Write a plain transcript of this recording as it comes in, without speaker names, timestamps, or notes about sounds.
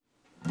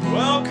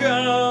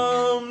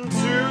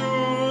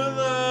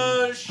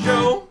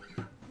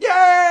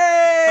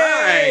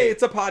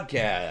It's a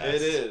podcast.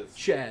 It is.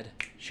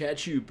 Shad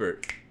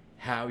Schubert.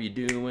 How you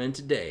doing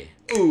today?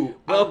 Ooh.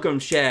 Welcome,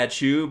 Shad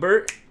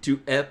Schubert,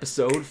 to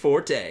episode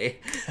 40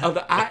 of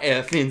the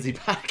IFNZ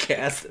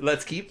podcast.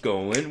 Let's keep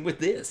going with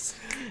this.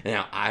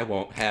 Now, I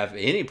won't have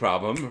any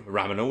problem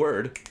rhyming a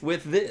word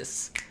with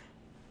this.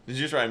 Did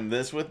you just rhyme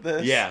this with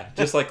this? Yeah,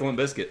 just like Limp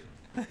Bizkit.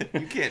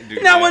 You can't do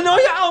Now that. I know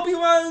y'all be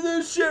wanting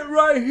this shit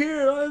right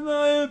here. I'm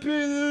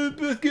the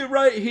biscuit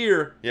right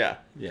here. Yeah.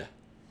 Yeah.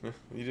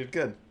 You did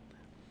good.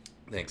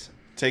 Thanks.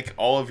 Take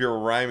all of your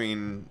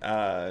rhyming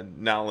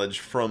knowledge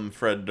from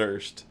Fred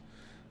Durst.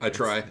 I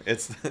try.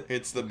 It's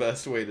the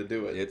best way to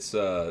do it. It's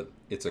a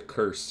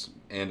curse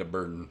and a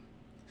burden.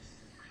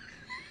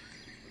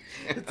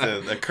 It's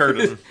a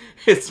curtain.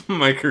 It's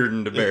my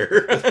curtain to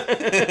bear.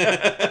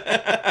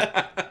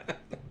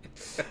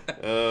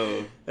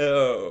 Oh.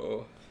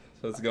 So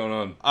what's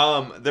going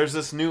on? There's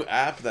this new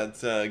app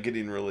that's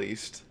getting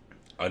released.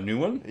 A new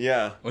one?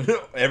 Yeah.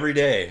 Every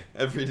day.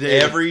 Every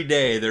day. Every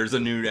day there's a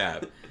new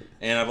app.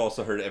 And I've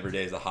also heard every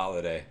day is a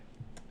holiday.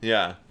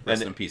 Yeah.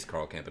 Rest in peace,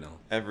 Carl Campanella.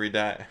 Every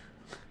day.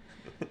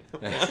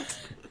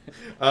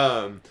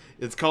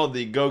 It's called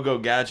the Go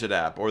Gadget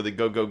app or the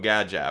Go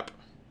Gadge app.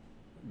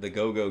 The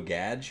Go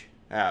Gadge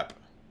app.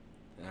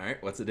 All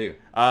right, what's it do?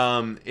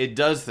 It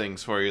does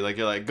things for you. Like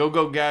you're like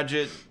Go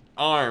Gadget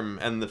arm,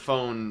 and the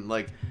phone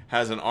like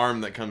has an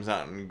arm that comes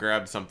out and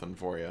grabs something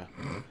for you.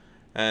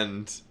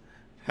 And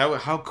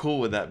how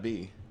cool would that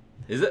be?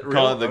 Is it real?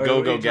 Call it the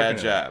Or Go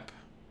Gadge app.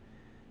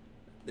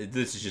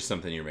 This is just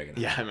something you're making up.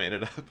 Yeah, I made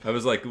it up. I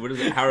was like, what is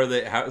it? How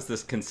is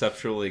this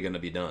conceptually going to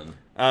be done?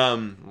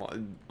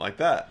 Like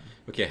that.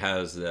 Okay,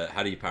 how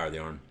do you power the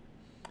arm?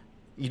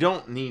 You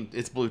don't need.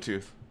 It's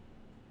Bluetooth.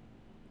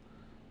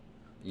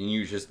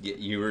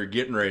 You were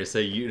getting ready to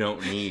say you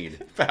don't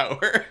need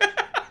Power.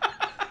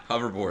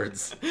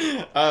 hoverboards.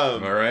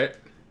 Am I right?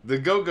 The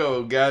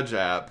Go Gadge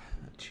app.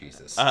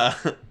 Jesus.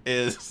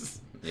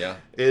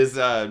 Is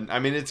I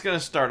mean, it's gonna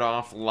start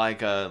off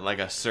like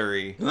a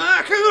Surrey,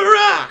 like a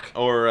rock,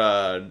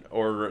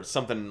 or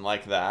something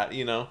like that,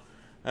 you know.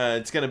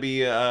 It's gonna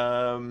be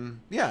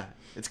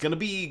it's gonna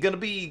be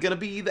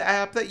the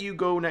app that you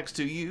go next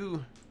to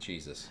you.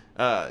 Jesus.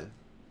 But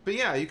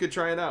yeah, you could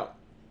try it out.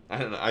 I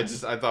don't know. I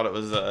thought it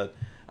was a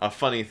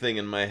funny thing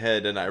in my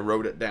head, and I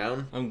wrote it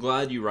down. I'm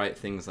glad you write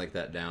things like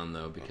that down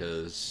though,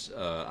 because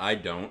I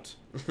don't,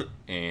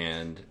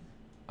 and.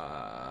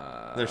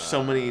 There's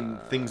so many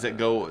things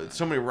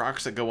so many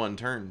rocks that go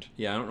unturned.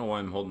 Yeah, I don't know why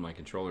I'm holding my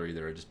controller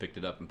either. I just picked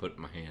it up and put it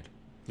in my hand.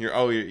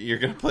 You're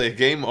gonna play a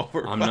game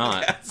over. I'm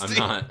not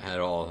at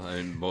all. I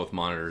mean, both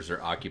monitors are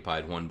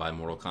occupied. One by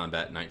Mortal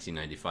Kombat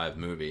 1995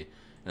 movie,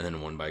 and then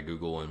one by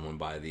Google and one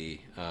by the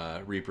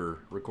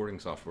Reaper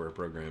recording software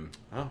program.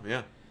 Oh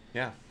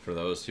yeah. For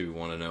those who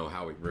want to know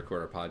how we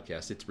record our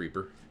podcast, it's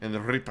Reaper. And the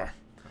Reaper.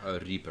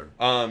 Reaper.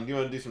 You want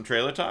to do some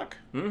trailer talk?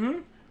 Mm-hmm.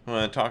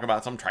 Want to talk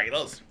about some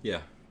trailers? Yeah.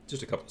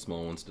 Just a couple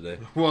small ones today.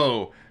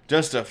 Whoa,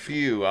 just a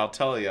few, I'll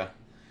tell you.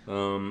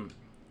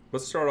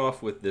 Let's start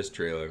off with this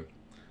trailer.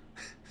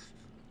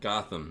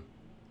 Gotham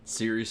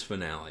series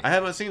finale. I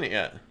haven't seen it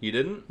yet. You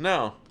didn't?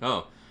 No.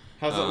 Oh.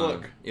 How's it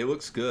look? It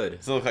looks good.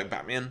 Does it look like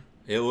Batman?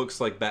 It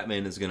looks like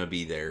Batman is going to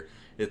be there.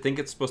 I think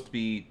it's supposed to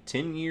be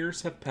 10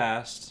 years have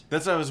passed.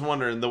 That's what I was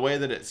wondering. The way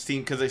that it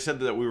seemed, because they said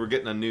that we were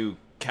getting a new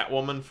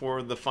Catwoman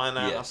for the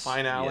finale.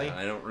 Yeah,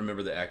 I don't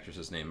remember the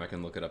actress's name. I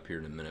can look it up here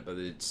in a minute. But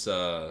it's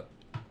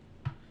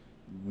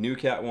new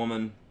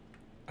Catwoman.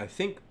 I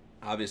think,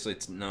 obviously,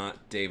 it's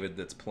not David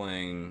that's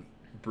playing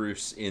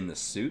Bruce in the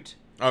suit.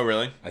 Oh,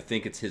 really? I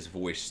think it's his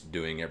voice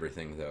doing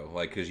everything, though.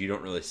 Like, because you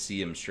don't really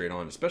see him straight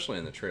on, especially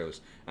in the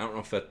trailers. I don't know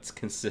if that's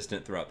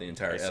consistent throughout the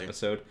entire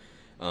episode.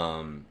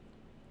 I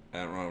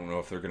don't know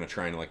if they're going to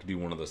try and like do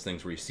one of those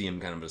things where you see him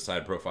kind of a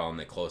side profile and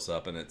they close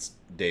up and it's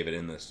David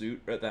in the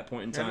suit at that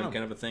point in time,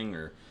 kind of a thing,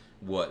 or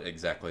what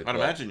exactly. I'd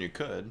imagine you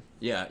could.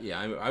 Yeah,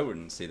 I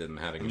wouldn't see them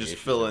having just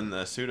fill in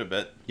the suit a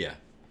bit. Yeah.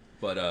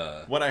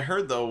 But what I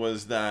heard though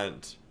was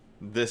that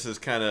this is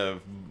kind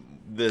of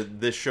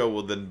this show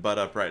will then butt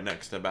up right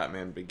next to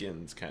Batman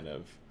Begins, kind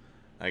of,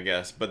 I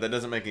guess. But that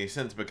doesn't make any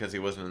sense because he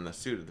wasn't in the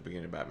suit at the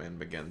beginning of Batman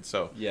Begins.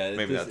 So yeah,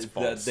 maybe that's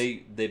false.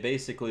 They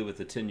basically, with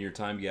the 10-year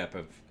time gap,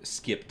 have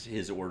skipped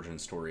his origin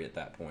story at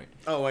that point.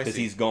 Oh, I see. Because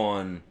he's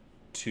gone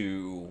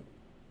to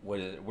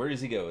where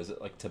does he go? Is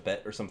it like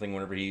Tibet or something?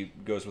 Whenever he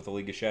goes with the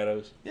League of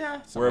Shadows,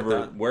 yeah,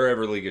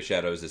 wherever League of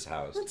Shadows is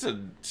housed. It's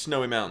a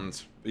snowy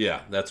mountains.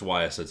 Yeah, that's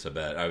why I said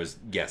Tibet. I was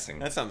guessing.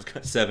 That sounds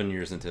good. 7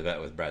 years in Tibet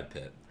with Brad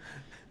Pitt.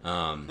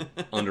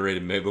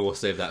 Underrated. Maybe we'll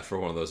save that for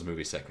one of those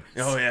movie segments.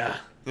 Oh yeah.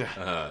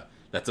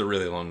 That's a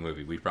really long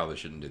movie. We probably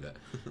shouldn't do that.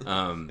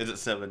 Is it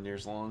 7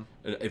 years long?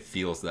 It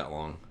feels that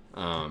long.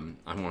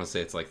 I want to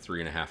say it's like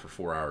 3.5 or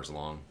 4 hours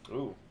long.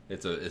 Ooh.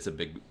 It's a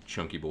big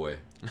chunky boy.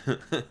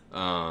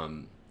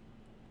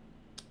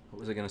 What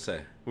was I gonna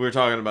say? We were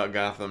talking about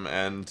Gotham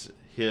and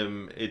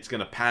him. It's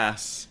gonna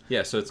pass.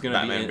 Yeah, so it's gonna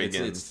Batman be.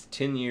 Begins. It's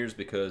 10 years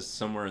because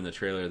somewhere in the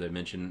trailer they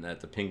mentioned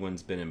that the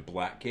Penguin's been in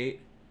Blackgate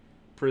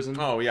prison.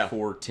 Oh yeah.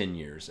 For 10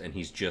 years, and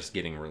he's just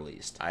getting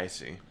released. I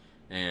see.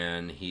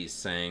 and he's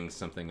saying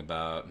something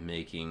about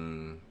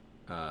making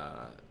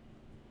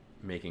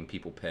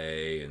people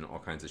pay and all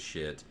kinds of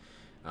shit.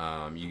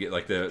 You get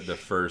like the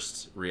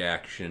first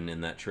reaction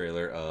in that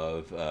trailer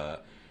of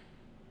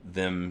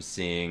them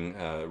seeing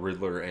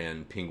Riddler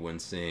and Penguin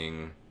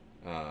seeing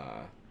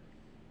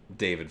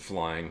David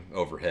flying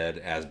overhead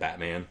as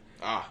Batman.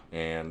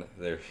 And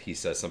there he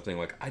says something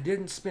like, "I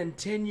didn't spend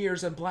 10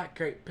 years in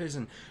Blackgate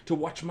Prison to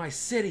watch my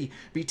city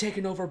be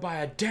taken over by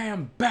a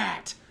damn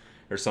bat,"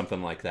 or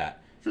something like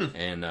that.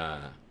 And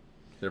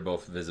they're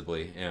both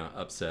visibly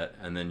upset.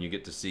 And then you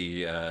get to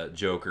see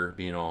Joker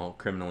being all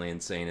criminally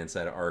insane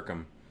inside of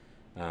Arkham,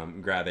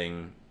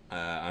 grabbing,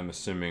 I'm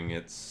assuming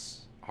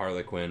it's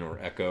Harley Quinn or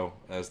Echo,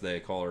 as they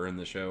call her in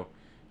the show,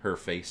 her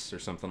face or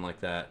something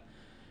like that.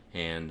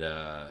 And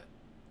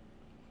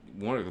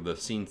one of the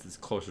scenes that's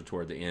closer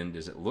toward the end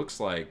is it looks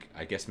like,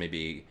 I guess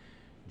maybe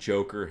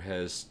Joker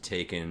has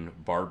taken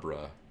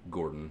Barbara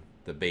Gordon,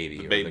 the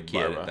baby or the kid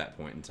Barbara. At that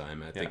point in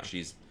time. I think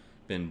she's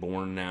been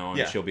born now,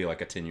 and she'll be like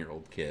a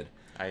 10-year-old kid.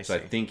 I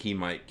think he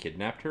might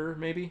kidnapped her,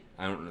 maybe.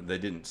 I don't know. They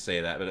didn't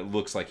say that, but it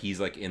looks like he's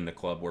like in the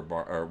club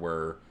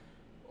where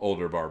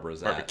older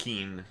Barbara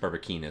Keene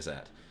is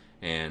at.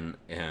 And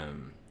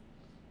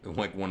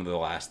like one of the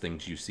last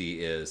things you see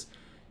is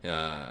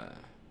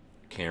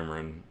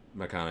Cameron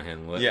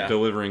McConaughey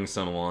delivering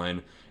some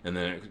line, and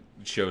then it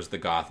shows the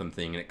Gotham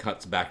thing, and it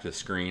cuts back to the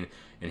screen,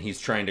 and he's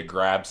trying to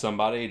grab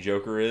somebody,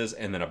 Joker is,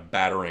 and then a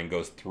batarang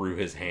goes through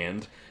his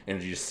hand,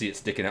 and you just see it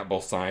sticking out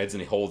both sides,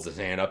 and he holds his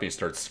hand up, and he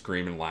starts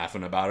screaming,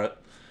 laughing about it.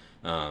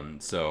 I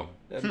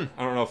don't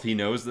know if he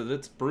knows that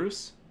it's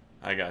Bruce.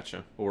 I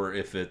gotcha. Or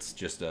if it's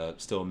just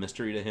still a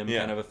mystery to him,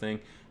 kind of a thing.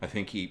 I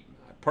think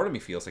part of me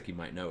feels like he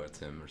might know it's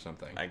him or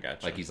something. I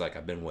gotcha. Like he's like,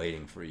 I've been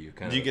waiting for you.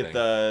 Do you get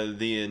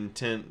the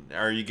intent,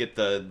 or you get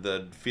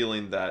the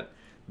feeling that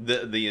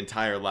the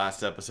entire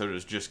last episode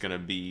is just going to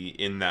be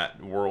in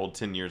that world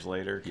 10 years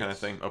later kind of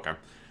thing? Okay.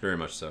 Very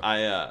much so.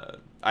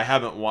 I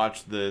haven't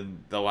watched the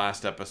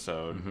last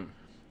episode.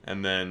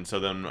 And then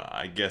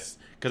I guess,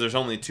 because there's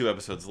only 2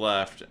 episodes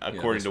left,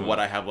 according to what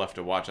I have left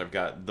to watch, I've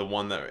got the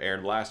one that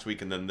aired last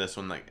week, and then this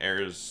one that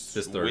airs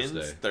this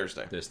Thursday.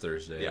 This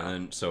Thursday. Yeah.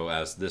 And so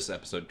as this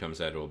episode comes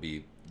out, it'll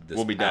be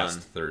done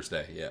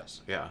Thursday.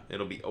 Yes. Yeah,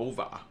 it'll be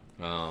over.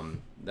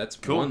 That's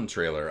cool. One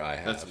trailer I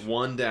have. That's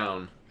one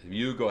down.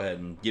 You go ahead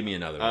and give me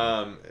another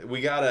one.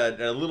 We got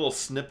a little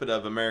snippet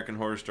of American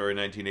Horror Story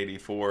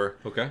 1984.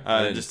 Okay.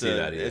 I didn't see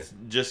that either. It's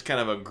just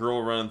kind of a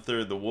girl running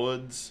through the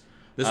woods.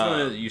 This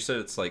one, you said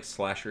it's like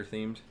slasher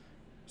themed,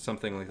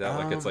 something like that.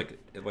 Like it's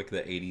like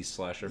the 80s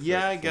slasher.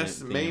 Yeah, I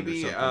guess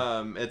maybe.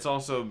 It's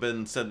also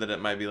been said that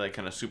it might be like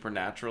kind of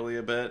supernaturally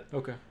a bit.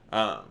 Okay.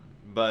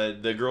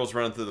 But the girl's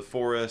running through the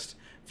forest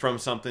from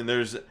something.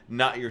 There's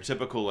not your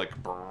typical like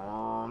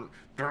in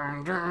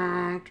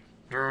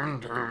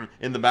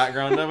the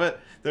background of it.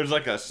 There's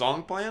like a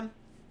song playing,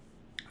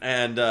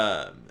 and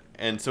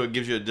so it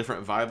gives you a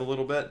different vibe a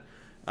little bit.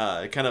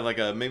 Kind of like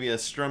maybe a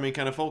strummy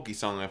kind of folky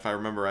song, if I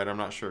remember right. I'm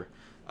not sure.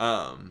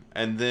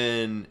 And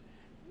then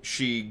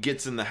she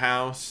gets in the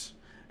house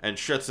and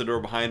shuts the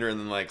door behind her, and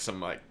then like some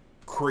like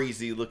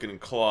crazy looking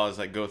claws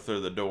like go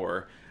through the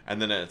door,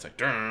 and then it's like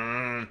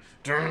dun,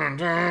 dun,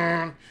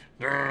 dun,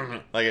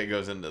 dun, like it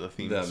goes into the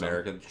theme the song.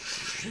 American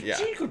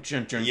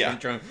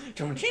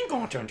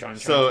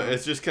So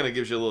it just kind of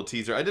gives you a little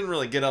teaser. I didn't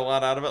really get a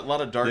lot out of it. A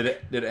lot of dark. Did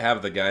it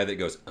have the guy that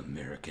goes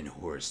American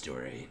Horror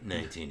Story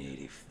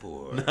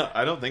 1984? No,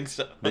 I don't think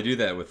so. They do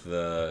that with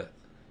the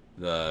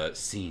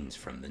scenes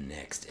from the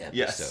next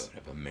episode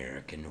of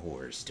American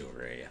Horror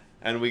Story.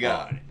 And we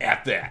got on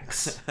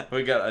FX.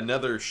 We got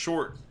another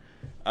short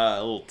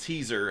little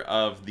teaser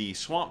of the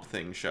Swamp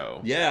Thing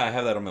show. Yeah, I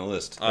have that on my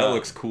list. That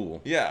looks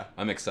cool. Yeah,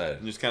 I'm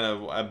excited. Just kind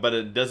of, but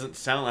it doesn't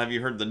sound. Have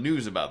you heard the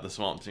news about the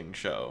Swamp Thing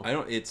show?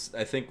 I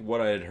think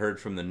what I had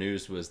heard from the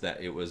news was that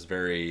it was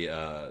very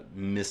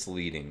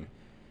misleading.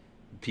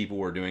 People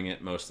were doing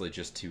it mostly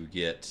just to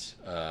get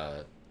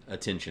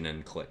attention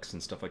and clicks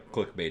and stuff, like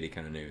clickbaity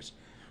kind of news.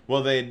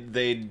 Well,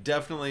 they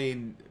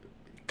definitely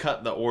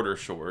cut the order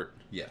short.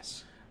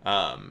 Yes.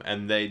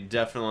 And they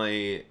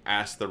definitely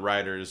asked the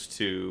writers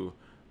to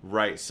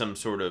write some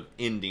sort of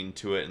ending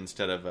to it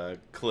instead of a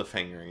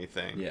cliffhanger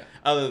thing. Yeah.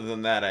 Other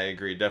than that, I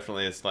agree.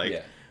 Definitely, it's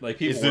like, like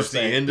people is this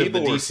the end of the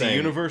DC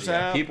Universe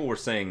app? People were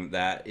saying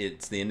that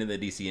it's the end of the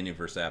DC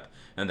Universe app,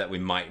 and that we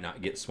might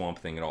not get Swamp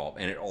Thing at all.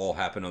 And it all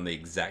happened on the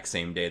exact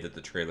same day that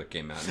the trailer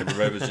came out. And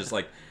everybody was just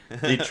like,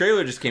 the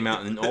trailer just came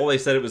out, and all they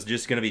said it was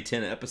just going to be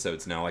 10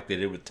 episodes now, like they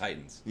did with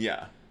Titans.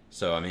 Yeah.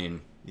 So I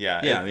mean,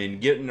 I mean,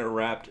 getting it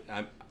wrapped.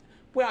 I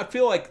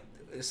feel like,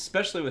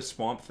 especially with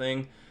Swamp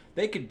Thing,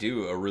 they could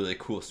do a really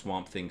cool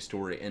Swamp Thing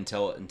story and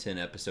tell it in 10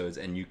 episodes,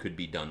 and you could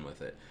be done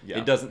with it. Yeah.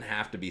 It doesn't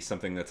have to be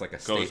something that's like a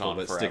staple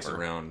that sticks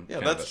around. Yeah,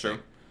 that's true.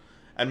 Thing.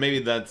 And maybe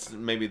that's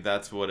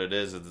what it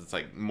is. It's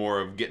like more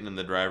of getting in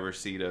the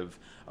driver's seat of,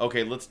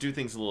 okay, let's do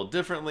things a little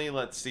differently.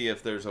 Let's see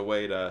if there's a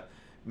way to.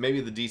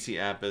 Maybe the DC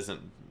app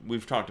isn't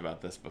we've talked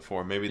about this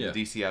before. Maybe Yeah.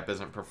 the DC app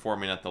isn't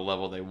performing at the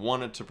level they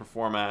want it to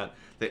perform at.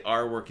 They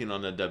are working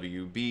on a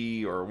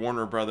WB or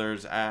Warner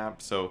Brothers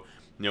app, so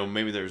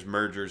maybe there's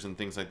mergers and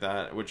things like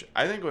that, which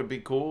I think would be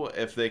cool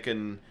if they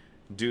can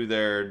do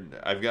their.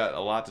 I've got a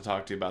lot to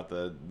talk to you about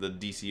the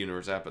DC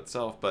Universe app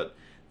itself, but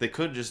they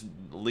could just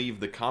leave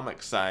the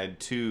comic side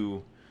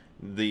to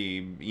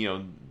the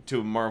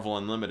to Marvel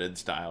Unlimited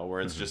style,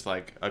 where it's just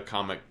like a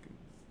comic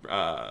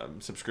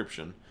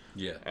subscription.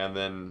 Yeah. And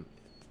then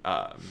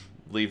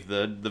leave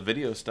the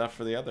video stuff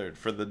for the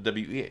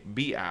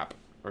WB app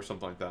or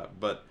something like that.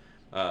 But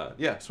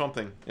Swamp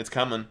Thing, it's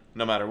coming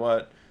no matter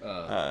what.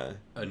 A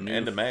new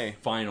end of May.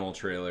 Final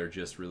trailer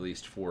just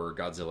released for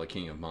Godzilla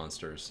King of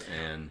Monsters,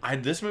 and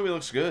this movie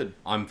looks good.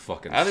 I'm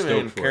fucking I don't stoked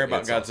even for care it.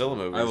 about It's Godzilla awesome.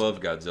 movies. I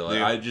love Godzilla.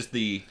 Yeah. I just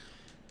the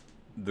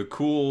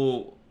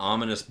cool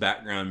ominous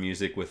background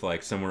music with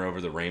like Somewhere Over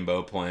the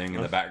Rainbow playing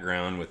in the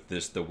background with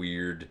the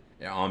weird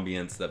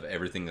ambience of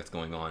everything that's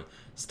going on.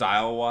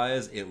 Style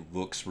wise, it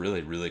looks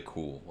really, really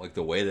cool. Like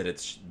the way that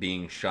it's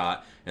being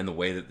shot and the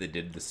way that they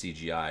did the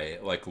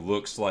CGI, like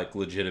looks like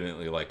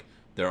legitimately like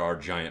there are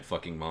giant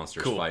fucking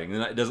monsters fighting.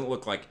 And it doesn't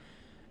look like,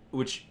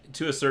 which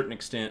to a certain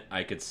extent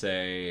I could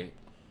say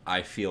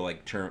I feel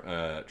like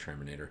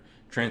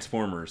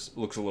Transformers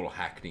looks a little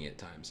hackney at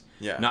times.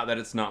 Yeah. Not that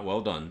it's not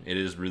well done. It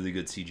is really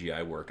good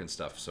CGI work and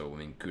stuff. So, I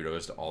mean,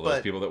 kudos to all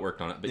those people that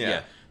worked on it. But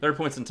yeah, there are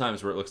points in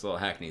times where it looks a little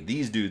hackney.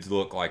 These dudes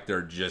look like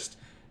they're just,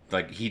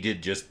 like he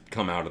did just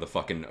come out of the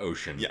fucking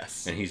ocean.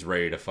 Yes. And he's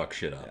ready to fuck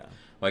shit up. Yeah.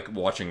 Like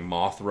watching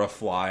Mothra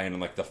fly and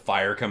like the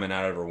fire coming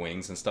out of her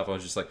wings and stuff. I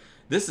was just like,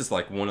 this is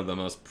like one of the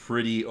most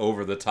pretty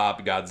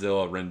over-the-top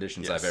Godzilla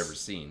renditions I've ever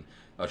seen.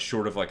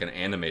 Short of like an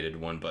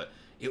animated one, but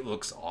it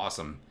looks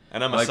awesome.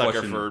 And I'm a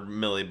sucker for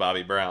Millie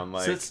Bobby Brown.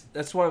 Like, so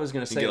that's what I was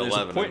gonna say. There's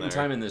a point in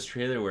time in this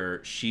trailer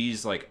where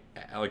she's like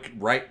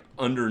right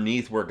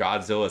underneath where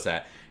Godzilla's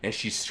at, and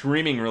she's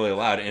screaming really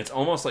loud, and it's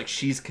almost like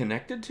she's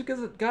connected to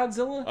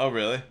Godzilla. Oh,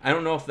 really? I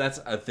don't know if that's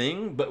a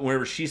thing, but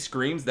whenever she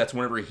screams, that's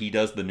whenever he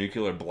does the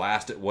nuclear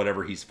blast at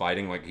whatever he's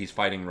fighting. Like he's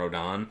fighting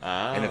Rodan,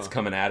 and it's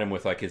coming at him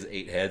with like his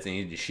 8 heads,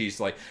 and she's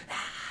like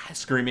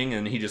screaming,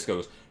 and he just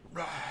goes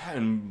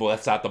and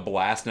lets out the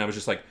blast, and I was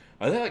just like,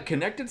 are they like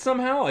connected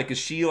somehow? Like, is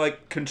she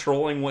like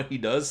controlling what he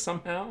does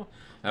somehow?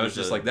 I was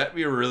just like, that'd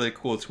be a really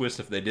cool twist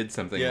if they did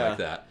something like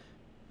that.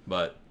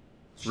 But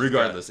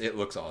regardless, it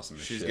looks awesome.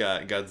 She's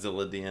got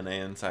Godzilla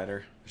DNA inside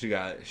her. She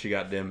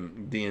got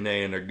them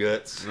DNA in her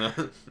guts.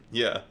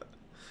 Yeah.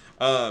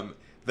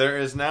 There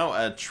is now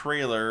a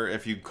trailer,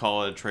 if you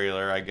call it a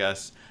trailer, I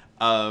guess,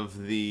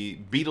 of the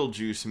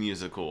Beetlejuice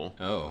musical.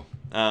 Oh.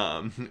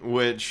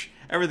 Which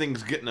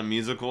everything's getting a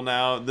musical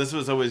now. This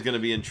was always going to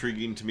be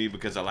intriguing to me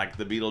because I like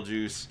the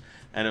Beetlejuice,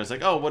 and it was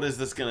like, oh, what is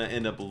this going to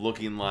end up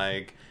looking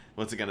like?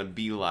 What's it going to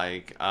be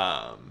like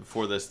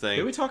for this thing?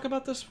 Did we talk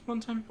about this one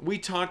time? We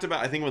talked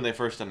about, I think when they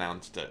first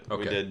announced it.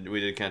 Okay. We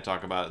did kind of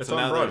talk about it. It's so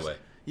on now Broadway.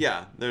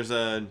 There's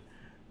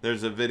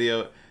a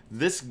video.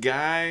 This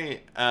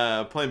guy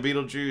playing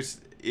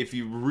Beetlejuice, if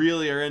you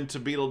really are into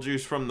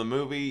Beetlejuice from the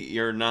movie,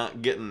 you're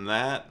not getting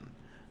that.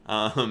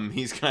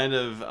 He's kind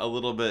of a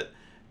little bit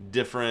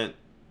different,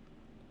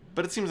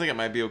 but it seems like it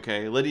might be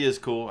okay. Lydia's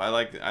cool. I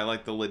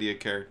like the Lydia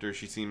character.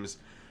 She seems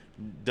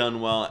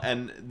done well,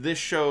 and this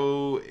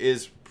show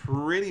is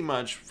pretty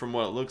much, from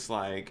what it looks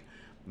like,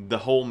 the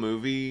whole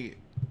movie,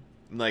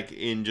 like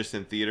in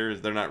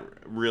theaters. They're not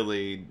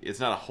really. It's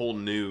not a whole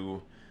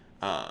new.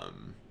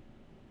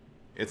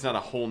 It's not a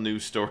whole new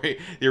story.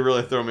 You're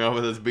really throwing me off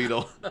with this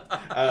beetle.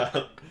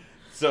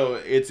 So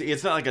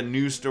it's not like a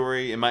new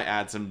story. It might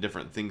add some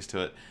different things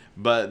to it,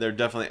 but they're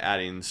definitely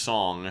adding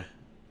song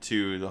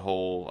to the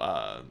whole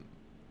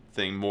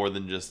thing more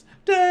than just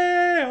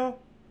Dale.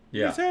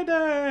 Yeah. You say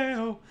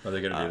Dale. Are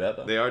they gonna do that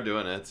though? They are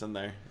doing it. It's in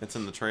there. It's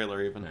in the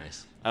trailer even.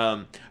 Nice.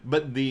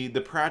 But the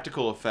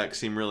practical effects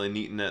seem really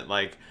neat in it,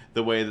 like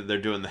the way that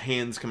they're doing the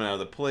hands coming out of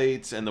the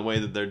plates, and the way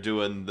that they're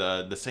doing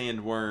the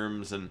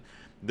sandworms, and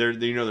they're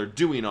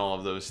doing all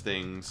of those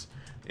things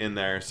in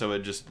there. So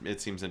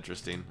it seems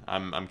interesting.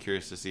 I'm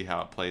curious to see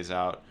how it plays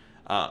out.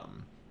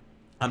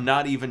 I'm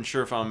not even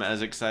sure if I'm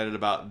as excited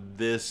about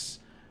this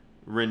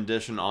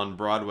rendition on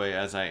Broadway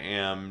as I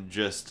am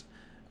just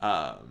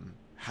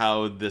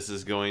how this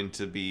is going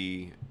to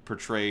be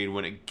portrayed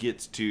when it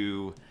gets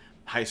to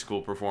high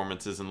school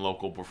performances and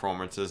local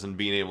performances, and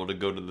being able to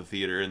go to the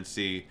theater and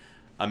see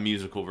a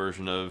musical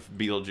version of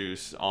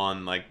Beetlejuice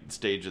on like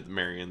stage at the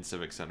Marion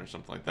Civic Center or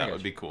something like that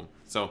would be cool.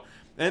 So,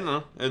 I don't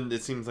know, and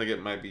it seems like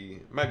it might be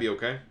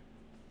okay.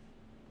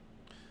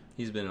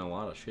 He's been in a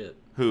lot of shit.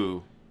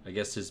 Who? I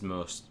guess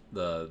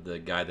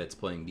the guy that's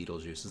playing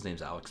Beetlejuice, his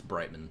name's Alex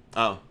Brightman.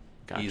 Oh,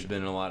 gotcha. He's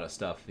been in a lot of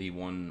stuff. He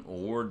won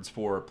awards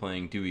for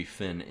playing Dewey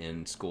Finn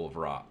in School of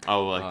Rock.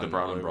 Oh, like the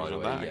Broadway version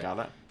of that? Yeah. I got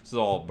it. This is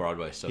all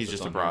Broadway stuff. He's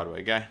just a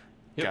Broadway guy.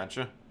 Yep.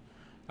 Gotcha.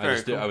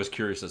 I was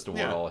curious as to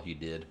what all he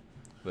did,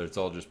 but it's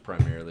all just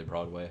primarily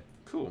Broadway.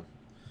 Cool.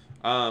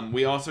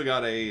 We also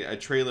got a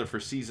trailer for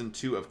season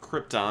 2 of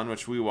Krypton,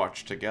 which we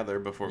watched together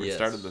before we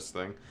started this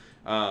thing.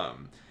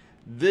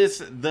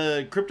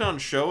 The Krypton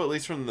show, at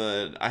least from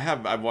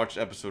I've watched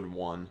episode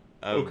 1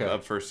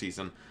 of first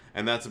season,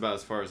 and that's about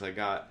as far as I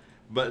got.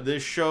 But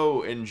this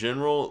show in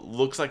general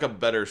looks like a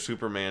better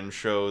Superman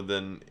show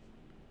than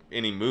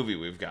any movie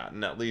we've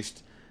gotten, at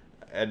least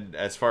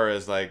as far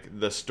as like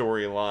the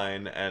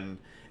storyline, and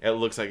it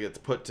looks like it's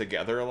put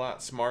together a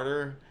lot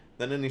smarter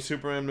than any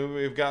Superman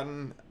movie we've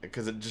gotten,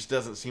 because it just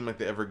doesn't seem like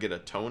they ever get a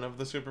tone of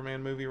the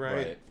Superman movie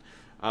right.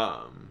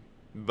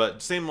 But the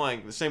same way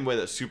that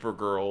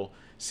Supergirl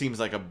seems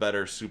like a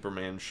better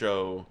Superman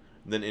show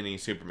than any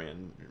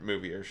Superman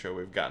movie or show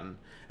we've gotten.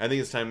 I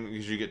think it's time,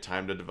 because you get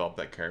time to develop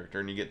that character,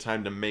 and you get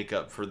time to make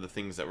up for the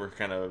things that were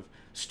kind of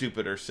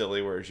stupid or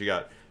silly, whereas you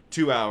got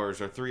 2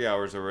 hours or 3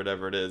 hours or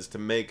whatever it is to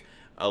make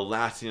a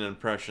lasting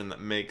impression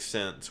that makes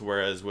sense.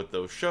 Whereas with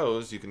those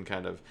shows, you can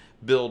kind of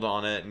build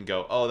on it and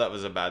go, oh, that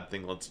was a bad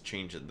thing, let's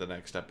change it the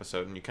next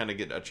episode, and you kind of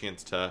get a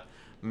chance to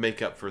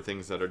make up for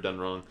things that are done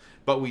wrong.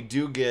 But we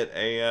do get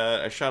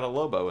a shot of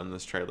Lobo in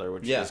this trailer,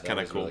 which is kind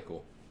of cool. Really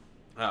cool.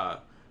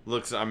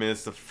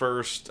 It's the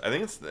first, I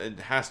think it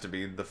has to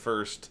be the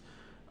first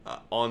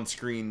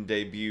on-screen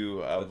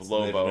debut of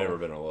Lobo. There's never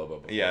been a Lobo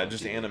before. Yeah,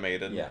 just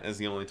animated is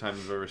the only time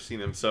we've ever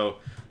seen him. So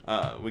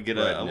we get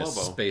a Lobo.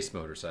 Space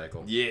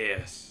motorcycle.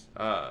 Yes.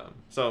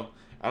 So,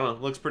 I don't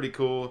know, looks pretty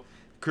cool.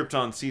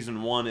 Krypton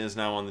Season 1 is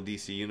now on the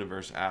DC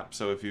Universe app,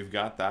 so if you've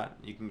got that,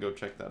 you can go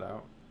check that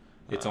out.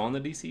 It's on the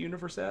DC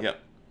Universe app? Yep.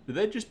 Did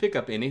they just pick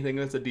up anything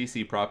that's a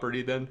DC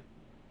property then?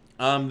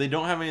 They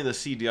don't have any of the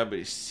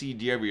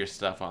CW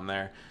stuff on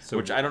there,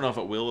 which I don't know if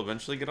it will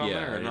eventually get on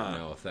there or not. I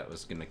didn't know if that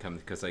was going to come,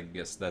 because I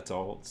guess that's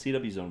all.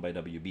 CW's owned by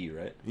WB,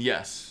 right?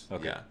 Yes.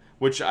 Okay. Yeah.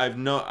 Which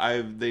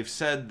they've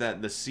said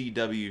that the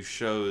CW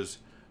shows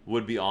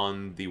would be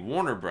on the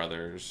Warner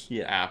Brothers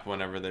app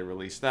whenever they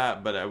release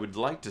that, but I would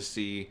like to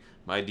see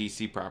my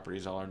DC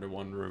properties all under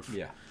one roof.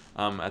 Yeah.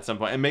 At some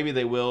point, and maybe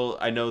they will.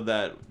 I know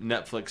that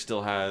Netflix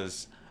still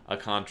has a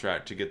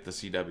contract to get the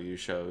CW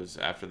shows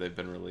after they've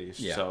been released.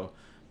 Yeah. So.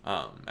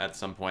 At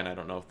some point, I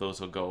don't know if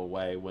those will go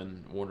away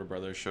when Warner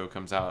Brothers show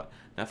comes out.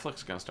 Netflix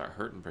is going to start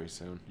hurting pretty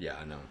soon. Yeah,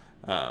 I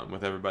know.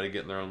 With everybody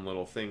getting their own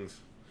little things.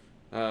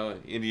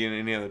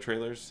 Any other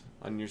trailers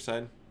on your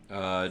side?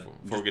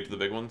 Before we get to the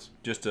big ones?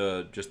 Just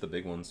the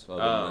big ones.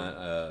 Other than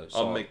that,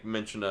 I'll make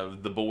mention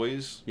of The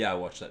Boys. Yeah, I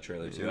watched that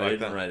trailer too. I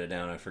didn't write it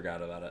down. I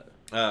forgot about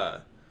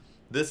it.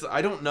 This,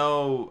 I don't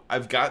know.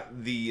 I've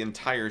got the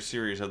entire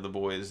series of The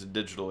Boys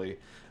digitally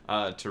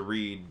to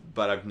read,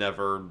 but I've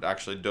never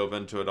actually dove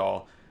into it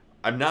all.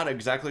 I'm not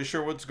exactly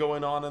sure what's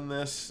going on in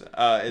this.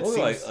 It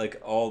seems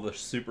like all the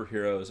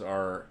superheroes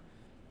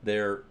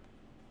they're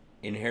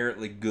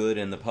inherently good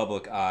in the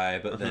public eye,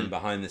 but then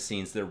behind the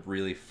scenes they're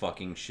really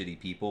fucking shitty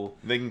people.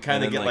 They can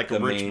kind of get like a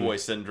rich boy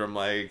syndrome.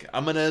 Like,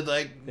 I'm gonna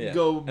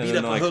go beat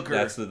up a hooker.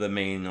 That's the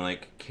main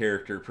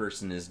character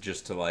person is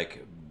just to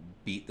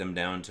beat them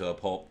down to a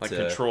pulp,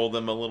 control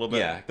them a little bit.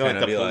 Yeah, they're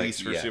like the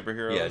police for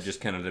superheroes. Yeah, just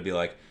kind of to be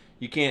like,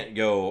 you can't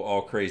go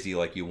all crazy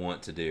like you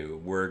want to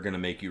do. We're going to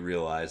make you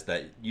realize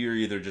that you're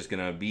either just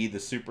going to be the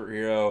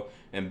superhero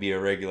and be a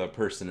regular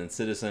person and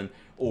citizen,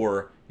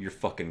 or you're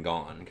fucking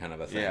gone, kind of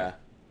a thing. Yeah.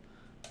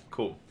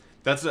 Cool.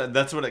 That's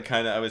what it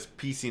kind of, I was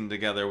piecing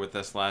together with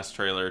this last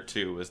trailer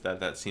too, was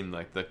that seemed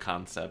like the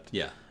concept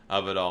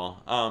of it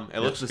all.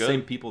 It looks the good.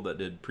 Same people that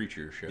did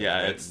Preacher show.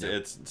 Yeah, right?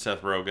 It's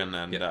Seth Rogen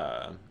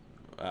and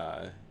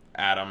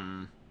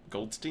Adam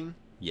Goldstein?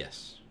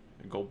 Yes.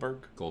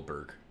 Goldberg.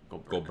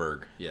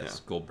 Yes, yeah.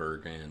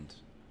 Goldberg and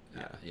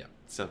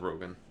Seth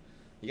Rogen.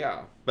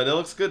 Yeah, but it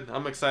looks good.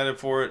 I'm excited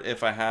for it.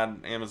 If I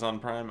had Amazon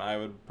Prime, I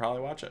would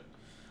probably watch it.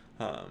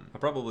 I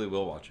probably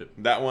will watch it.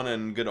 That one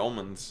and Good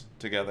Omens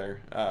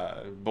together,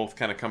 both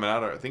kind of coming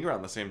out, I think,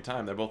 around the same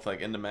time. They're both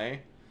end of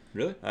May.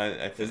 Really?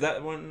 Is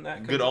that one that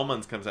comes Good out?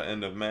 Omens comes out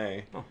end of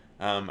May. Oh.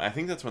 I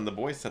think that's when The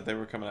Boys said they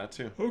were coming out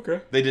too.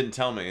 Okay. They didn't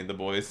tell me, The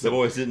Boys. The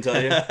Boys didn't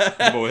tell you?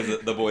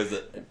 The boys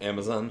at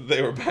Amazon?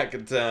 They were back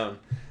in town.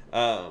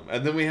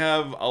 And then we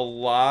have a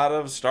lot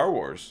of Star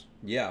Wars.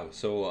 Yeah,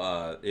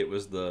 so it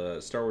was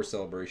the Star Wars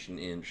celebration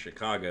in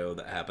Chicago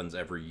that happens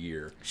every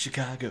year.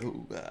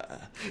 Chicago.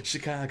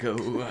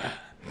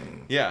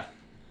 Yeah.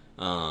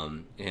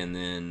 And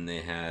then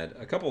they had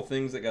a couple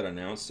things that got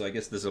announced, so I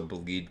guess this will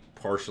bleed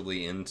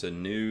partially into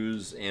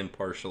news and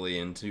partially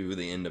into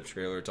the end of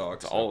trailer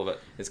talks. So all of it.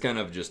 It's kind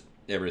of just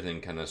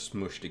everything kind of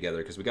smooshed together,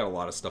 because we got a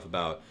lot of stuff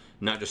about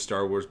not just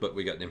Star Wars, but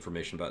we got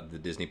information about the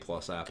Disney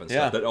Plus app and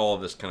stuff. That all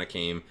of this kind of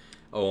came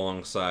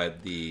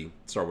alongside the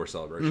Star Wars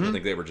celebration. I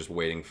think they were just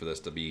waiting for this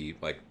to be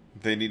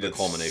they needed the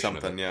culmination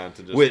something, of it.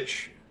 to just...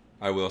 Which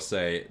I will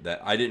say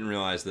that I didn't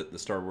realize that the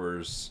Star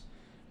Wars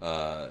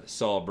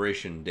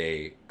celebration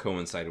day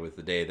coincided with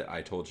the day that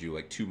I told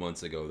you 2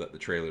 months ago that the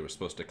trailer was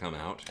supposed to come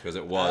out, because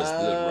it was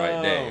the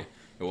right day.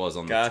 It was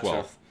on the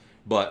 12th.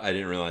 But I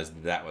didn't realize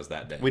that was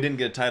that day. We didn't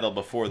get a title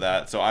before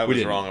that, so I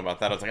was wrong about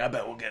that. I was like, I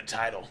bet we'll get a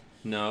title.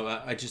 No,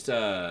 I just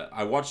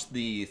I watched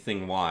the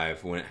thing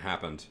live when it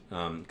happened,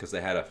 because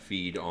they had a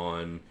feed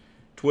on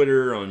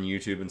Twitter, on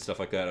YouTube, and stuff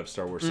like that of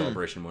Star Wars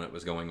Celebration when it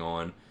was going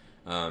on.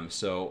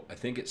 So I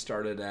think it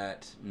started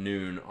at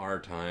noon our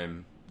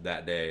time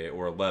that day,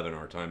 or 11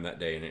 our time that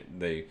day,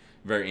 and the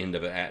very end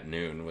of it at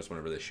noon was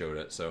whenever they showed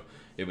it. So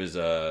it was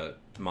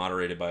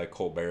moderated by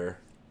Colbert.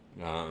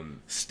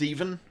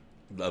 Steven?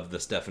 Of the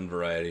Stefan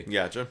variety.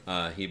 Gotcha.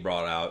 He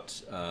brought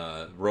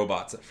out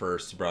robots at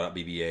first. He brought out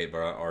BB-8,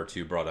 brought out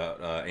R2, brought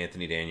out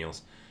Anthony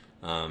Daniels.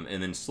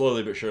 And then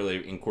slowly but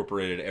surely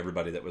incorporated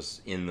everybody that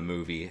was in the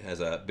movie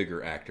as a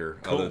bigger actor.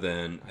 Cool. Other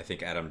than, I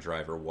think Adam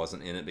Driver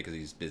wasn't in it because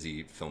he's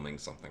busy filming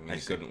something. He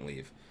couldn't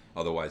leave.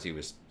 Otherwise, he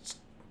was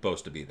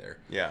supposed to be there.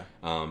 Yeah.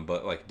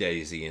 But like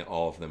Daisy and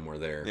all of them were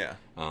there. Yeah.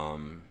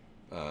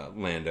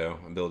 Lando,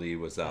 Bill D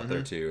was out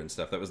there too and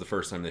stuff. That was the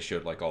first time they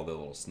showed like all the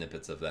little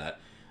snippets of that.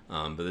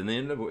 But then they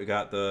ended up, we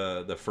got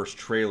the first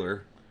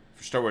trailer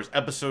for Star Wars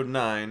Episode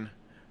 9,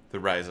 The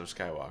Rise of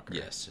Skywalker.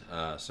 Yes.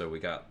 So we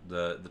got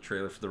the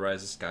trailer for The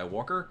Rise of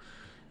Skywalker.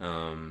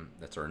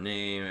 That's our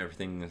name,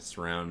 everything that's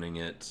surrounding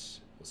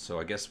it. So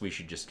I guess we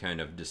should just kind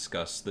of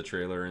discuss the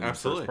trailer in the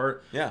first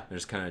part. Yeah. And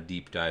just kind of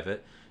deep dive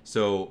it.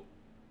 So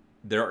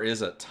there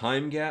is a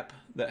time gap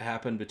that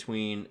happened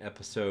between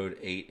Episode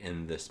 8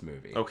 and this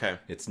movie. Okay.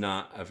 It's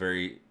not a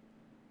very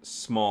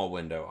small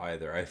window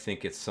either. I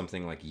think it's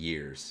something like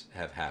years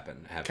have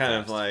happened. Kind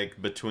of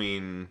like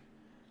between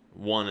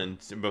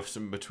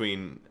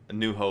between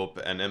New Hope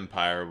and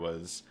Empire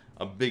was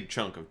a big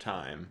chunk of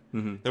time.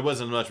 Mm-hmm. There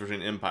wasn't much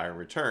between Empire and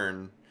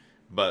Return,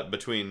 but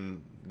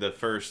between the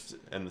first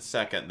and the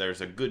second,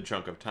 there's a good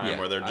chunk of time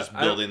where they're just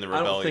building the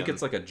rebellion. I don't think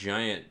it's like a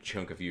giant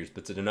chunk of years,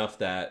 but it's enough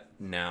that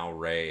now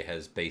Rey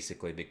has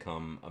basically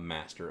become a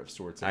master of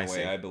sorts in a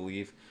way, I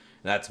believe.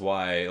 That's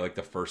why, like,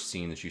 the first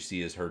scene that you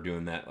see is her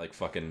doing that, like,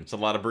 fucking... It's a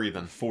lot of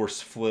breathing. Force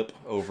flip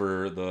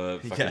over the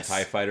fucking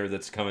TIE fighter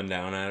that's coming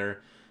down at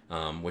her,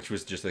 which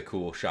was just a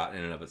cool shot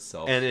in and of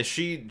itself. And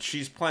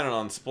she's planning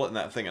on splitting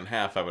that thing in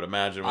half, I would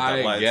imagine, with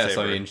that lightsaber. I guess,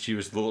 I mean, she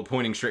was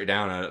pointing straight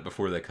down at it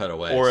before they cut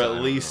away. Or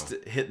at least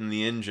hitting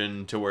the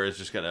engine to where it's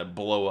just going to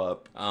blow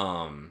up.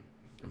 I'm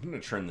going to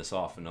turn this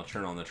off, and I'll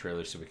turn on the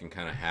trailer so we can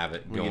kind of have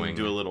it going. We can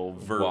do a little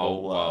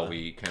verbal while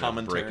we kind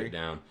commentary. of break it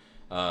down.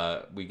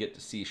 We get to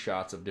see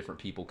shots of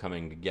different people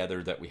coming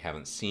together that we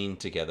haven't seen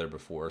together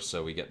before.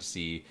 So we get to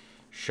see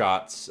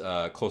shots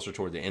closer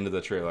toward the end of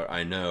the trailer,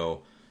 I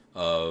know,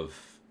 of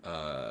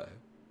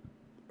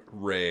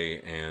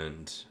Rey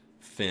and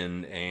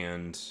Finn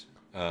and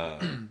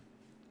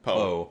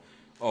Poe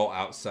all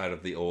outside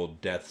of the old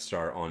Death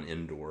Star on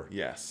Endor.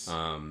 Yes.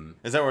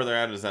 Is that where they're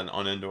at? Is that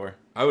on Endor?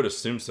 I would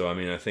assume so. I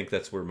mean, I think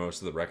that's where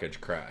most of the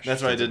wreckage crashed.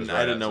 That's why I didn't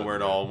know where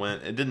it all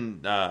went. It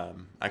didn't.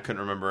 I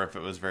couldn't remember if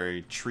it was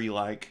very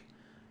tree-like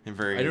and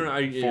very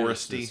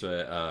foresty.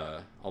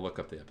 I'll look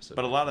up the episode.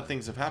 But a lot of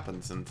things have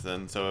happened since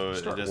then, so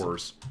it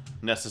doesn't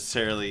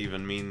necessarily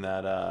even mean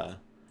that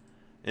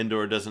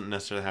Endor doesn't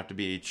necessarily have to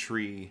be a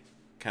tree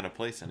kind of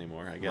place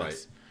anymore, I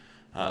guess.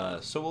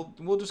 Right. So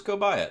we'll just go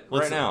by it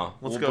right now.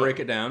 We'll break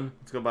it down.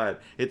 Let's go by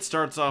it. It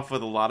starts off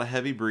with a lot of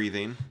heavy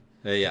breathing.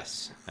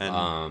 Yes.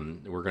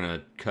 And we're going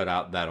to cut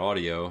out that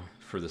audio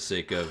for the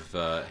sake of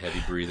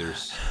heavy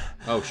breathers.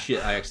 Oh,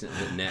 shit. I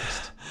accidentally hit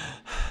next.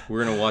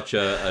 We're going to watch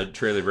a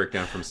trailer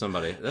breakdown from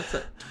somebody. That's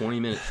a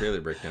 20-minute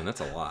trailer breakdown. That's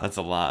a lot. That's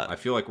a lot. I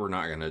feel like we're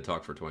not going to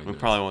talk for 20 minutes. We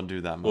probably won't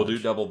do that much. We'll do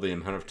double the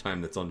amount of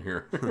time that's on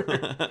here.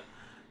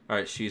 All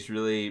right. She's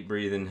really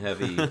breathing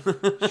heavy.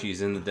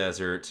 She's in the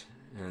desert.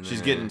 And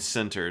she's getting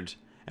centered.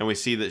 And we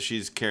see that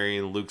she's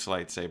carrying Luke's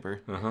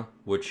lightsaber.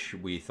 Which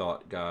we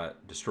thought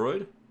got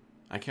destroyed.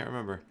 I can't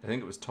remember. I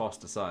think it was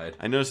tossed aside.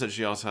 I noticed that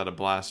she also had a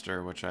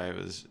blaster, which I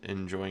was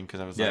enjoying because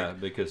I was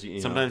because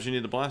sometimes you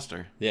need a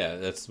blaster. Yeah,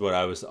 that's what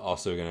I was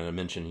also going to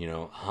mention. You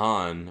know,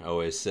 Han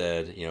always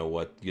said,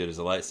 what good is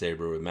a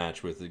lightsaber would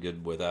match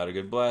without a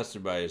good blaster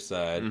by your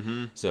side.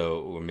 Mm-hmm.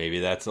 So maybe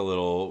that's a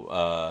little,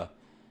 a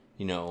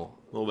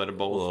little bit of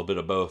both. A little bit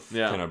of both.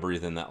 Yeah. Kind of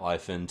breathing that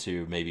life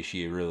into. Maybe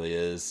she really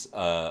is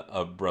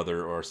a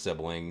brother or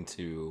sibling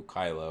to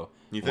Kylo.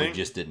 You think? We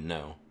just didn't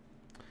know.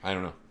 I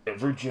don't know.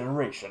 Every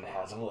generation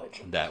has a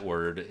legend.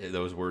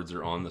 Those words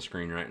are on the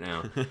screen right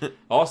now.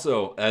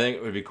 Also, I think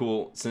it would be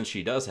cool, since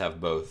she does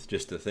have both,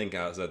 just to think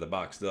outside the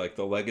box. Like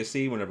the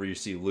legacy, whenever you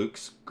see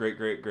Luke's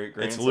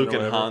great-great-great-grandson. It's Luke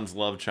and Han's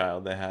love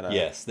child. They had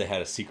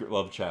a secret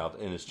love child.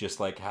 And it's just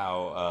like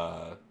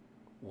how,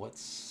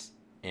 what's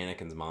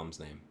Anakin's mom's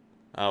name?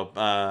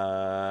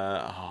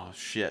 Oh,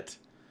 shit.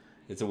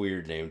 It's a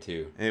weird name,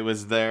 too. It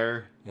was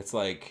there. It's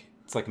like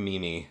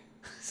Mimi.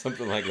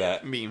 Something like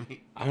that.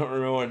 Mimi. I don't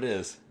remember what it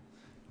is.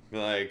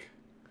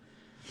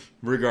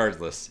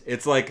 Regardless,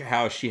 it's like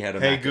how she had a...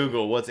 Hey,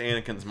 Google, what's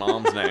Anakin's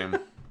mom's name?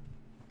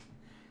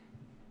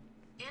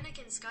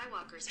 Anakin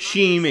Skywalker's mom.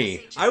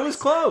 Shimi. I was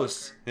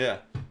close. Yeah.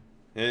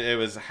 It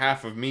was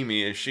half of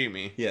Mimi is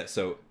Shimi. Yeah,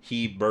 so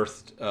he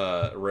birthed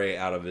Rey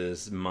out of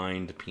his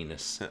mind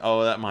penis.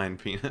 Oh, that mind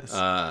penis.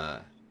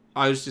 I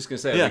was just going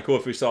to say, it'd be cool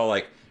if we saw,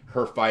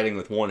 her fighting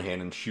with one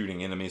hand and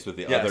shooting enemies with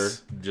the other.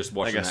 Just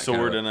watching like a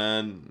sword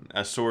and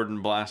a sword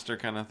and blaster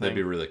kind of thing. That'd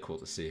be really cool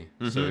to see.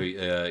 Mm-hmm. So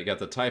you got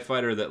the TIE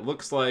fighter that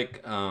looks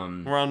like... we're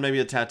on maybe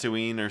a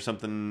Tatooine or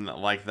something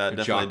like that.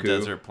 Definitely Jakku. A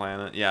desert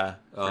planet. Yeah.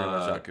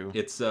 Jakku.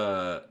 It's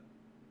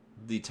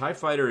the TIE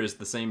fighter is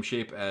the same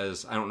shape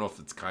as, I don't know if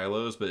it's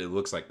Kylo's, but it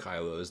looks like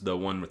Kylo's, the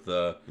one with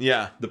the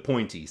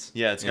pointies.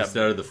 Yeah, it's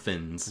instead of the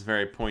fins. It's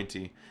very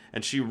pointy.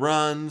 And she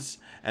runs,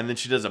 and then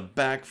she does a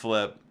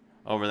backflip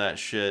over that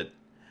shit.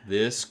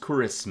 This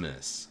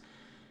Christmas,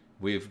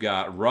 we've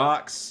got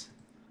rocks.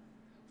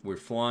 We're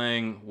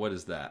flying. What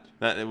is that?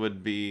 That it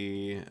would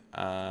be,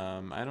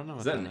 I don't know.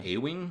 Is that an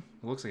A-wing?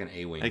 It looks like an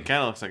A-wing. It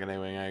kind of looks like an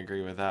A-wing. I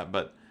agree with that,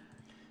 but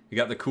you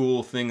got the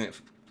cool thing that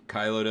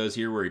Kylo does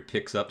here, where he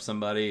picks up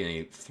somebody and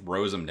he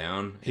throws them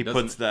down. He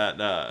puts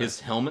that.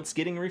 His helmet's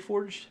getting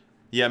reforged.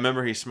 Yeah,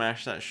 remember he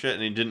smashed that shit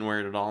and he didn't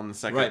wear it at all in the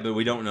second. Right, but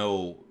we don't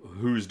know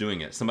who's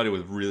doing it. Somebody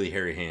with really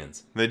hairy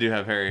hands. They do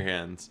have hairy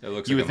hands. It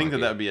looks you like would think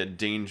that would be a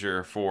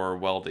danger for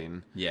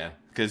welding. Yeah.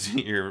 Because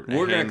we're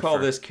going to call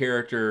this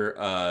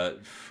character,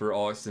 for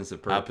all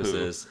extensive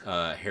purposes,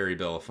 Harry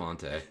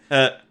Belafonte.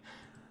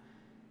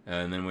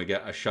 And then we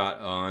got a shot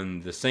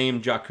on the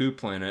same Jakku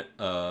planet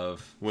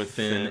with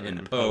Finn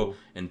and Poe.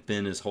 And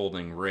Finn is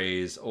holding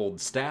Rey's old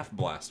staff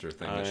blaster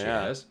thing that she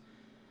has.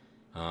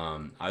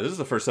 This is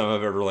the first time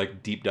I've ever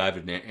deep dived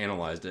and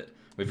analyzed it.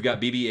 We've got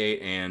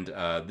BB-8,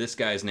 and this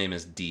guy's name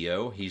is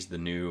Dio. He's the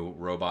new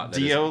robot.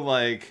 Dio,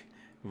 like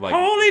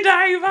Holy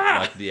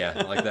Diver!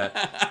 Like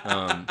that.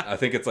 I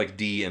think it's like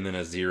D and then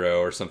a 0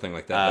 or something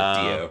like that.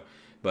 But Dio.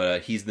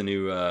 But he's the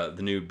new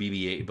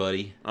BB-8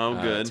 buddy.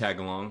 Oh, good. Tag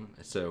along.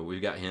 So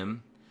we've got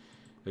him.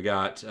 We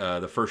got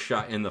the first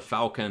shot in the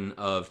Falcon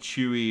of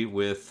Chewie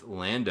with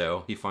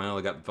Lando. He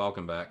finally got the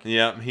Falcon back.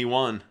 Yep, he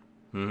won.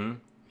 Mm-hmm.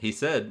 He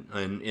said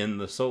in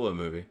the Solo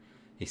movie,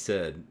 he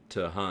said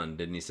to Han,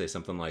 didn't he say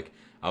something like,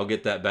 "I'll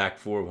get that back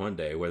for one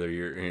day, whether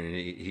you're..." And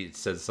he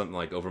said something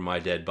like, "over my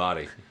dead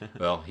body."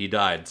 Well, he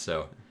died,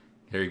 so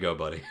here you go,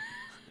 buddy.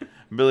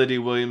 Billy D.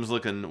 Williams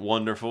looking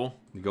wonderful.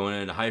 Going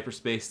into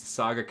hyperspace, the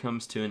saga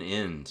comes to an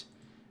end.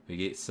 We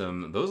get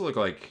some... Those look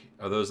like...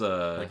 Are those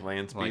like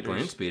land speeders? Like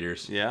land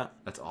speeders. Yeah.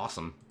 That's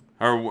awesome.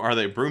 Or are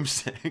they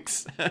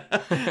broomsticks?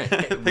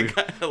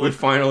 we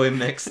finally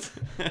mixed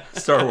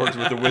Star Wars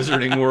with the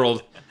Wizarding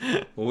World.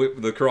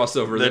 The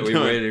crossover that we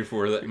waited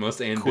for, that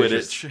most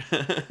ambitious.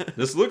 Quidditch.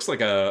 This looks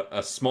like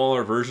a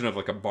smaller version of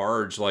like a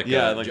barge, like a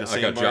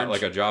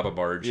Jabba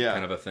barge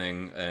kind of a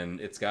thing, and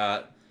it's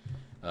got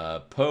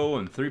Poe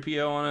and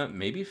 3PO on it.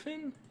 Maybe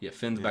Finn. Yeah,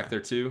 Finn's back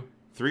there too.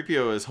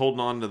 3PO is holding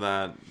on to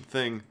that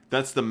thing.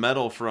 That's the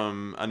medal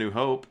from A New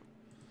Hope.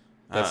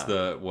 That's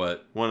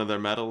one of their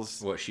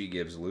medals. What she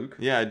gives Luke?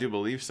 Yeah, I do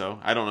believe so.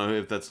 I don't know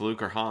if that's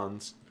Luke or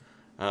Hans.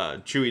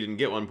 Chewie didn't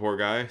get one, poor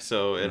guy,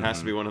 so it has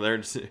to be one of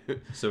theirs too.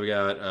 So we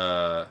got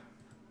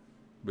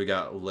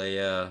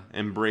Leia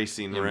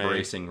embracing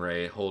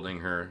Rey, holding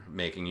her,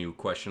 making you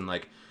question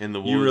in the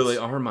woods. You really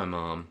are my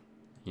mom,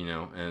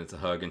 and it's a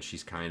hug, and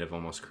she's kind of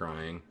almost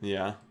crying.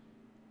 Yeah.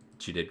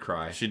 She did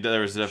cry.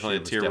 There was definitely a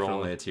tear rolling.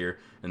 Definitely a tear.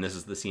 And this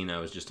is the scene I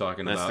was just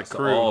talking about. That's the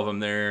crew. So all of them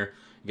there.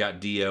 You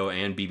got Dio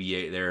and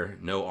BB-8 there.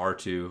 No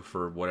R2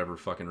 for whatever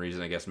fucking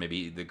reason. I guess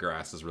maybe the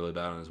grass is really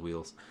bad on his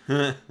wheels.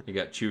 You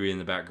got Chewie in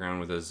the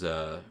background with his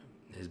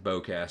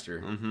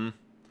bowcaster. Mm-hmm.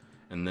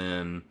 And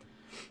then...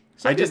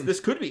 So I guess this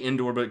could be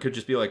indoor, but it could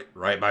just be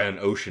right by an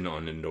ocean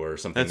on Endor or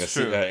something. That's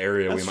true. That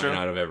area That's we might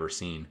not have ever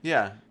seen.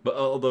 Yeah. But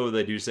although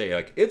they do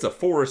say, it's a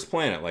forest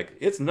planet.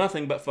 It's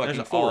nothing but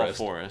fucking forest.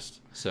 All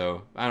forest.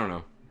 So, I don't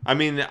know. I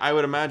mean, I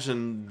would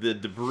imagine the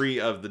debris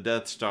of the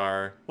Death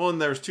Star... Well,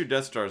 and there was 2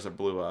 Death Stars that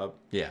blew up.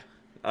 Yeah.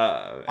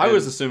 I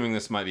was assuming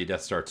this might be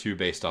Death Star 2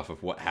 based off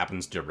of what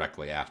happens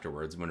directly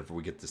afterwards whenever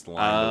we get this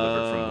line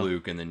delivered from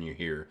Luke, and then you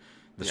hear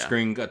the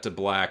screen cut to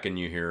black and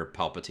you hear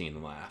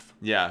Palpatine laugh.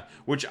 Yeah,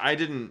 which I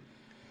didn't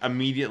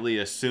immediately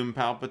assume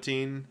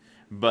Palpatine,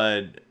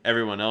 but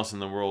everyone else in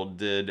the world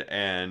did,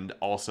 and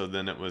also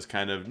then it was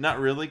kind of not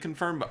really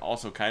confirmed, but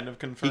also kind of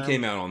confirmed. He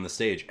came out on the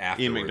stage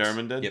afterwards. Ian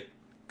McDiarmid did? Yep.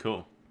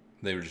 Cool.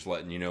 They were just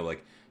letting you know,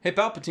 hey,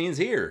 Palpatine's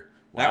here.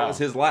 Wow. That was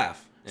his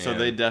laugh. So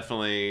they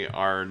definitely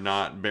are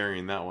not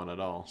burying that one at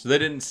all. So they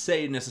didn't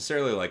say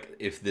necessarily,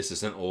 if this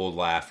is an old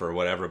laugh or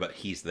whatever, but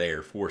he's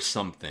there for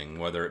something,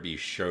 whether it be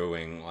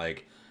showing,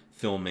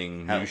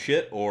 filming new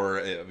shit,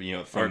 or,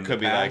 from or it could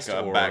the past,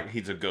 be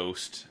he's a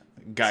ghost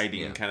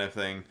guiding kind of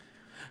thing.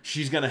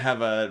 Rey's gonna have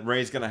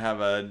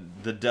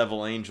the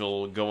devil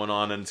angel going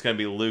on, and it's gonna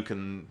be Luke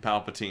and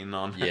Palpatine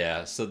on.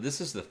 Yeah, so this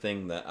is the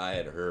thing that I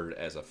had heard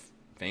as a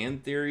fan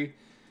theory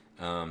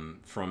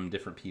from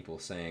different people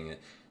saying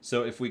it.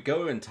 So if we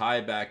go and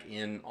tie back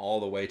in all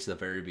the way to the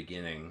very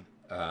beginning,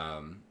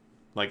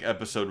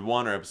 episode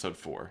 1 or episode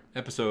 4?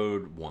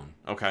 Episode 1.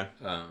 Okay.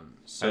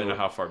 So I don't know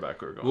how far back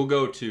we were going. We'll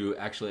go to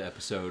actually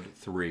episode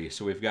 3.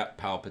 So we've got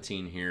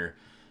Palpatine here,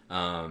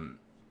 and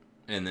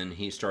then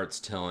he starts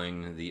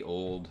telling the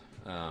old.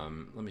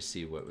 Let me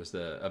see, what was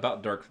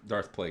about Darth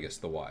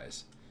Plagueis the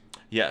Wise.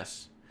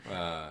 Yes.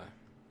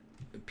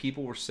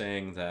 People were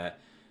saying that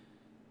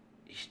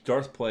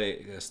Darth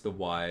Plagueis the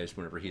Wise,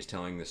 whenever he's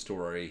telling the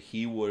story,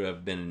 he would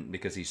have been,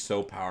 because he's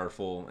so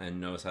powerful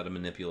and knows how to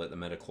manipulate the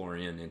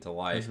midichlorian into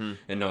life,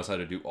 and knows how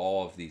to do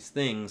all of these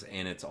things,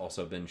 and it's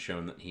also been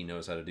shown that he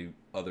knows how to do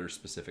other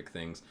specific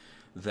things,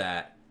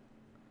 that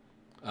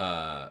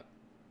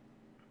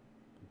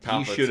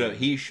Palpatine.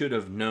 He should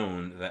have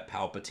known that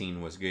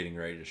Palpatine was getting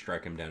ready to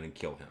strike him down and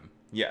kill him.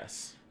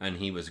 Yes. And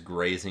he was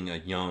grazing a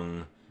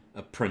young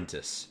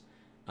apprentice,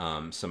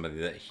 somebody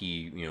that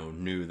he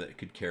knew that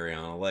could carry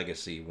on a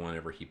legacy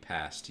whenever he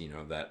passed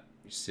that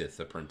Sith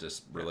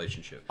apprentice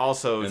relationship.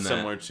 Also,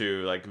 similar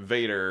to like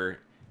Vader,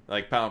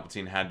 like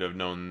Palpatine had to have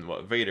known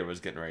what Vader was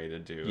getting ready to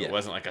do. Yeah. It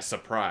wasn't like a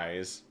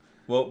surprise.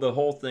 Well, the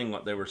whole thing,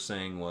 what they were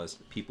saying was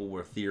people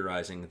were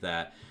theorizing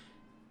that.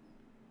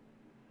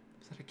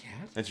 Is that a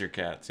cat? That's your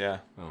cats, yeah.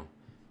 Oh.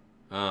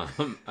 I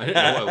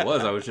didn't know what it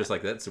was. I was just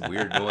like, that's a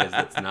weird noise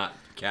that's not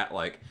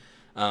cat-like.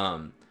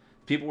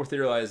 People were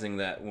theorizing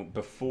that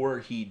before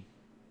he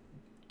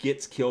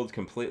gets killed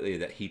completely,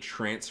 that he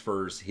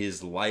transfers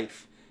his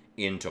life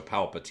into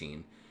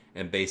Palpatine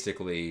and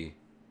basically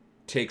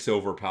takes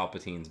over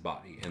Palpatine's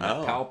body. And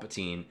that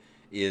Palpatine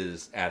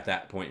is, at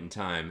that point in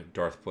time,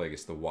 Darth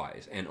Plagueis the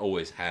Wise, and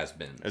always has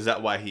been. Is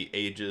that why he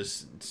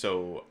ages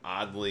so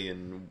oddly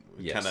and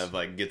kind of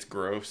like gets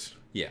gross?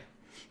 Yeah.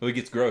 Well, he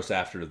gets gross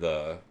after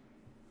the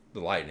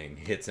lightning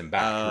hits him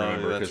back,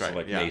 remember?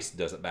 Because Mace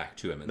does it back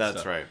to him and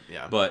that's stuff. Right,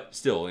 yeah. But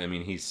still, I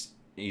mean,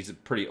 he's a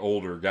pretty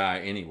older guy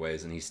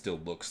anyways, and he still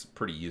looks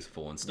pretty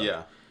youthful and stuff.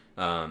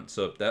 Yeah.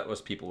 So that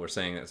was, people were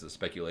saying that's a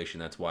speculation.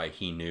 That's why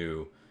he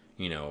knew,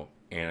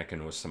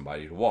 Anakin was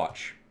somebody to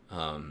watch.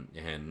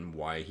 And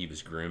why he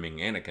was grooming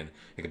Anakin.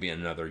 It could be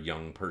another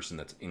young person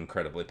that's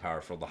incredibly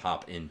powerful to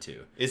hop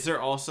into. Is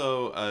there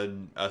also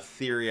a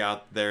theory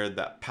out there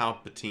that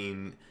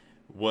Palpatine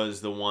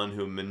was the one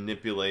who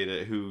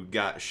manipulated, who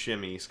got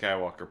Shmi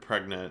Skywalker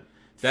pregnant?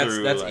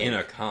 That's in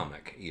a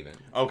comic, even.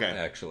 Okay,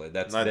 actually,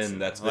 that's been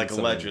like a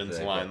Legends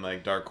line,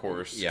 like Dark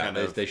Horse. Yeah,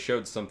 they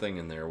showed something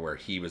in there where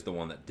he was the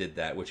one that did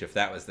that. Which, if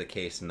that was the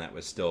case, and that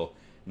was still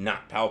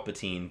not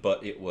Palpatine,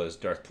 but it was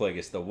Darth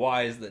Plagueis the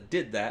Wise that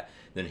did that,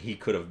 then he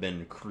could have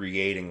been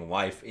creating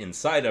life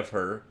inside of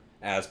her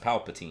as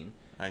Palpatine.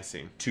 I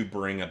see. To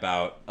bring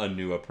about a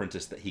new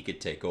apprentice that he could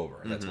take over.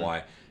 Mm-hmm. That's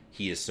why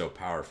he is so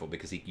powerful,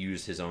 because he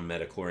used his own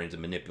midichlorian to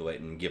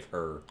manipulate and give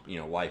her,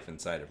 life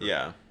inside of her.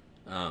 Yeah.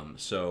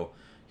 So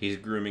he's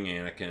grooming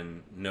Anakin,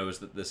 knows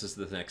that this is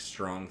the next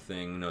strong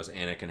thing, knows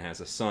Anakin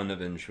has a son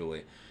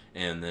eventually,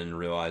 and then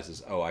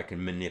realizes, I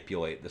can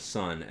manipulate the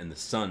son, and the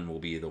son will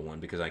be the one,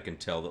 because I can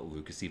tell that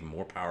Luke is even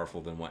more powerful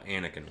than what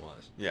Anakin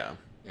was. Yeah.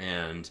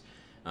 And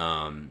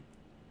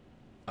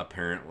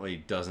apparently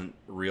doesn't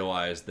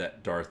realize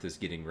that Darth is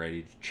getting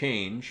ready to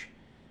change,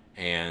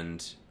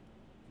 and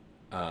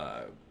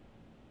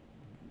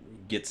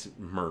gets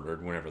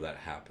murdered whenever that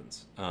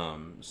happens.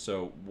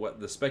 So what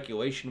the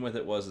speculation with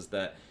it was is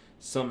that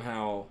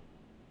somehow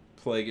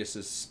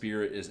Plagueis'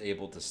 spirit is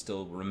able to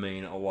still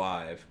remain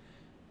alive,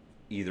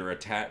 either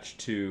attached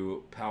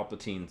to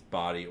Palpatine's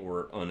body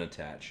or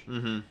unattached,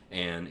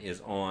 and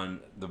is on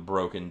the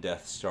broken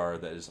Death Star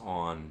that is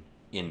on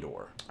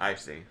Endor. I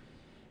see.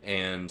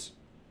 And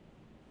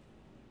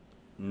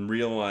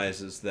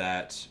realizes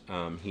that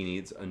he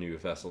needs a new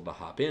vessel to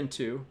hop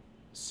into.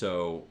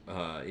 So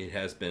it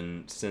has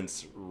been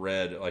since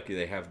read, like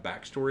they have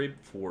backstory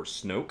for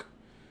Snoke.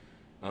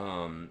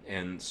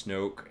 And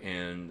Snoke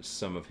and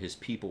some of his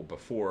people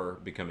before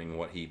becoming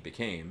what he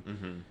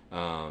became.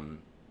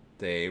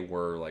 They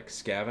were like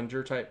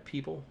scavenger type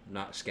people.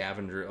 Not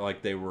scavenger,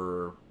 like they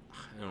were,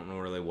 I don't know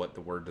really what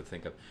the word to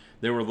think of.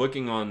 They were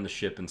looking on the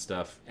ship and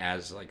stuff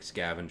as like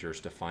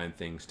scavengers to find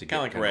things to get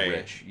kind of like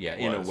rich. Yeah,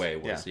 in a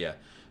way yeah.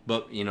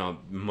 But,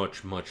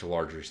 much, much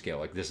larger scale.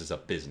 Like, this is a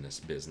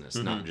business,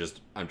 not just,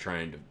 I'm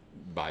trying to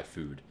buy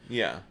food.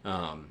 Yeah.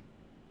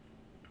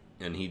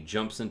 And he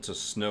jumps into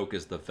Snoke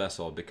as the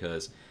vessel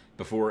because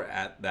before,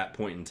 at that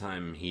point in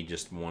time, he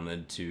just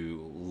wanted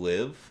to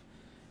live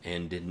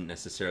and didn't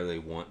necessarily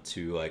want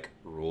to, like,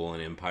 rule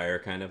an empire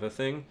kind of a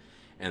thing.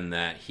 And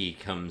that he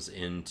comes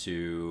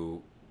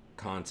into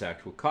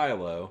contact with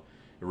Kylo,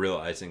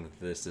 realizing that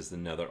this is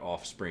another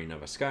offspring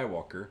of a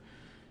Skywalker,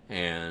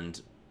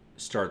 and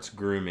starts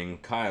grooming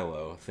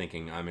Kylo,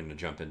 thinking, I'm going to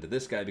jump into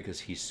this guy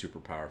because he's super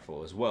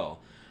powerful as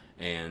well.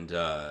 And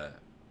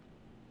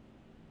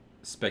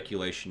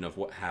speculation of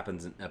what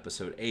happens in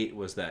Episode 8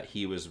 was that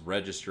he was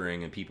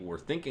registering, and people were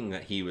thinking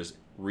that he was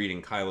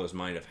reading Kylo's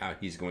mind of how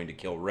he's going to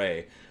kill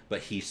Rey, but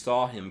he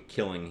saw him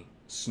killing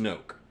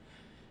Snoke.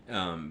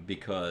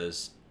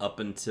 Because up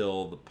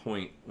until the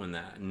point when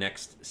that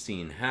next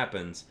scene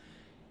happens,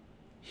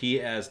 he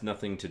has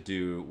nothing to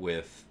do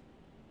with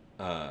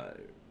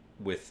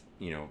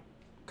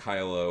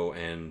Kylo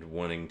and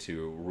wanting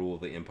to rule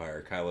the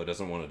Empire. Kylo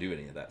doesn't want to do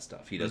any of that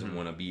stuff. He doesn't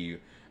want to be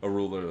a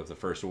ruler of the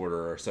First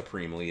Order or a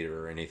supreme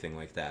leader or anything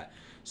like that.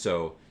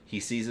 So he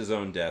sees his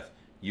own death,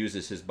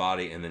 uses his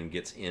body, and then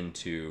gets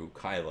into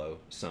Kylo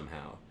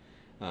somehow.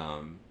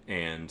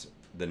 And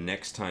the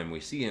next time we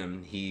see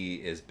him, he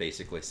is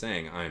basically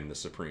saying, I'm the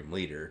supreme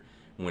leader.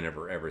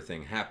 Whenever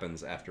everything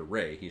happens after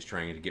Rey, he's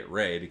trying to get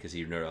Rey because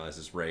he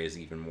realizes Rey is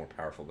even more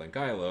powerful than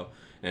Kylo,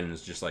 and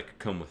is just like,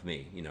 come with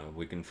me,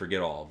 we can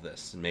forget all of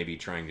this. And maybe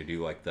trying to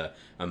do like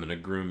I'm going to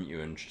groom you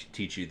and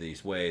teach you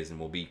these ways, and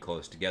we'll be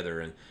close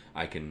together, and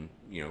I can,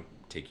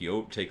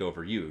 take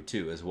over you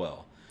too as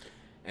well.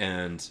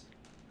 And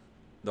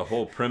the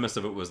whole premise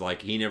of it was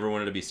like he never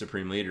wanted to be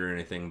supreme leader or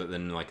anything, but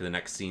then like the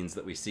next scenes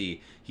that we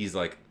see, he's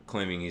like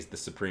claiming he's the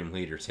supreme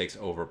leader, takes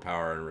over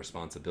power and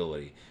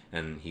responsibility,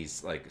 and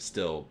he's like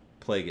still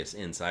Plagueis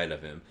inside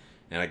of him.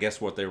 And I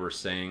guess what they were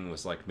saying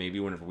was like maybe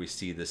whenever we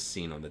see this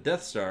scene on the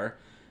Death Star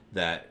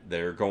that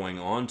they're going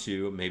on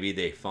to, maybe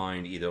they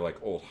find either like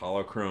old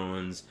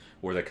holocrons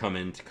or they come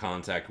into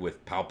contact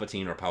with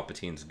Palpatine or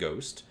Palpatine's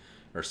ghost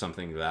or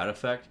something to that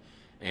effect,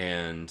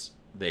 and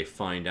they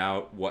find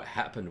out what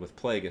happened with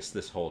Plagueis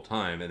this whole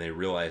time, and they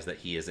realize that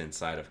he is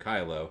inside of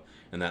Kylo,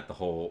 and that the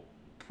whole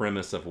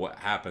premise of what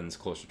happens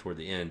closer toward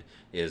the end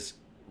is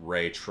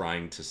Rey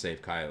trying to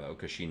save Kylo,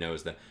 because she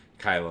knows that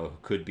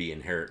Kylo could be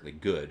inherently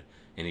good,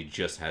 and he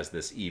just has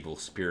this evil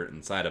spirit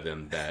inside of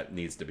him that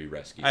needs to be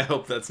rescued. I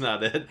hope that's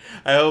not it.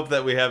 I hope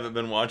that we haven't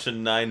been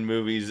watching 9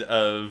 movies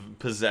of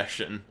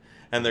possession,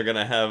 and they're going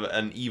to have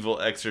an evil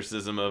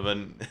exorcism of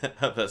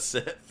a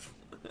Sith.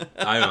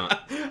 I don't.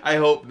 I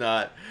hope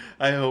not.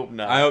 I hope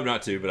not. I hope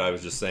not too, but I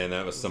was just saying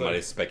that was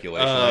somebody's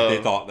speculation. Like,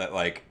 they thought that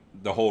like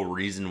the whole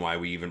reason why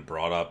we even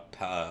brought up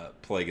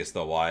Plagueis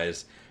the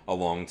Wise a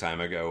long time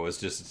ago was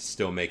just to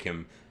still make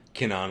him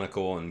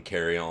canonical and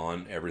carry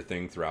on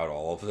everything throughout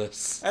all of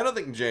this. I don't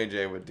think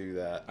JJ would do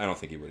that. I don't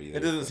think he would either.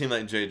 It doesn't seem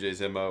like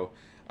JJ's MO.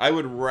 I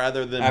would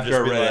rather than after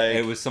just I be read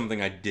like... it was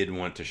something I did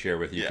want to share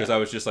with you, because I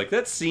was just like,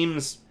 that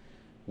seems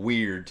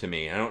weird to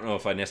me. I don't know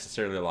if I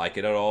necessarily like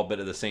it at all, but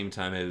at the same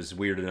time it was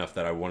weird enough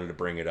that I wanted to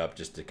bring it up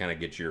just to kind of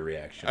get your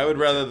reaction. I would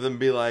rather than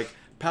be like,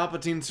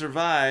 Palpatine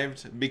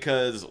survived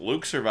because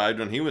Luke survived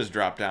when he was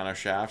dropped down a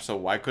shaft, so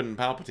why couldn't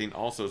Palpatine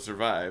also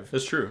survive?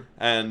 That's true.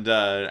 And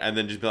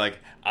then just be like,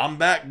 I'm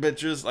back,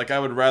 bitches. Like, I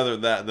would rather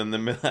that than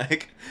be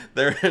like,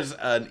 there is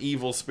an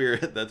evil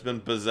spirit that's been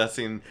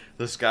possessing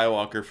the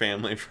Skywalker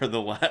family for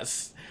the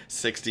last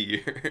 60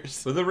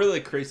 years. But the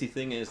really crazy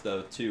thing is,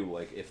 though, too,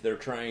 like, if they're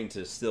trying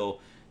to still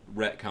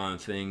retcon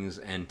things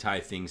and tie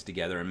things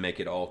together and make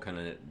it all kind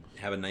of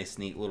have a nice,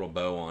 neat little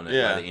bow on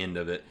it by the end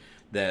of it,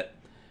 that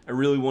I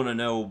really want to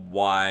know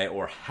why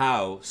or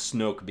how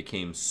Snoke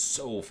became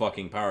so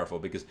fucking powerful,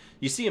 because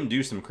you see him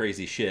do some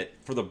crazy shit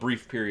for the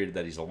brief period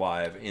that he's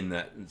alive in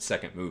that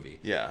second movie.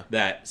 Yeah.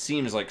 That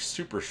seems like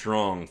super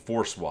strong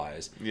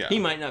force-wise. Yeah. He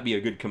might not be a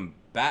good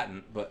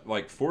combatant, but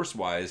like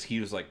force-wise, he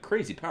was like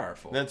crazy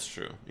powerful. That's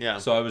true. Yeah.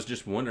 So I was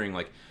just wondering,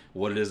 like,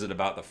 what is it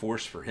about the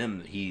Force for him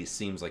that he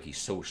seems like he's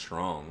so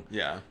strong?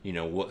 Yeah. You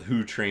know,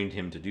 who trained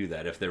him to do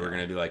that? If they were going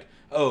to be like,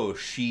 oh,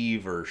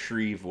 Sheev or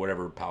Shreve,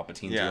 whatever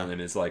Palpatine's real name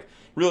is, like,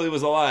 really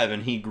was alive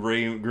and he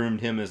groomed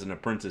him as an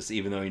apprentice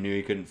even though he knew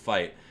he couldn't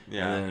fight.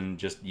 Yeah. And then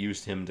just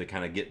used him to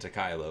kind of get to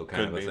Kylo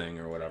kind of a thing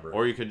or whatever.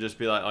 Or you could just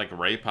be like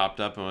Rey popped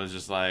up and was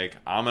just like,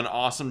 I'm an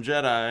awesome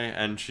Jedi,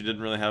 and she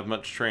didn't really have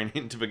much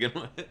training to begin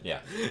with.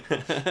 Yeah.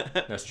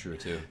 That's true,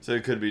 too. So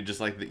it could be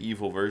just like the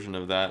evil version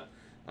of that.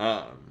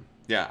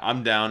 Yeah,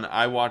 I'm down.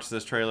 I watched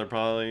this trailer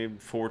probably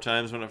 4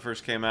 times when it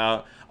first came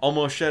out.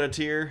 Almost shed a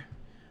tear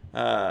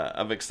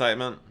of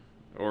excitement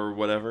or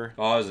whatever.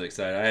 Oh, I was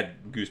excited. I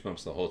had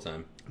goosebumps the whole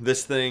time.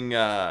 This thing...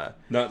 Not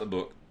the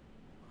book.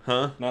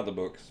 Huh? Not the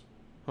books.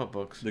 What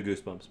books? The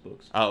Goosebumps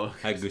books. Oh.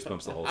 Okay. I had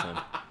goosebumps the whole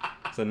time.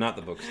 So not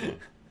the books. No.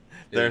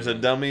 There's a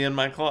dummy in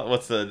my closet.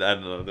 What's the... I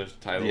don't know. There's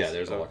titles. Yeah,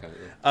 there's all kinds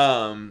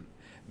of...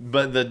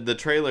 But the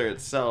trailer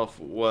itself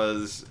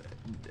was...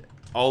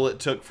 all it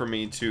took for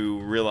me to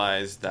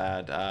realize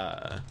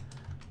that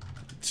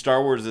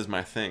Star Wars is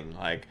my thing.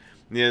 Like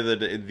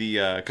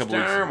the couple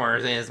Star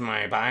Wars is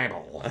my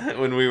Bible.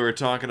 When we were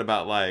talking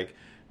about like,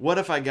 what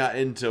if I got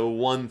into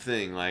one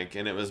thing, like,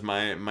 and it was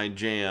my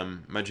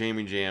jam, my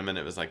Jamie jam, and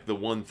it was like the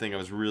one thing I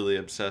was really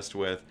obsessed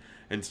with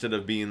instead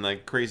of being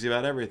like crazy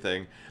about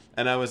everything.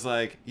 And I was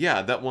like,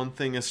 yeah, that one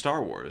thing is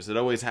Star Wars. It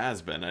always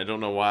has been. I don't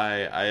know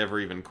why I ever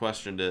even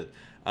questioned it.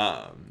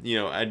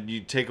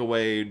 You take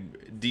away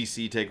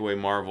DC, take away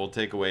Marvel,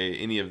 take away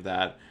any of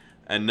that,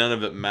 and none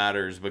of it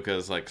matters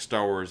because like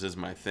Star Wars is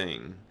my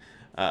thing.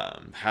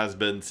 Has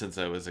been since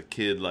I was a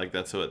kid. Like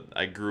that's what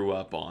I grew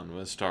up on,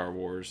 was Star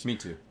Wars. Me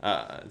too.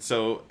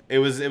 So it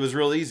was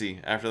real easy.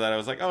 After that, I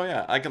was like, oh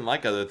yeah, I can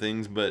like other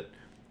things, but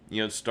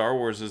Star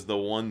Wars is the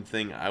one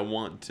thing I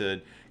want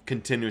to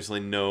continuously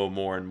know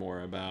more and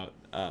more about.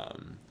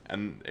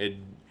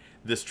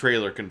 This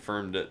trailer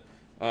confirmed it.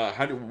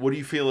 What do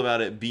you feel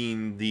about it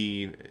being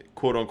the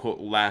quote-unquote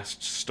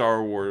last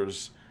Star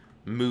Wars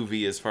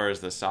movie as far as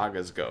the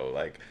sagas go?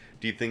 Like,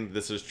 do you think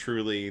this is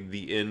truly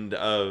the end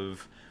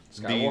of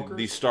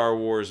the Star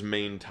Wars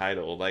main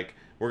title? Like,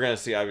 we're going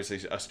to see,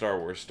 obviously, a Star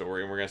Wars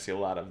story, and we're going to see a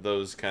lot of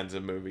those kinds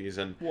of movies.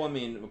 And well, I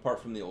mean,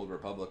 apart from the Old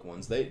Republic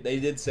ones, they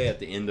did say at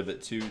the end of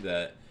it, too,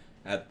 that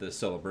at the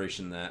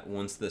celebration that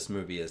once this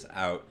movie is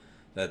out,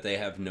 that they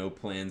have no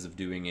plans of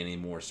doing any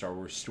more Star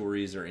Wars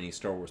stories or any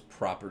Star Wars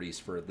properties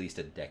for at least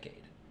a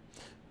decade.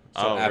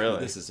 So after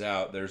this is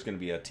out, there's going to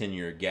be a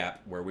 10-year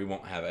gap where we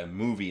won't have a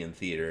movie in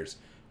theaters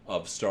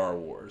of Star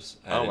Wars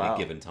at any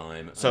given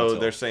time. So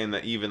they're saying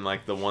that even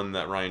like the one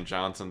that Rian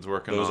Johnson's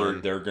working on...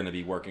 they're going to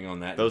be working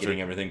on that and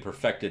getting everything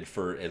perfected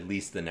for at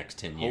least the next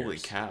 10 years. Holy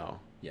cow.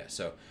 Yeah,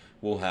 so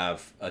we'll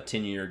have a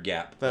 10-year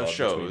gap. That between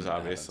shows, that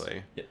obviously.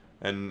 happens. Yeah.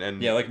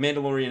 And Yeah, like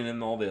Mandalorian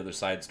and all the other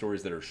side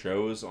stories that are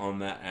shows on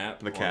that app.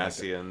 the on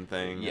Cassian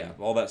thing. Yeah,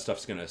 all that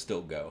stuff's going to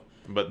still go.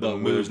 But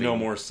there's no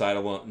more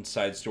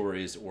side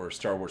stories or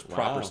Star Wars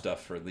proper Wow.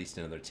 stuff for at least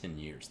another 10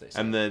 years, they say.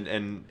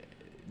 And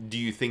do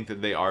you think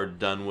that they are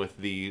done with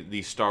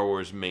the Star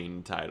Wars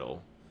main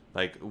title?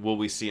 Like, will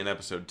we see an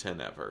episode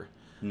 10 ever?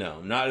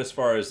 No, not as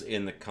far as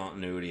in the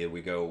continuity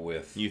we go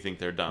with. You think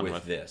they're done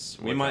with this?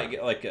 with We might that?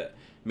 get like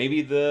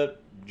maybe the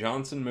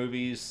Johnson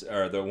movies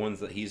or the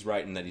ones that he's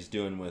writing that he's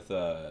doing with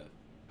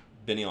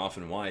Benioff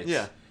and Weiss.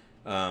 Yeah.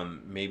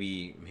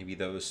 Maybe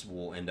those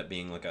will end up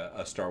being like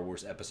a Star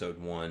Wars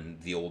Episode 1,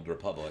 The Old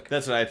Republic.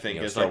 That's what I think.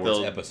 You know, It's Star like Wars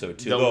they'll Episode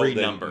 2. They'll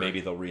renumber.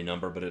 Maybe they'll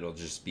renumber, but it'll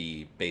just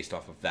be based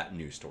off of that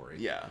new story.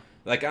 Yeah.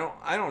 Like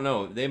I don't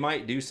know. They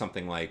might do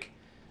something like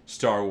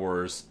Star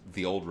Wars: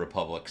 The Old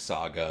Republic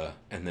saga,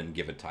 and then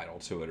give a title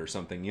to it or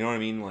something. You know what I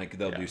mean? Like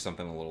they'll do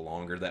something a little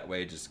longer that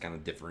way, just kind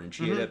of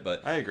differentiate it.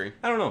 But I agree.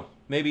 I don't know.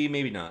 Maybe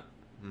not.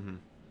 Mm-hmm.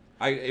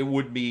 It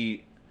would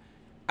be.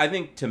 I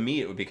think to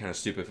me it would be kind of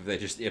stupid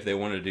if they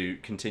wanted to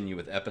continue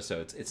with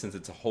episodes. Since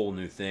it's a whole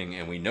new thing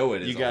and we know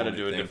it is. You got to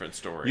do a different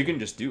story. You can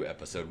just do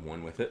episode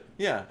 1 with it.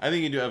 Yeah, I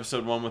think you do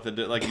episode 1 with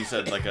like you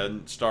said, like a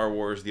Star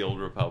Wars: The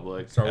Old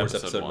Republic. Star Wars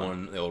episode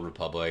 1, The Old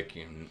Republic,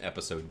 and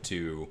episode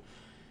 2.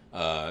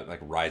 Like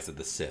Rise of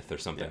the Sith or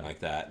something like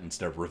that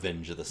instead of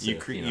Revenge of the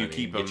Sith. You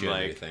keep them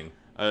like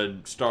a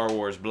Star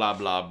Wars blah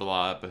blah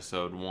blah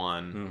episode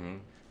 1. Mm-hmm.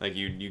 Like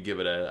you give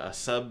it a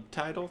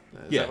subtitle.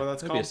 Is Yeah, that what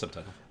that's that'd called? be a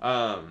subtitle.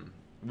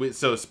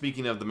 So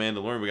speaking of the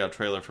Mandalorian, we got a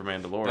trailer for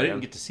Mandalorian. I didn't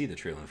get to see the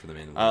trailer for the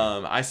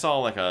Mandalorian. I saw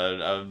like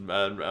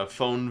a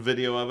phone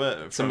video of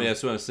it.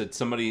 That's what I said.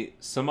 Somebody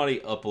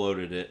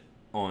uploaded it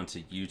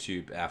onto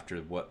YouTube after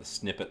the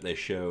snippet they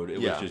showed. It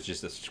was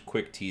just a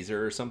quick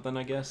teaser or something,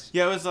 I guess.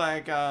 Yeah, it was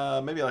like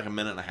maybe like a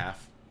minute and a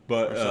half.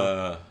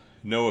 But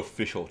no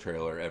official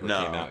trailer ever came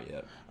out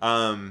yet.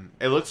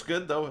 It looks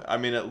good though. I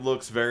mean, it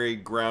looks very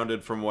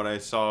grounded from what I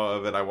saw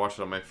of it. I watched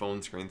it on my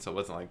phone screen, so it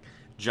wasn't like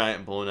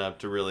giant blown up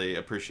to really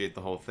appreciate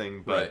the whole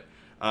thing. But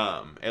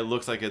it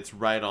looks like it's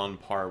right on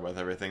par with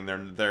everything.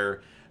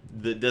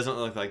 It doesn't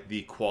look like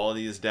the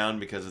quality is down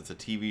because it's a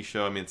TV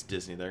show. I mean, it's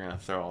Disney. They're going to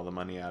throw all the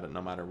money at it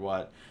no matter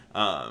what.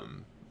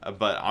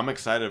 But I'm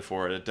excited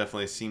for it. It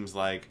definitely seems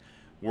like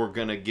we're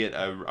going to get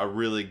a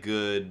really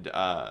good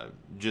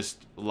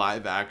just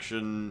live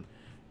action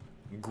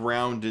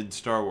grounded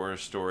Star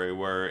Wars story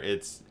where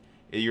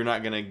you're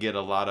not going to get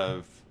a lot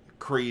of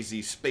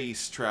crazy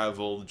space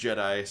travel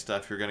Jedi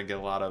stuff. You're going to get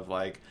a lot of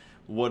like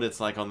what it's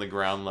like on the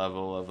ground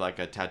level of like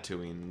a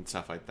Tatooine and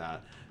stuff like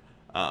that.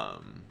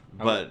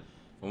 But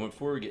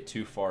before we get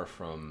too far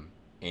from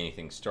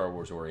anything Star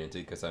Wars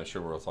oriented, because I'm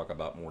sure we'll talk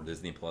about more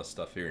Disney Plus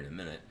stuff here in a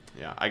minute.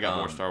 Yeah, I got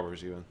more Star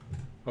Wars even.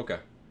 Okay.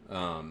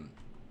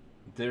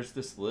 There's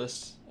this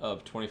list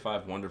of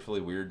 25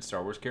 wonderfully weird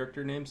Star Wars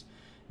character names.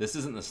 This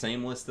isn't the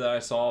same list that I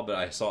saw, but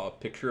I saw a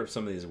picture of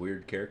some of these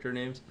weird character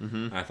names. Mm-hmm.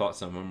 And I thought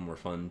some of them were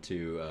fun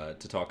to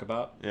talk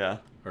about. Yeah.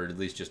 Or at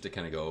least just to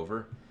kind of go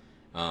over.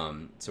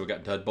 So we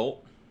got Dudbolt.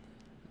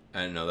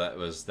 I didn't know that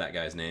was that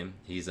guy's name.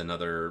 He's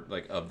another,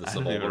 like, of the Sebulba race.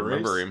 I don't even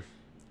remember him.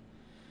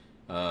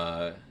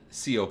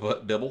 C.O.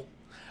 Bibble.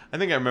 I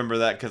think I remember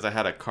that because I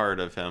had a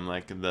card of him,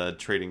 like the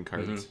trading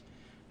cards.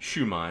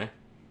 Shumai.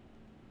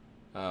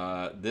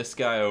 This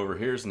guy over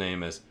here's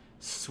name is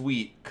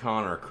Sweet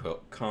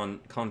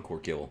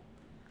Concorkill.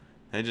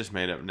 They just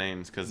made up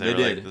names because they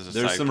did. Like,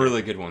 there's some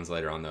really good ones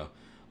later on though.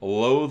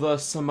 Lotha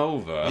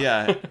Samova.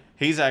 Yeah,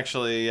 he's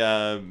actually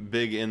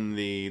big in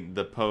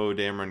the Poe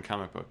Dameron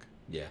comic book.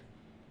 Yeah.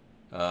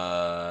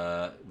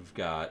 We've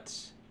got.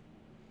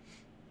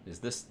 Is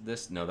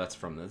this? No, that's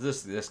from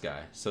this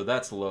guy. So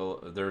that's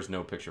Lola. There's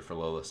no picture for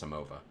Lola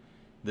Samova.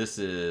 This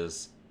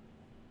is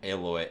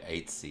Aloy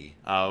Aitzi.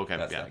 Oh, okay.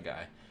 That's that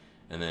guy.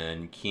 And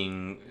then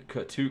King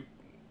Katuk,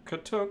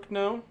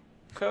 no?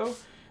 Ko?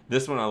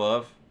 This one I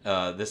love.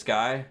 This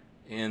guy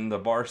in the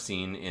bar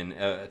scene in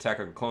Attack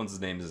of the Clones, his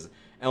name is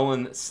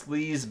Ellen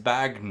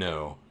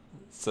Sleazebagno.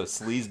 So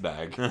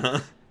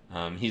Sleazebag.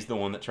 He's the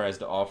one that tries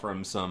to offer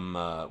him some,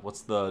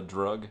 what's the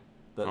drug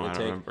that they I take?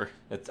 don't remember.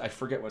 I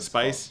forget what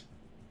Spice? it's called.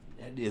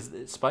 Is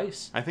it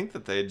Spice? I think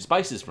that they...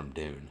 Spice is from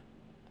Dune.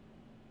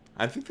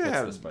 I think they That's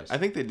have... the spice. I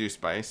think they do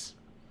spice.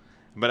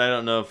 But I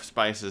don't know if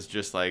spice is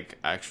just like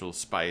actual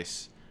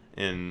spice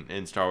in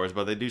Star Wars,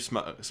 but they do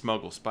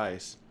smuggle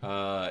spice.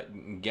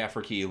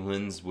 Gafferkey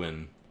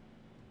Linswin.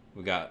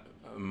 We got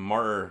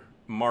Mart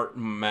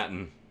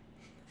Matten.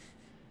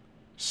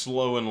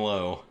 Slow and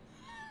Low.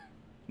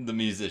 The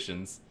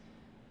musicians.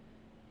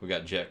 We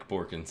got Jack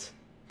Porkins.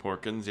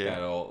 Porkins, yeah.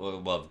 I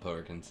love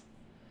Porkins.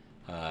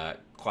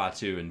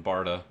 Klaatu and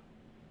Barda,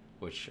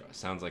 which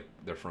sounds like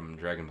they're from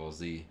Dragon Ball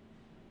Z.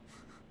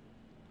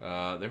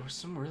 There were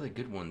some really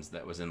good ones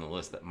that was in the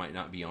list that might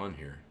not be on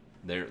here.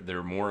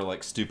 They're more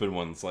like stupid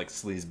ones like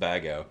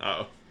Sleazebago.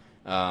 Oh.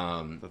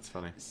 That's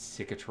funny.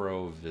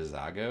 Cicatro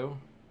Vizago.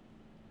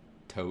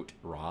 Tote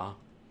Ra.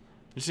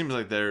 It seems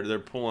like they're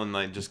pulling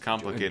like just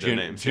complicated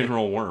names.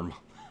 General Worm.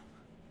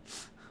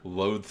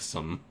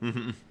 loathsome.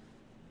 Mm-hmm.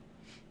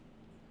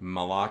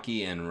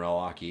 Malaki and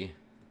Relaki.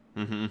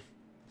 Mm-hmm.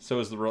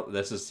 So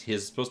this is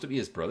his supposed to be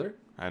his brother?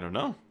 I don't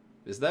know.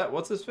 Is that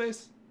what's his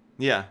face?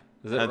 Yeah.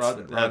 Is that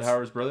Rod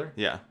Howard's brother?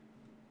 Yeah.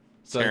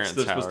 So Terrence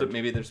they're supposed to, Howard.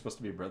 maybe they're supposed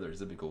to be brothers.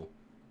 That'd be cool.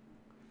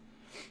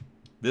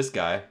 This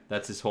guy,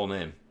 that's his whole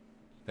name.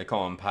 They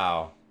call him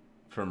Pow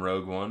from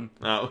Rogue One.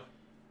 Oh.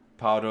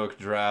 Powdok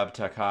Drab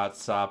Takat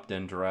Sop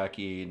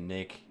Dendraki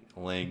Nick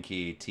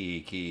Linky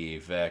Tiki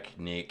Vek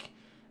Nick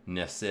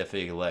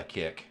Nesifi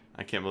Lekik.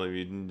 I can't believe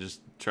you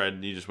just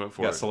went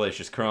for Got it.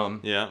 Salacious Crumb.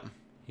 Yeah.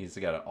 He's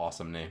got an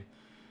awesome name.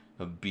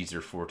 A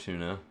Beezer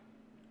Fortuna.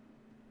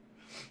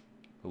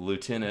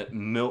 Lieutenant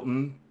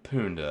Milton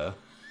Punda.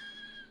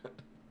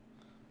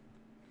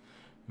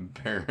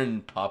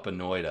 Baron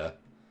Papanoida.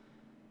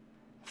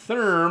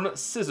 Therm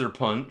Scissor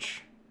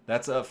Punch.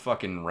 That's a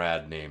fucking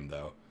rad name,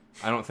 though.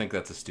 I don't think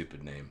that's a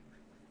stupid name.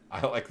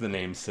 I like the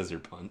name Scissor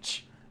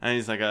Punch. And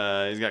he's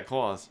got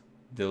claws.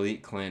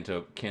 Delete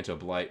Canto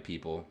Blight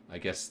people. I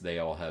guess they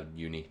all have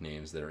unique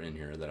names that are in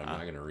here that I'm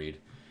not going to read.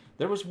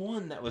 There was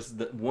one that was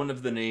one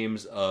of the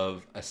names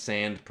of a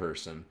sand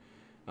person.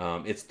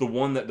 It's the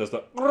one that does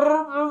the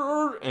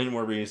and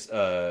where he's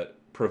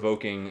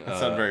provoking. That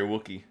sounds very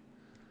Wookiee.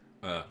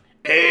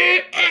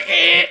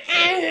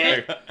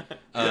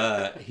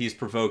 He's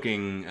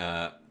provoking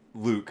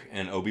Luke,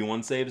 and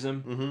Obi-Wan saves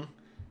him. Mm-hmm.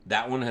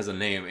 That one has a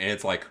name, and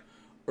it's like,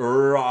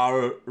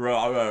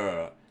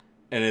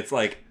 and it's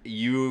like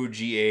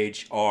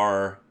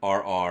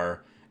UGHRRR,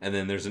 and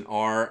then there's an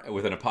R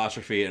with an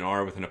apostrophe, an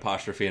R with an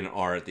apostrophe, and an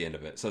R at the end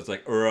of it. So it's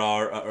like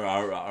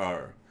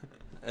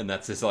and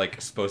that's his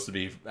like supposed to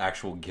be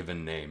actual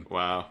given name.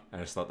 Wow. I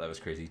just thought that was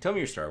crazy. Tell me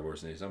your Star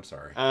Wars news. I'm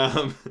sorry.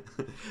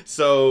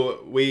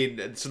 So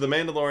the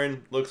Mandalorian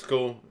looks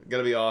cool.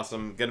 Gonna be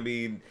awesome. Gonna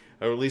be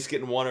at least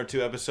getting 1 or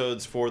 2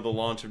 episodes for the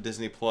launch of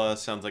Disney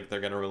Plus. Sounds like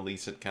they're gonna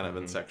release it kind of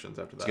in sections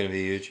after that. It's gonna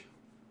be huge.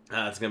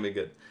 It's gonna be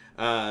good.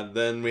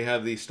 Then we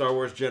have the Star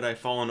Wars Jedi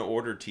Fallen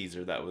Order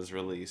teaser that was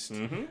released.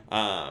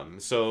 Mm-hmm.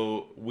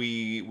 So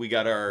we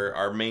got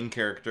our main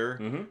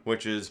character,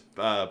 which is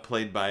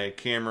played by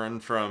Cameron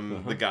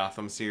from the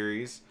Gotham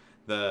series,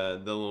 the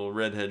little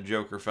redhead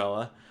Joker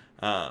fella.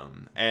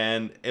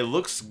 And it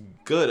looks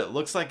good. It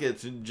looks like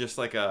it's just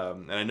like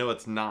and I know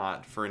it's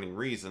not for any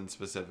reason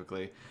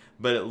specifically,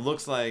 but it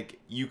looks like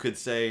you could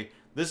say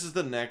this is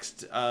the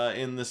next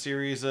in the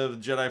series of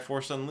Jedi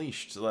Force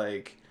Unleashed,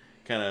 like.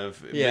 Kind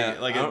of, yeah.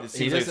 Like it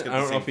seems like it's got I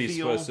the don't know same if he's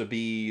feel. supposed to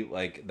be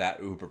like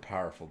that uber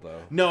powerful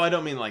though. No, I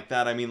don't mean like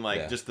that. I mean like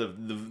Yeah. just the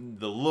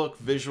look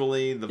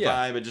visually, the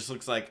vibe. It just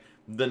looks like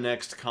the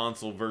next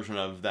console version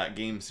of that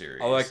game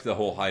series. I like the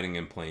whole hiding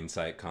in plain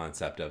sight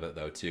concept of it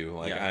though too.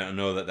 Like Yeah. I don't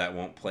know that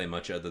won't play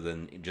much other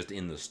than just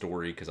in the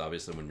story, because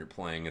obviously when you're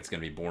playing, it's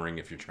going to be boring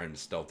if you're trying to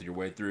stealth your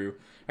way through.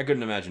 I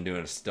couldn't imagine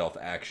doing a stealth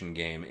action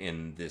game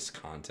in this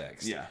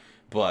context. Yeah,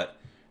 but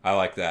I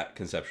like that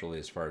conceptually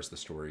as far as the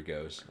story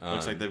goes.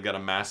 looks like they've got a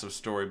massive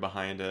story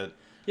behind it.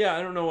 Yeah,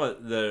 I don't know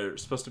what they're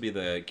supposed to be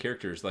the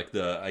characters. Like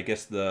I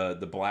guess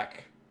the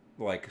black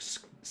like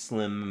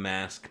slim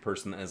mask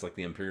person that has like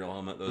the Imperial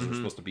helmet. Those are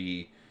supposed to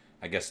be,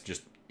 I guess,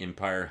 just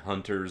Empire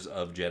hunters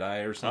of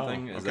Jedi or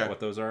something. Oh, Is okay. that what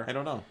those are? I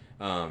don't know.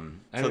 I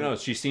don't know.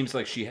 She seems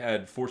like she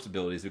had Force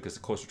abilities, because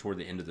closer toward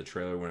the end of the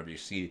trailer, whenever you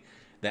see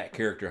that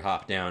character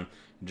hop down,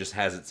 it just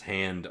has its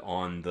hand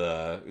on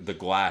the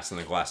glass, and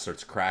the glass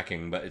starts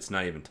cracking, but it's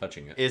not even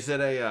touching it. Is it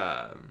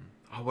a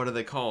what are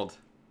they called?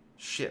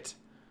 Shit.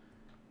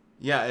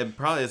 Yeah, it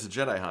probably is a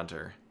Jedi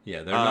hunter.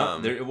 Yeah, they're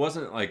not. It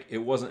wasn't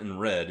in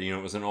red. It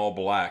was in all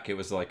black. It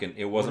was like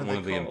it wasn't one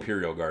of the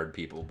Imperial Guard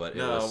people, but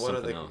it was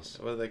something else.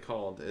 What are they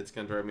called? It's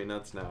gonna drive me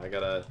nuts now. I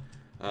gotta.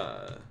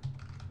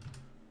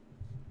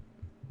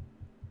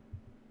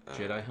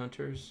 Jedi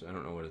hunters? I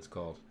don't know what it's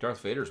called. Darth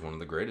Vader's one of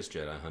the greatest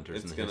Jedi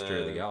hunters in the history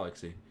of the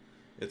galaxy.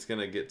 It's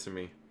gonna get to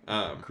me.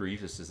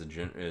 Grievous is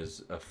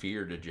a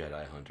feared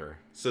Jedi hunter.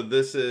 So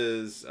this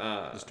is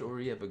the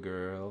story of a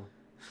girl.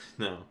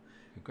 No.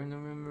 You're gonna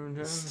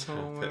remember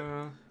Stop it.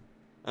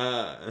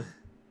 You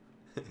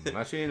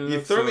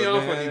throw me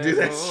off when you do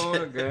that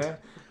shit.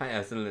 I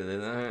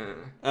absolutely.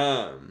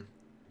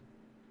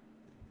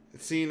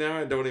 See, now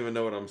I don't even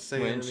know what I'm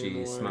saying When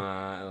anymore. she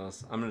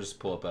smiles. I'm gonna just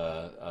pull up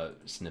a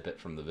snippet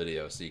from the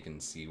video so you can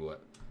see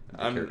what the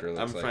character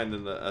looks like. I'm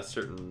finding a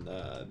certain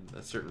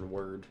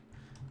word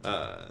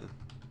that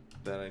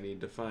I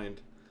need to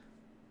find.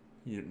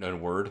 You know, a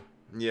word?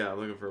 Yeah, I'm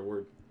looking for a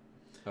word.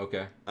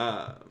 Okay.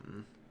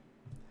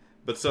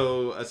 But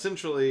so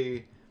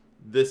essentially,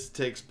 this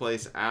takes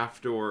place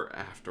after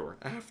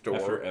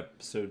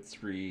episode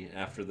 3,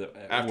 after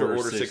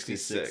Order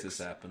 66 has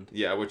happened.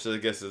 Yeah, which I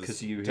guess is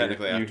Because you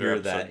technically hear after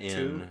that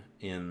episode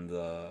 2. in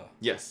the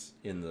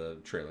in the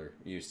trailer.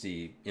 You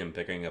see him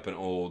picking up an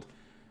old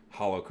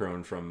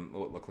holocron from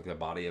what looked like the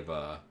body of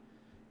a.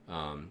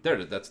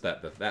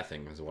 That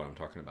thing is what I'm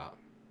talking about.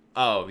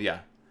 Oh yeah,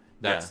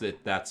 That's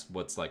it. That's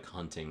what's like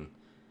hunting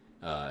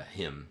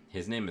him.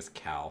 His name is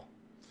Cal.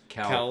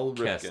 Cal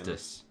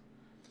Kestis.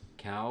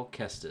 Cal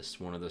Kestis,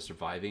 one of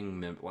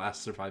the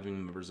last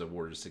surviving members of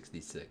Order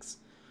 66.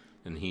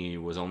 and he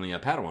was only a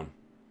Padawan.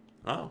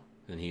 Oh.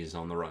 And he's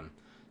on the run.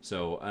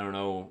 So, I don't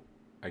know.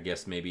 I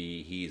guess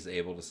maybe he's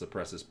able to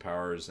suppress his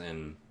powers,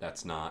 and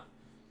that's not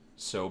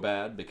so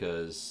bad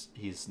because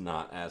he's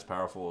not as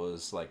powerful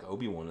as, like,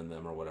 Obi-Wan in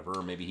them or whatever.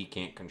 Or maybe he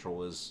can't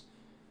control his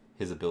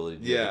ability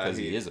to do it because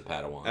he is a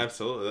Padawan.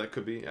 Absolutely. That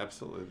could be.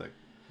 Absolutely.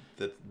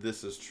 That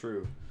this is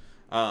true.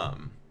 Now,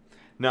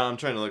 I'm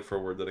trying to look for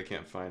a word that I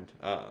can't find.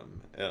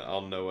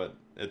 I'll know it.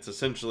 It's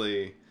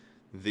essentially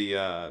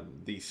the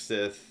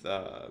Sith,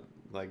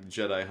 like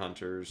Jedi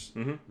hunters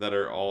that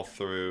are all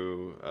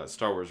through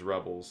Star Wars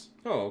Rebels.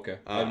 Oh, okay.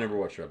 I've never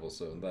watched Rebels,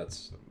 so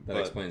that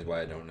explains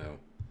why I don't know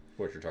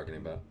what you're talking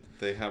about.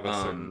 They have a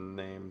certain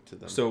name to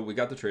them. So we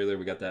got the trailer.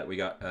 We got that. We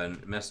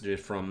got messages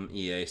from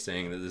EA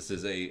saying that this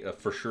is a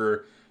for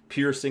sure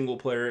pure single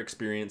player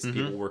experience.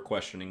 People were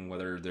questioning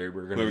whether they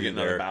were going to get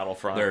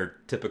their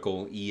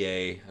typical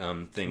EA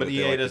thing. But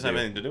EA doesn't have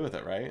anything to do with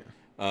it, right?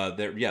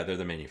 They're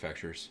the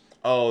manufacturers.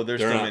 Oh, they're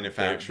still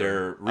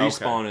manufacturing.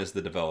 Respawn is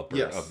the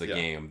developer of the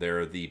game.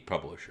 They're the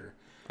publisher.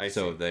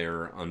 So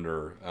they're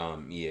under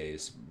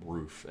EA's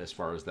roof as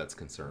far as that's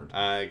concerned.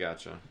 I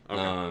gotcha.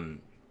 Okay.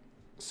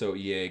 So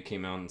EA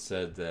came out and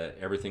said that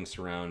everything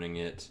surrounding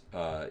it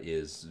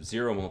is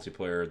zero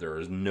multiplayer. There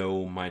is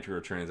no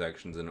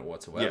microtransactions in it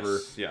whatsoever.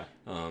 Yes.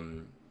 Yeah.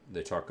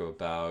 They talk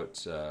about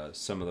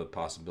some of the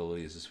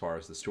possibilities as far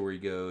as the story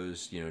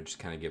goes. Just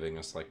kind of giving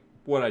us like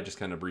what I just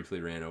kind of briefly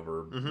ran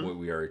over, what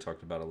we already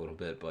talked about a little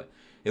bit, but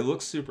it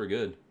looks super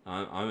good.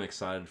 I'm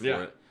excited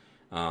for it.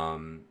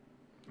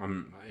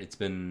 It's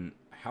been,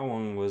 how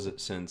long was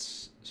it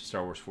since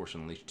Star Wars Force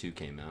Unleashed 2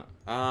 came out?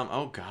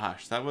 Oh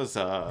gosh, that was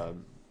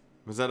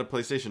that a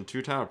PlayStation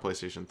 2 title or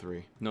PlayStation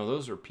 3? No,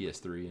 those are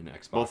PS3 and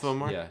Xbox. Both of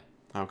them are? Yeah.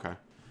 Okay.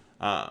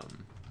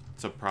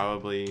 So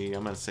probably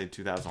I'm gonna say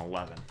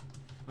 2011.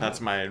 That's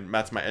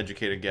my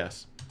educated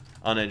guess.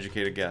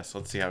 Uneducated guess.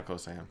 Let's see how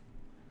close I am.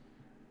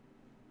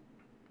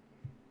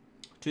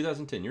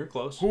 2010, you're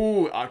close.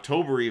 Ooh,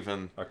 October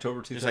even.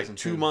 October 2010. It's like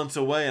 2 months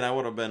away, and I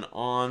would have been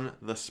on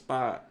the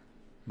spot.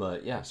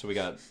 But yeah, so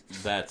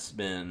that's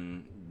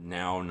been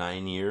now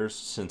 9 years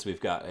since we've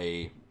got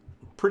a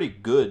pretty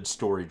good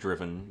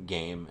story-driven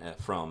game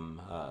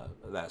from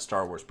that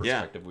Star Wars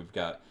perspective. We've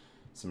got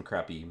some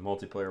crappy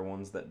multiplayer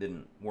ones that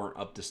weren't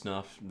up to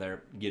snuff.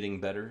 They're getting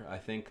better, I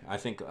think.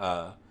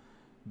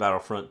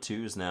 Battlefront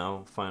 2's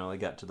now finally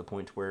got to the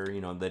point where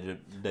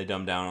they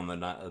dumbed down on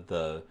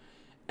the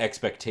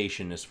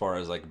expectation as far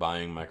as like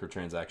buying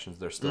microtransactions.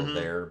 They're still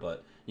there,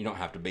 but you don't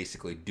have to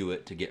basically do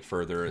it to get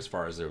further as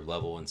far as their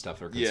level and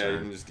stuff are concerned. Yeah, you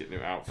can just get new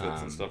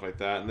outfits and stuff like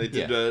that. And they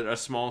did a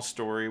small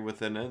story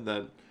within it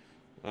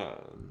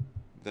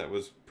that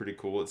was pretty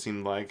cool. It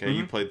seemed like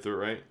you played through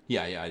it, right?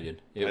 Yeah, I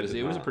did.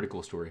 It was a pretty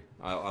cool story.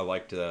 I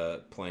liked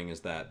playing as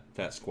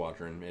that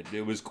squadron.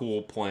 It was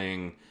cool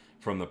playing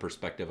from the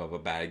perspective of a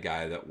bad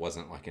guy that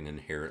wasn't like an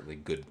inherently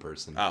good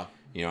person. Oh,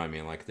 you know what I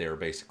mean? Like they were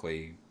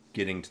basically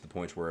getting to the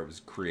point where it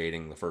was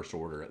creating the First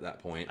Order at that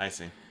point. I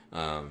see.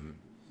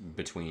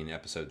 Between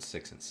episodes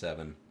 6 and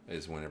 7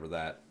 is whenever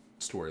that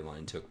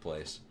storyline took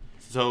place.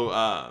 So,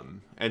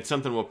 and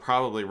something we'll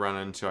probably run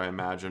into, I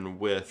imagine,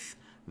 with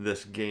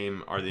this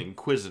game are the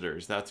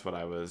Inquisitors. That's what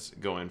I was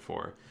going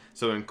for.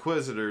 So,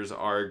 Inquisitors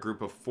are a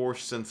group of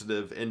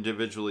Force-sensitive,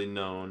 individually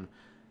known.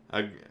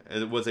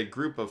 It was a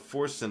group of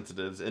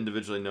Force-sensitives,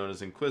 individually known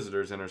as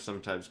Inquisitors, and are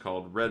sometimes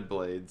called Red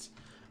Blades,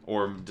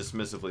 or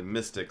dismissively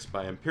mystics,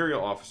 by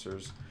Imperial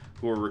officers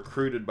who were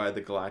recruited by the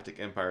Galactic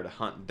Empire to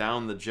hunt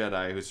down the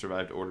Jedi who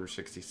survived Order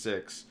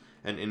 66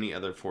 and any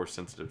other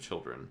Force-sensitive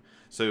children.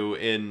 So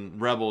in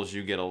Rebels,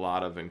 you get a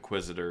lot of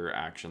Inquisitor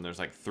action. There's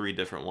like 3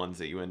 different ones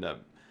that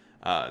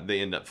they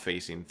end up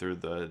facing through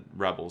the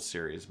Rebels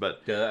series.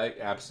 But yeah, it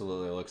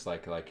absolutely looks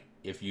like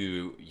if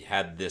you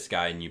had this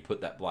guy and you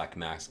put that black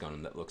mask on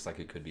him, that looks like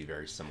it could be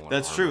very similar.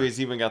 That's armor. true. He's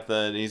even got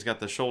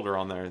the shoulder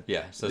on there.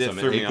 Yeah, so it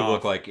could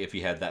look like if he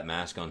had that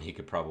mask on, he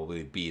could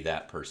probably be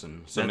that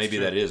person. So maybe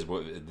that is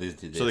what.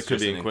 So there could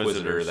be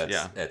Inquisitors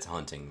that's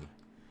hunting.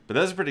 But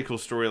that's a pretty cool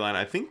storyline.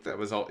 I think that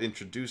was all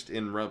introduced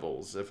in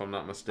Rebels, if I'm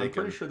not mistaken. I'm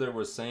pretty sure there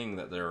was saying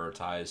that there are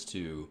ties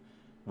to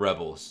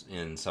Rebels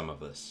in some of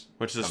this.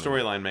 Which the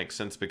storyline makes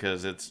sense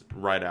because it's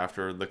right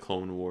after the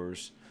Clone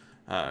Wars.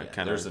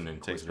 There's an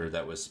Inquisitor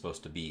that was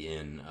supposed to be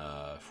in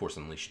Force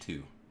Unleashed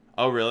 2.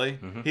 Oh, really?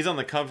 Mm-hmm. He's on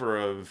the cover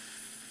of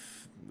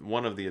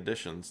one of the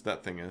editions.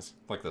 That thing is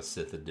like the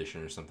Sith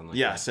edition or something like that.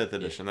 Yeah, Sith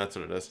edition. Yeah. That's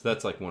what it is. So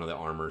that's like one of the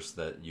armors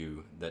that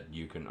you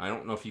can. I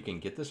don't know if you can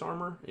get this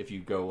armor if you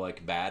go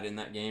like bad in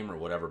that game or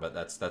whatever, but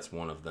that's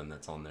one of them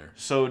that's on there.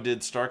 So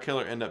did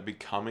Starkiller end up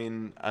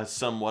becoming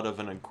somewhat of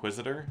an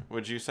Inquisitor?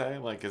 Would you say?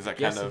 Like, is that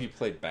kind of if you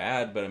played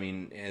bad? But I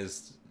mean,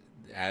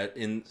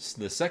 in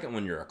the second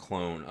one, you're a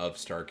clone of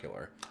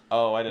Starkiller.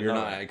 Oh, I didn't know.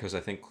 You're not, because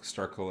I think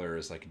Starkiller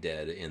is like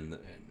dead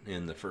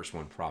in the first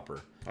one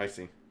proper. I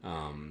see.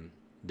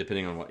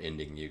 depending on what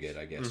ending you get,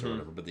 I guess, or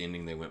whatever. But the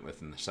ending they went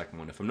with in the second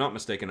one, if I'm not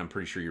mistaken, I'm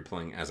pretty sure you're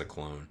playing as a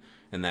clone,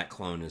 and that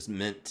clone is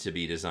meant to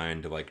be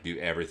designed to like do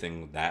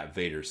everything that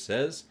Vader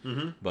says,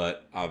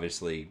 but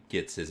obviously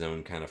gets his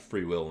own kind of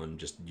free will and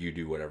just you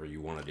do whatever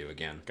you want to do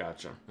again.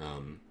 Gotcha.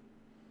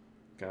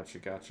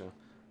 Gotcha.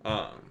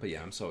 But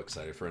yeah, I'm so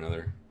excited for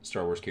another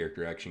Star Wars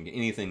character action game.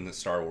 Anything that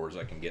Star Wars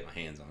I can get my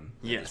hands on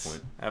at this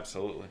point.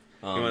 Absolutely.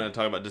 You want to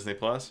talk about Disney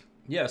Plus?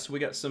 Yeah, so we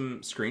got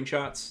some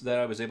screenshots that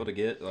I was able to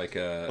get, like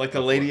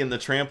the Lady and the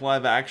Tramp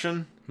live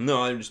action.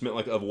 No, I just meant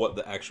like of what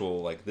the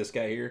actual like this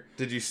guy here.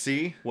 Did you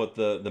see what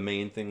the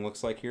main thing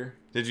looks like here?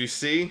 Did you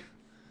see?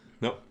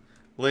 Nope.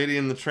 Lady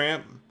and the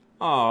Tramp.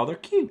 Oh, they're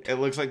cute. It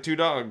looks like two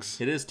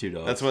dogs. It is two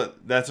dogs.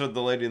 That's what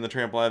the Lady and the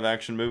Tramp live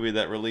action movie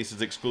that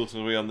releases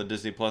exclusively on the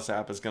Disney Plus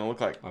app is going to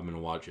look like. I'm going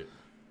to watch it.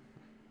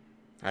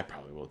 I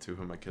probably will too.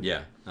 Who am I kidding?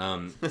 Yeah.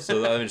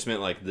 So I just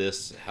meant like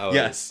this. How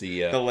yes.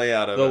 The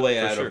layout of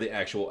the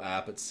actual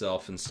app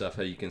itself and stuff.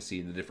 How you can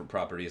see the different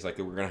properties. Like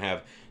we're gonna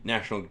have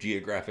National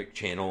Geographic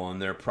Channel on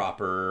there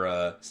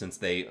proper, since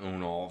they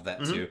own all of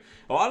that too.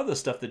 A lot of the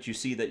stuff that you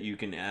see that you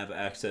can have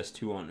access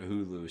to on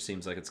Hulu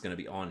seems like it's gonna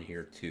be on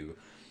here too.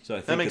 So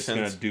I think it's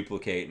gonna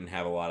duplicate and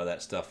have a lot of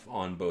that stuff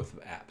on both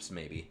apps,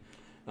 maybe.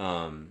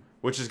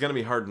 Which is gonna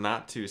be hard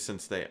not to,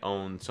 since they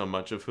own so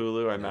much of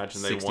Hulu. I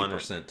imagine they want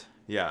 60%.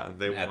 Yeah,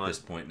 they at this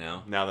point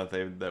now. Now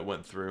that that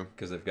went through,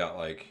 because they've got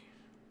like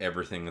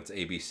everything that's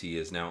ABC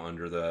is now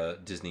under the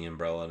Disney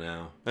umbrella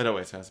now. It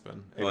always has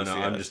been. Well, no,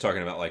 I'm just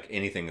talking about like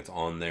anything that's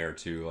on there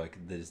too, like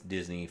this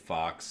Disney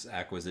Fox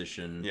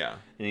acquisition. Yeah,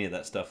 any of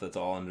that stuff that's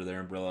all under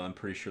their umbrella. I'm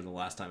pretty sure the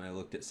last time I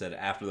looked, it said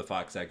after the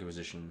Fox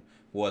acquisition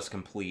was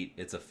complete,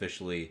 it's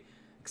officially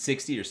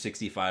 60 or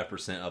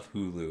 65% of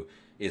Hulu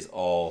is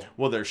all.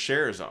 Well, their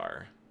shares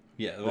are.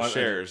 Yeah, the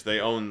shares they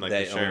own the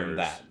shares own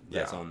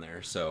that's on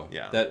there. So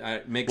yeah,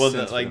 that makes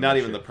sense. Like not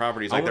even the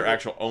properties, like their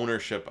actual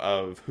ownership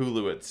of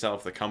Hulu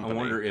itself, the company. I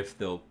wonder if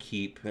they'll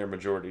keep their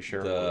majority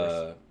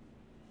shareholders.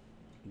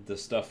 The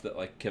stuff that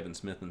like Kevin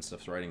Smith and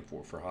stuff's writing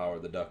for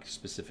Howard the Duck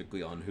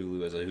specifically on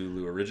Hulu as a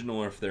Hulu original,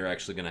 or if they're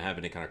actually going to have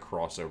any kind of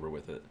crossover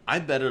with it. I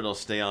bet it'll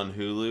stay on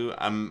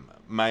Hulu.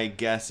 My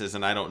guess is,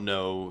 and I don't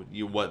know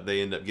what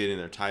they end up getting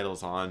their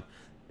titles on,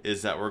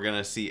 is that we're going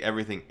to see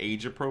everything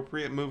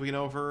age-appropriate moving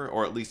over,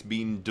 or at least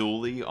being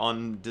dually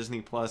on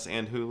Disney Plus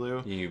and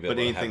Hulu. But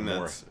anything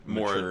that's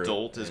more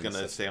adult is going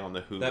to stay on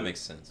the Hulu. That makes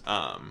sense.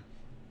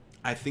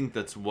 I think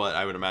that's what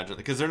I would imagine.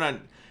 Because they're not...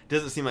 It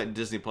doesn't seem like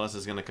Disney Plus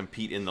is going to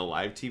compete in the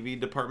live TV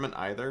department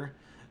either.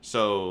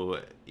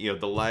 So, the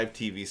live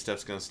TV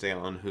stuff's going to stay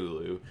on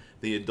Hulu.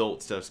 The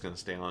adult stuff's going to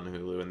stay on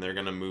Hulu. And they're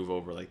going to move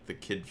over, like, the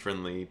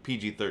kid-friendly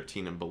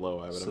PG-13 and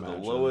below, I would imagine. So the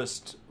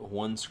lowest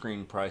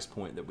one-screen price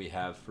point that we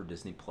have for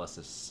Disney Plus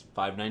is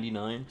 $5.99?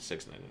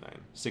 $6.99.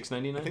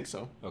 $6.99? I think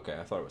so. Okay,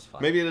 I thought it was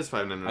 $5. Maybe it is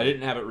 $5.99. I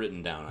didn't have it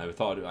written down. I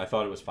thought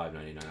it was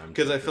 $5.99.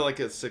 Because I feel like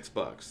it's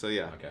 $6. So,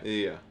 yeah.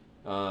 Okay. Yeah.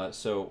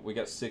 So we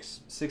got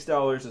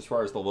 $6 as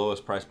far as the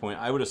lowest price point.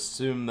 I would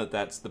assume that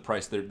that's the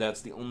price.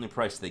 That's the only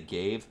price they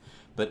gave.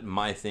 But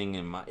my thing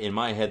in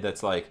my head,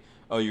 that's like,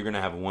 oh, you're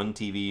gonna have one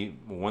TV,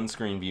 one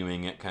screen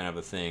viewing it, kind of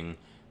a thing.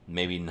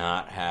 Maybe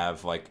not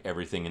have like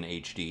everything in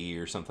HD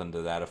or something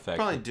to that effect.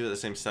 Probably do the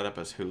same setup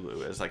as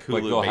Hulu. As like Hulu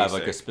like they'll Basic. have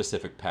like a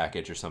specific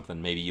package or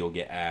something. Maybe you'll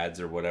get ads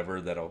or whatever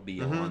that'll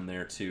be on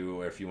there too.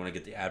 Or if you want to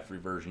get the ad-free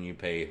version, you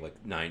pay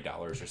like $9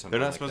 or something. They're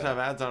not supposed to have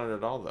ads on it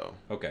at all, though.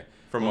 Okay.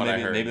 From what I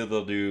heard, maybe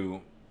they'll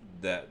do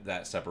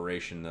that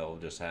separation. They'll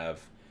just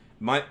have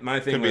my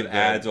thing with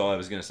ads. All I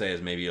was gonna say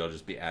is maybe it'll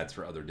just be ads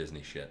for other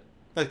Disney shit.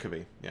 That could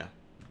be, yeah.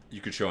 You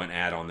could show an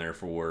ad on there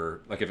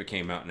for, like, if it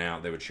came out now,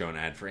 they would show an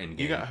ad for Endgame.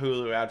 You got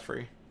Hulu ad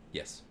free?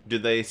 Yes. Do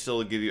they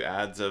still give you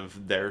ads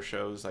of their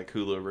shows, like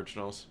Hulu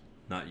originals?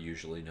 Not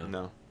usually,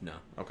 no. No.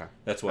 Okay.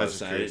 That's why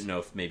I didn't know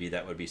if maybe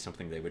that would be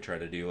something they would try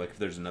to do. Like, if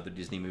there's another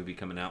Disney movie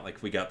coming out, like,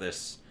 if we got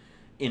this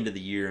end of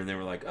the year and they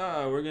were like,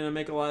 oh, we're going to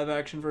make a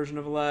live-action version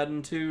of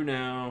Aladdin 2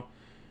 now.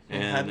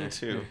 Aladdin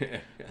 2.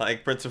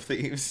 Like Prince of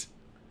Thieves?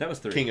 That was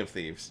 3. King of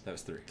Thieves. That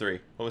was 3. 3.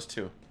 What was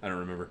 2? I don't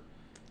remember.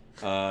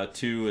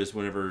 2 is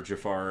whenever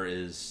Jafar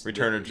is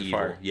Return of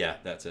Jafar. Evil. Yeah,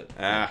 that's it.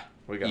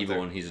 We got evil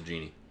there. And he's a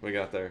genie. We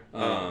got there.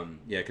 Yeah,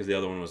 because the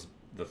other one was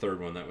the third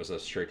one. That was a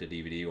straight to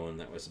DVD one.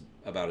 That was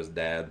about his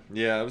dad.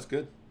 Yeah, it was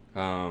good.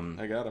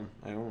 I got him.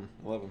 I own him.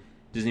 I love him.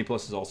 Disney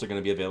Plus is also going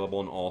to be available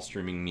on all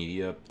streaming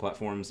media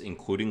platforms,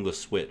 including the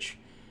Switch,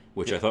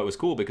 which I thought was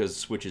cool because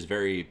Switch is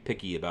very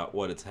picky about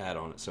what it's had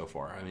on it so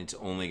far. I mean, it's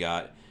only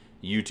got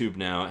YouTube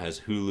now. It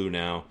has Hulu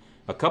now.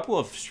 A couple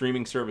of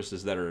streaming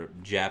services that are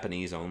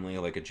Japanese only,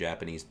 like a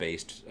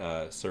Japanese-based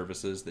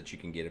services that you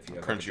can get if you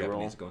have like, a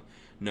Japanese going.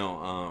 No,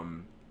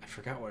 I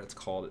forgot what it's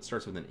called. It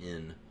starts with an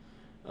N,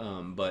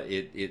 but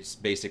it's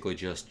basically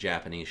just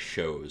Japanese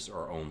shows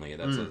are only.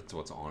 That's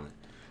what's on it.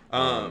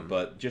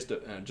 But just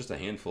a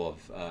handful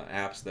of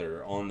apps that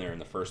are on there in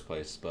the first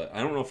place. But I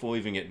don't know if we'll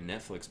even get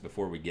Netflix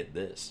before we get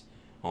this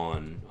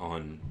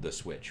on the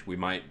Switch.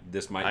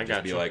 This might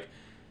just be like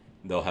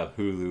they'll have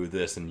Hulu,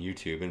 this, and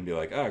YouTube, and be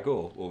like, "Ah,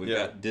 cool. Well, we've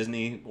got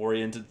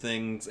Disney-oriented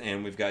things,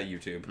 and we've got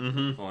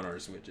YouTube on our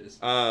Switches."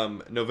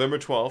 November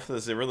 12th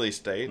is the release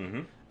date,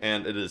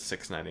 and it is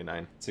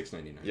 $6.99.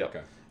 $6.99. Yep.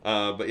 Okay.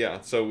 But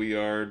yeah, so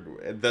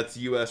that's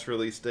U.S.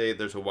 release date.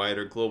 There's a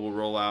wider global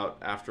rollout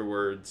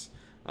afterwards.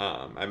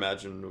 I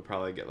imagine we'll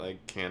probably get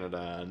like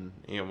Canada,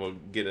 and we'll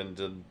get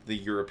into the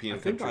European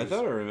countries. I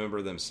thought I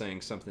remember them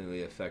saying something to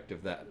the effect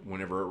of that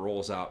whenever it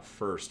rolls out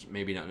first,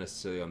 maybe not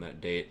necessarily on that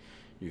date,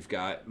 you've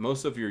got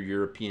most of your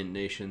European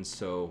nations,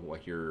 so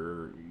like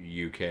your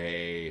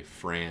UK,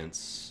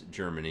 France,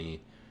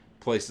 Germany,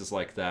 places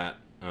like that,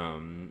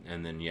 and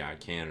then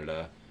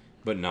Canada,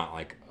 but not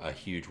like a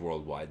huge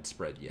worldwide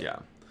spread yet. Yeah.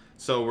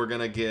 So we're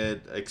going to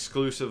get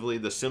exclusively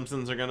The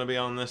Simpsons are going to be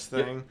on this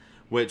thing,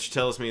 which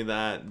tells me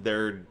that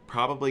they're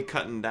probably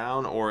cutting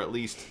down or at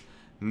least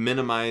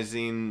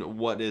minimizing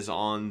what is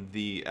on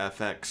the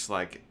FX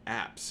like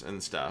apps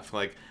and stuff.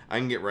 Like I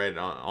can get right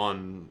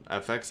on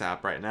FX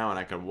app right now and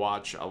I can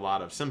watch a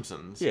lot of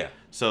Simpsons. Yeah.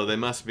 So they're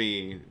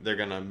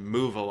going to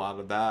move a lot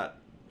of that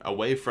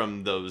away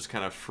from those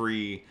kind of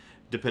free,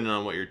 depending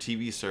on what your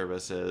TV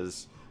service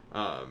is,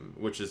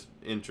 which is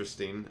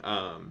interesting.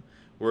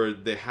 Where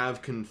they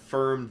have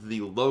confirmed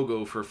the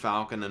logo for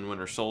Falcon and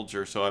Winter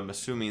Soldier, so I'm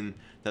assuming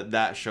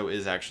that show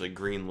is actually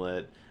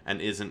greenlit and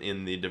isn't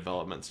in the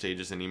development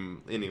stages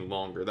any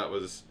longer. That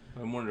was...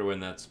 I wonder when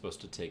that's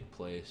supposed to take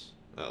place.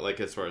 Like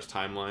as far as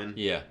timeline?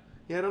 Yeah.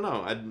 Yeah, I don't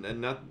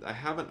know. I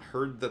haven't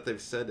heard that they've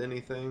said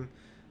anything,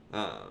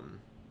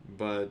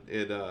 but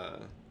it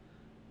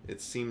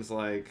seems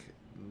like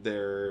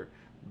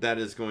that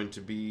is going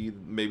to be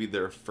maybe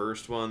their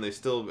first one. They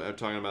still are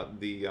talking about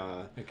the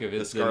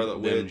Scarlet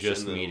Witch. Them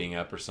just meeting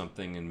up or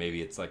something, and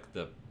maybe it's like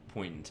the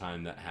point in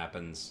time that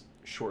happens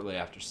shortly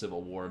after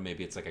Civil War.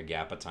 Maybe it's like a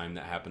gap of time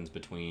that happens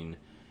between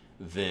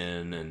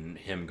then and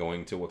him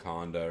going to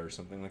Wakanda or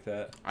something like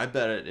that. I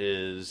bet it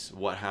is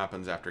what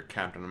happens after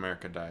Captain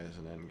America dies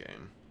in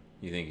Endgame.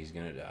 You think he's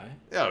going to die?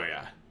 Oh,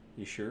 yeah.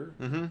 You sure?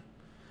 Mm-hmm.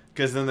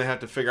 Because then they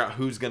have to figure out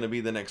who's going to be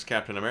the next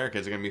Captain America.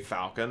 Is it going to be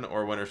Falcon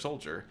or Winter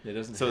Soldier? It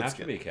doesn't have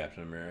to be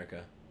Captain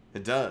America.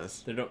 It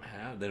does. They don't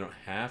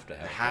have to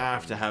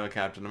have a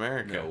Captain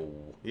America. No.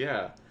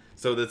 Yeah.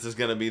 So this is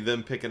going to be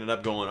them picking it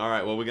up going, all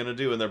right, what are we going to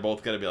do? And they're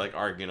both going to be like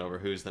arguing over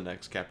who's the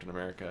next Captain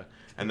America.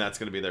 And that's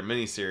going to be their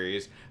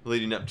miniseries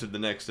leading up to the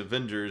next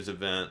Avengers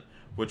event,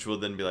 which will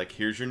then be like,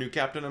 here's your new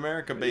Captain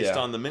America based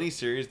on the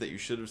miniseries that you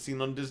should have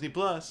seen on Disney+.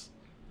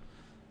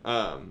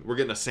 We're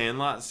getting a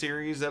Sandlot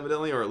series,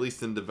 evidently, or at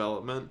least in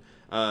development,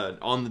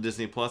 on the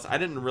Disney+. I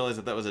didn't realize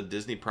that was a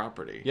Disney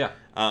property. Yeah.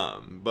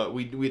 But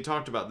we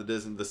talked about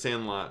the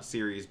Sandlot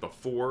series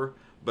before,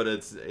 but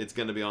it's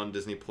going to be on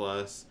Disney+.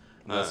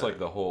 That's like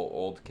the whole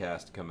old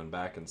cast coming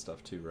back and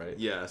stuff too, right?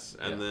 Yes,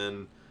 and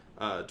then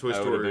Toy Story.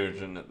 I would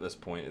imagine at this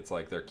point it's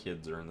like their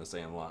kids are in the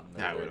Sandlot.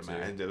 And I would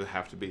imagine it would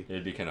have to be.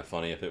 It'd be kind of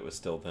funny if it was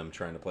still them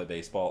trying to play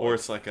baseball, or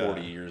it's like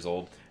 40 years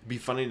old. It'd be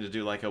funny to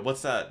do like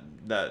what's that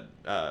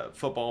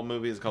football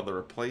movie is called The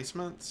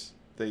Replacements?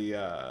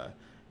 The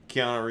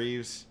Keanu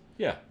Reeves.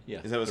 Yeah.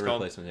 Is that what it's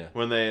called? Replacement, yeah.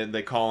 When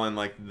they call in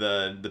like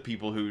the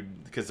people who,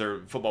 because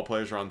their football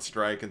players are on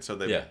strike, and so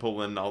they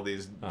pull in all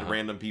these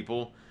random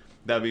people.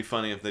 That'd be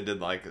funny if they did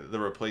like the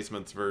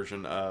Replacements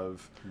version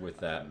of with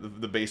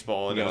that the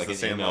baseball and like the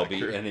an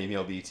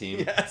MLB team.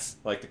 Yes,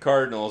 like the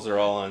Cardinals are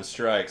all on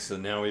strike, so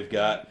now we've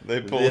got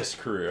this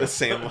crew, the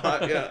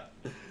Sandlot. Yeah,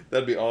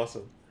 that'd be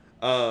awesome.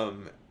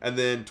 And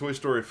then Toy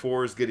Story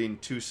 4 is getting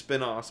 2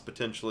 spin-offs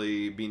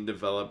potentially being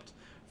developed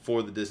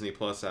for the Disney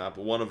Plus app.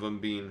 One of them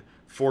being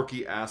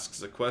Forky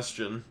Asks a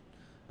Question,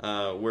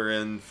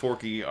 wherein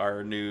Forky,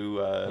 our new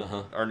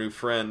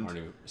friend, our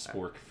new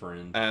spork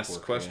friend, asks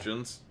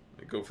questions. Yeah.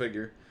 Go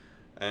figure.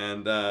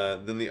 And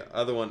then the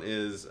other one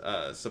is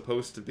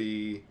supposed to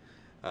be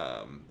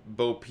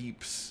Bo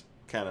Peep's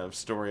kind of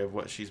story of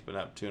what she's been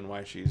up to and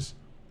why she's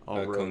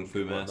all Kung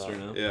Fu master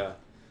now. Yeah,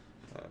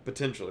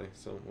 potentially.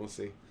 So we'll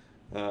see.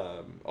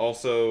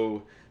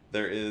 Also,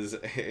 there is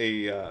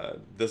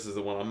this is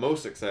the one I'm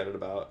most excited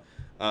about,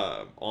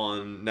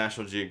 on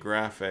National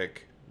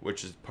Geographic,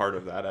 which is part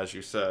of that, as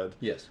you said.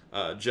 Yes.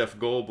 Jeff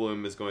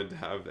Goldblum is going to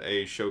have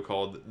a show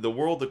called The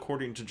World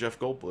According to Jeff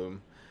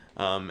Goldblum,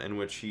 in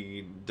which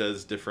he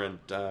does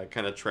different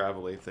kind of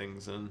travel-y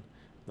things and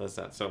does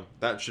that. So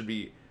that should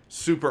be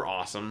super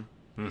awesome,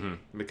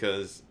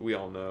 because we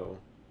all know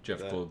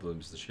Jeff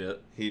Goldblum's the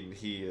shit.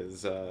 He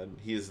is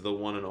the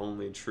one and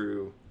only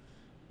true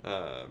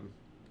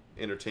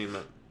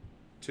entertainment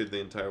to the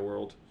entire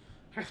world.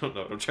 I don't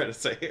know what I'm trying to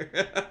say here.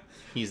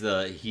 He's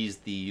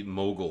the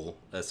mogul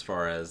as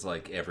far as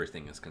like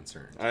everything is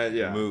concerned.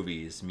 Yeah.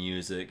 Movies,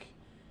 music.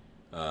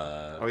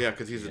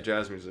 Because he's a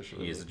jazz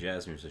musician. He's a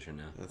jazz musician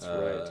now. That's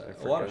right.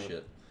 A lot of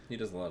shit. He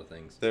does a lot of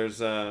things. There's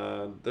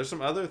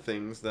some other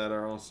things that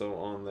are also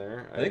on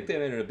there. I think they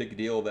made it a big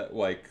deal that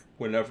like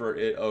whenever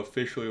it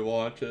officially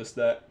launches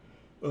that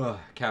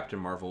Captain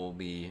Marvel will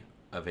be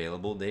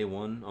available day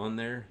one on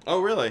there.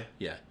 Oh really?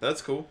 Yeah.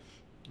 That's cool.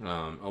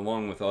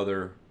 Along with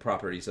other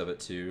properties of it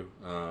too.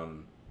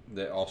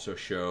 They also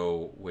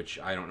show, which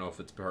I don't know if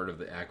it's part of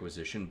the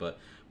acquisition, but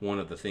one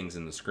of the things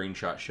in the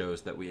screenshot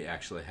shows that we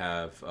actually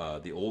have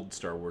the old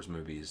Star Wars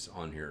movies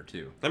on here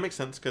too. That makes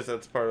sense because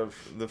that's part of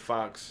the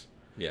Fox.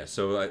 Yeah,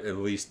 so at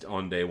least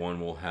on day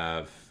one we'll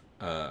have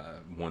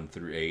 1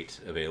 through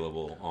 8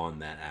 available on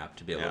that app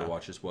to be able to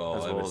watch as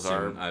well.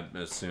 I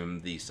assume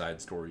the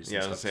side stories.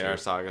 Yeah, let's say our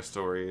saga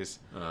stories.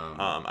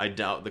 I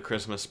doubt the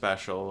Christmas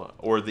special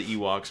or the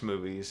Ewoks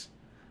movies.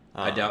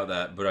 I doubt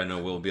that, but I know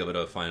we'll be able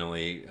to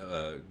finally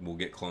we'll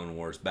get Clone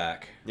Wars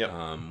back. Yep.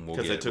 We'll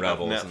get they took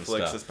Rebels off and Netflix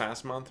stuff this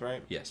past month,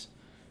 right? Yes,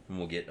 and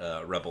we'll get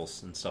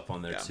Rebels and stuff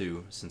on there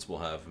too, since we'll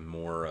have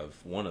more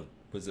of one of.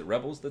 Was it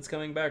Rebels that's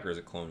coming back, or is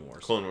it Clone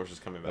Wars? Clone Wars is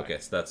coming back. Okay,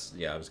 so that's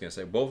I was gonna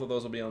say both of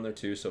those will be on there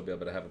too, so be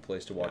able to have a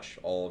place to watch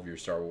all of your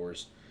Star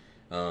Wars.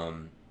 I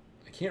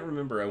can't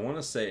remember. I want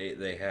to say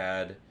they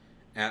had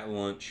at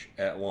launch.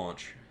 It's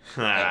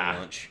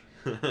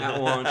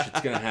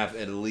gonna have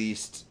at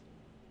least.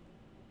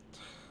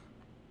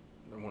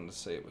 I wanted to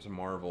say it was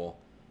Marvel.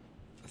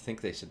 I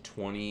think they said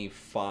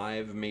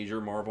 25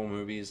 major Marvel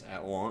movies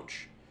at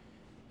launch.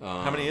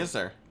 How many is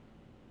there?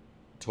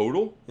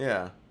 Total?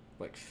 Yeah.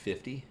 Like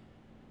 50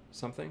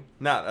 something?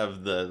 Not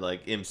of the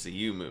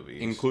MCU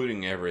movies.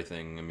 Including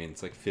everything. I mean,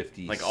 it's like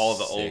 50. Like all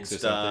the old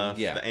stuff,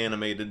 the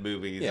animated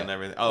movies and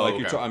everything. Oh,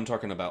 like I'm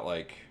talking about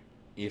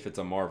if it's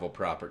a Marvel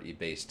property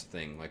based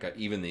thing,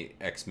 even the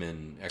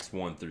X-Men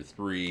X1 through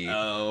 3.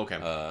 Oh,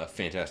 okay.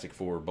 Fantastic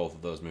Four, both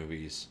of those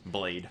movies.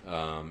 Blade.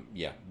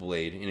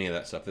 Blade, any of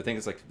that stuff. I think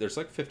it's there's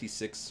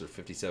 56 or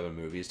 57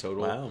 movies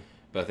total. Wow.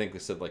 But I think they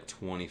said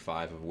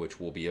 25 of which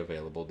will be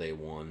available day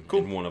one.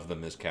 Cool. And one of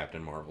them is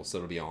Captain Marvel, so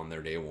it'll be on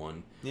their day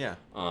one. Yeah.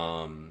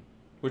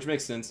 Which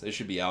makes sense. It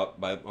should be out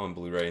on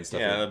Blu-ray and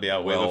stuff. Yeah, it'll be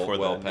out way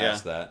before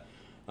past that.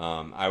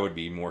 I would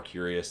be more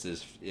curious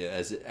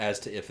as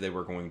to if they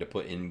were going to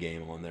put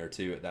in-game on there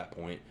too at that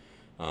point,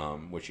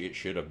 which it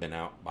should have been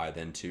out by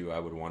then too. I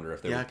would wonder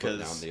if they would put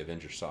down the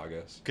Avengers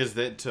sagas. Because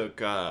they took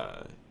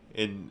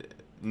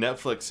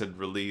Netflix had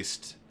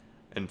released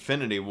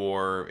Infinity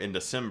War in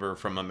December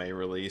from a May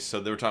release, so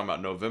they were talking about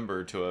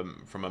November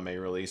from a May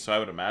release. So I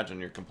would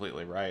imagine you're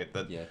completely right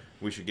that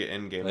we should get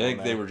in-game. I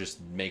think they were just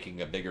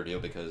making a bigger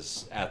deal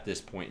because at this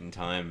point in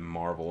time,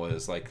 Marvel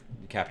is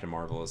Captain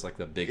Marvel is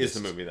the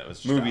biggest movie that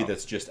was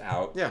that's just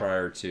out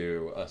prior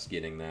to us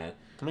getting that.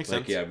 That makes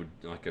sense. Yeah,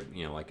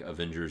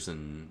 Avengers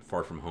and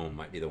Far From Home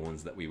might be the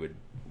ones that we would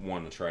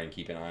want to try and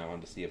keep an eye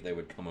on to see if they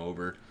would come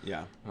over.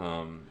 Yeah.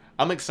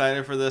 I'm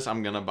excited for this.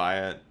 I'm gonna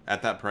buy it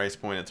at that price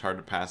point. It's hard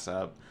to pass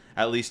up.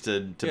 At least to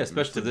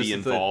be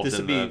involved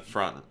in the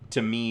front.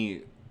 To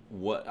me,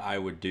 what I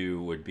would do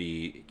would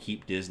be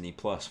keep Disney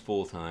Plus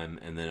full time,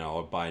 and then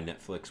I'll buy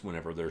Netflix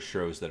whenever there's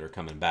shows that are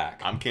coming back.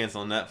 I'm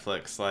canceling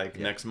Netflix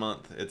next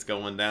month. It's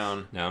going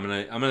down. No, I'm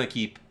gonna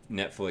keep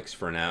Netflix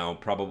for now.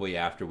 Probably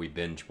after we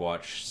binge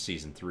watch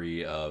season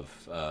 3 of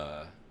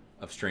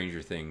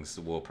Stranger Things,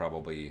 we'll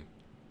probably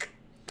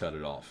cut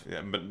it off.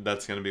 Yeah, but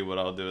that's gonna be what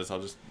I'll do.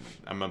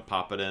 I'm gonna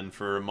pop it in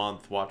for a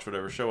month, watch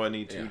whatever show I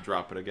need to,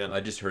 drop it again.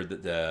 I just heard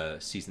that the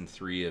season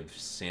 3 of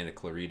Santa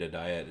Clarita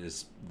Diet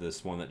is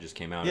this one that just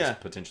came out. Is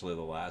potentially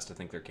the last. I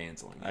think they're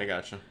canceling it. I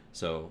gotcha.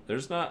 So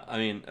there's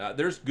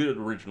there's good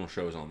original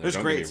shows on there.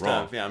 There's great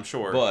stuff. Yeah, I'm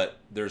sure. But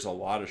there's a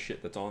lot of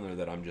shit that's on there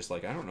that I'm just I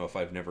don't know if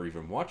I've never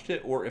even watched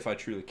it, or if I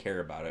truly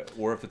care about it,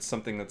 or if it's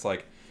something that's I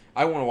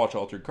want to watch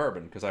Altered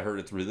Carbon because I heard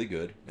it's really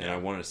good and I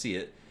want to see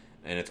it.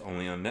 And it's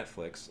only on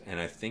Netflix, and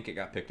I think it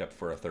got picked up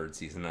for a 3rd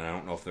season, and I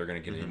don't know if they're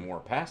going to get any more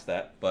past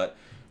that, but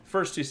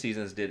first 2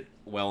 seasons did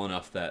well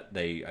enough that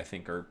they, I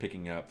think, are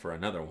picking it up for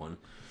another one.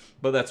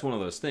 But that's one of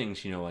those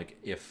things,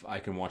 if I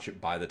can watch it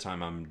by the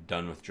time I'm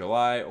done with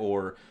July,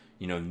 or,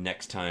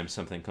 next time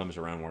something comes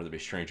around, whether it be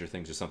Stranger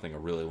Things or something, I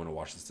really want to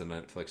watch this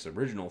Netflix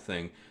original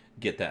thing,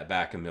 get that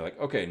back and be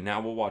okay,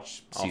 now we'll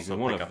watch season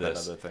 1 of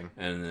this,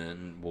 and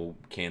then we'll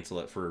cancel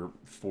it for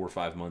 4 or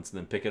 5 months, and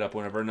then pick it up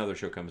whenever another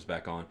show comes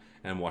back on,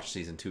 and watch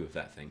season 2 of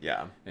that thing.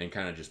 Yeah, and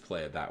kind of just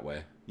play it that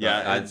way.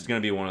 Yeah, it's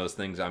going to be one of those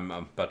things. I'm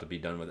about to be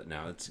done with it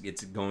now.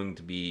 It's going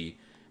to be,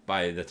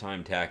 by the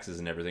time taxes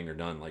and everything are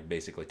done,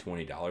 basically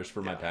 $20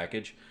 for my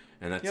package,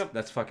 and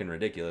that's fucking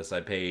ridiculous.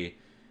 I pay.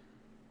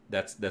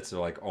 That's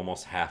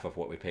almost half of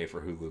what we pay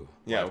for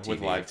Hulu.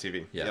 With live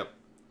TV. Yeah. Yep.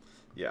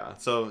 Yeah,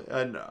 so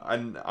and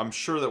I'm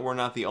sure that we're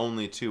not the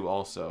only two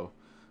also.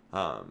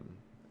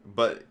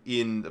 But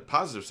in the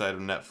positive side of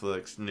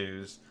Netflix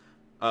news,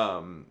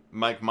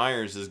 Mike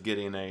Myers is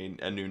getting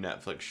a new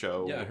Netflix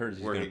show. Yeah, I heard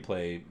he's going to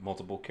play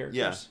multiple characters.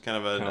 Yeah,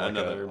 kind of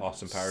another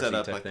Austin Powers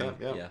setup type thing.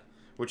 Yeah,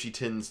 which he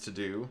tends to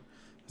do.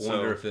 I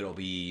wonder if it'll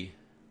be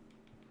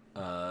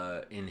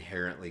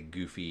inherently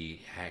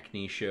goofy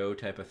Hackney show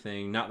type of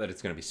thing. Not that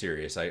it's going to be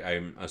serious.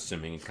 I'm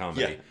assuming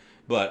comedy. Yeah.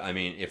 But,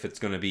 if it's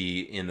going to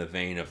be in the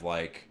vein of,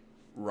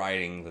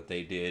 writing that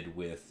they did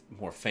with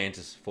more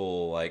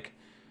fanciful,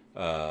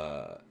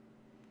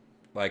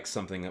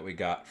 something that we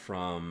got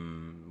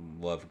from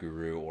Love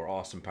Guru or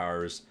Austin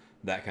Powers,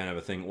 that kind of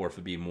a thing, or if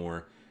it'd be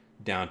more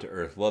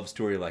down-to-earth love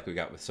story like we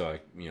got with,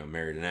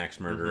 Married an Axe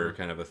Murderer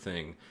kind of a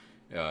thing.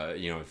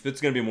 if it's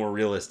going to be more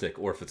realistic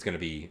or if it's going to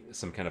be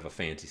some kind of a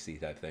fantasy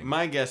type thing.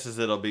 My guess is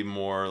it'll be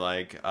more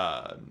like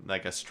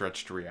a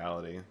stretched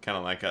reality, kind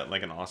of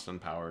like an Austin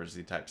Powers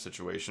type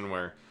situation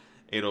where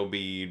it'll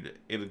be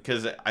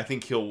because I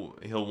think he'll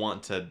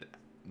want to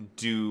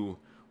do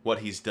what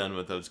he's done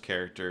with those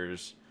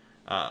characters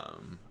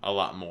a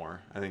lot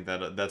more. I think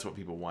that's what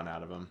people want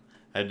out of him.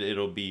 And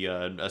it'll be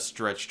a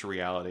stretched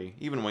reality.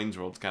 Even Wayne's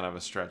World's kind of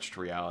a stretched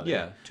reality.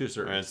 Yeah, to a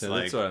certain extent.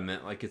 That's what I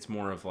meant. Like, it's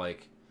more of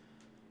like...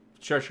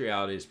 Stretched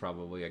reality is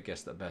probably, I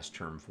guess, the best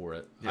term for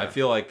it. Yeah. I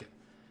feel like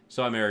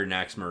So I Married an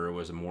Axe Murderer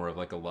was more of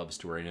like a love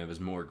story, and it was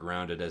more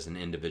grounded as an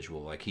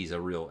individual. Like, he's a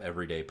real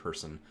everyday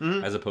person,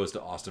 as opposed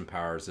to Austin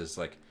Powers is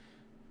like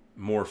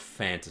more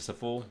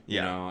fantastical. You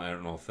know, I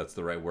don't know if that's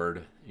the right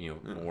word.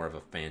 More of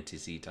a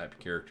fantasy type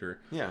character.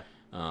 Yeah.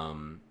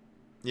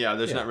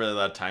 There's not really a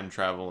lot of time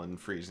travel and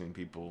freezing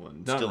people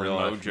and not stealing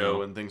life,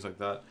 mojo and things like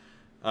that.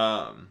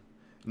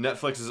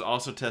 Netflix is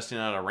also testing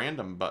out a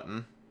random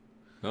button.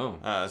 So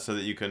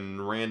that you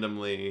can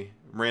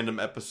random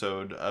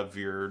episode of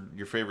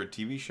your favorite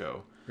TV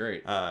show.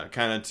 Great.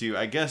 Kind of to,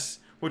 I guess,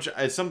 which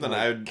is something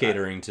I would...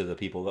 Catering to the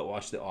people that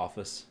watch The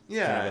Office.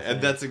 Yeah, and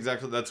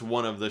that's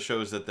one of the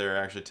shows that they're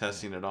actually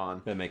testing it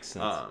on. That makes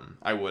sense.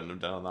 I wouldn't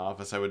have done The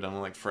Office. I would have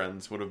done like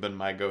Friends would have been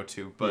my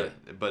go-to. But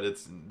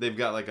they've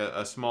got like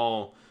a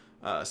small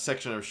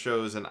section of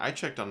shows, and I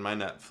checked on my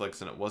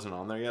Netflix and it wasn't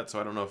on there yet,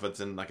 so I don't know if it's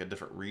in like a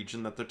different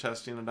region that they're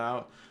testing it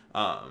out.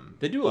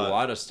 They do a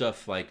lot of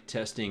stuff like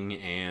testing,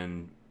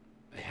 and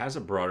it has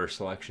a broader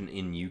selection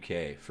in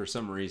UK for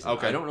some reason.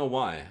 Okay. I don't know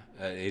why.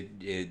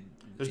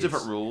 There's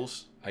different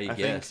rules. I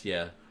guess,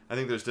 yeah. I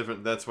think there's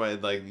different. That's why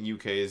like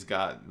UK's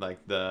got like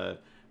the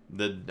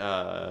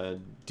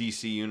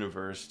DC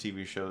Universe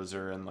TV shows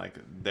are in like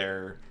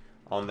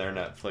on their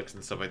Netflix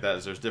and stuff like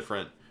that. There's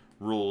different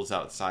rules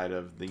outside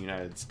of the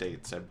United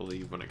States, I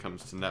believe, when it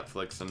comes to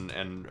Netflix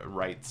and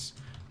rights.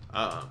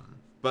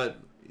 But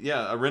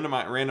yeah, a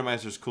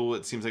randomizer is cool.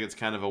 It seems like it's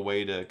kind of a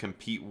way to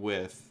compete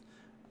with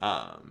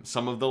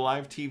some of the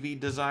live TV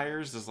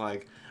desires. Is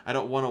like, I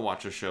don't want to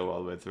watch a show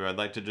all the way through. I'd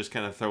like to just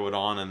kind of throw it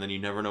on, and then you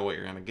never know what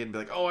you're going to get. And be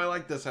like, oh, I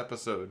like this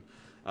episode.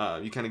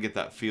 You kind of get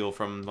that feel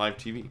from live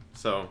TV.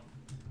 So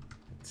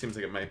it seems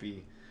like it might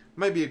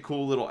be a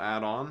cool little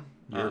add-on.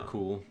 You're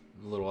cool.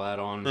 A little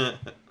add-on.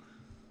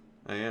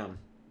 I am.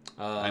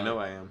 I know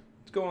I am.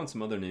 Let's go on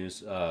some other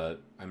news.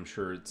 I'm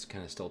sure it's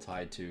kind of still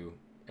tied to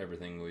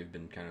everything we've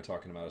been kind of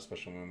talking about,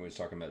 especially when we was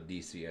talking about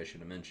DC. I should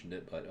have mentioned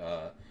it,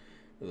 but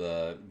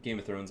the Game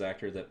of Thrones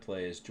actor that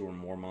plays Jorah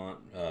Mormont,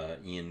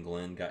 Ian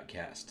Glenn, got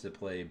cast to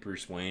play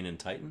Bruce Wayne in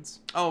Titans.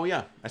 Oh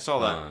yeah, I saw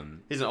that.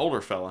 He's an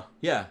older fella.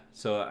 Yeah,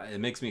 so it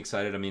makes me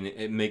excited. I mean,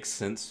 it makes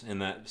sense in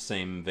that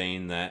same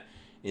vein that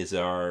is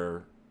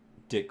our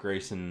Dick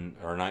Grayson,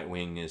 our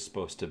Nightwing, is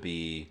supposed to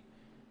be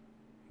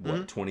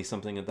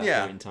 20-something at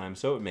that point in time,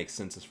 so it makes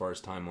sense as far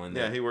as timeline.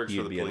 Yeah, he works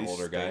for the police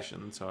older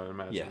station, so I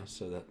imagine. Yeah,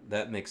 so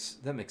that makes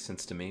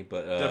sense to me.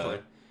 But definitely,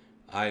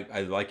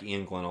 I like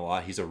Ian Glenn a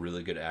lot. He's a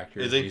really good actor.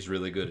 Is he? He's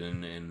really good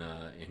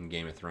in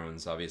Game of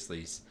Thrones.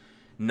 Obviously, he's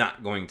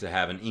not going to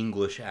have an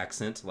English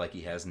accent like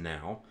he has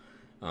now.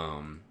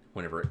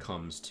 Whenever it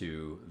comes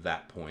to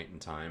that point in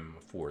time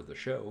for the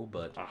show,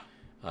 but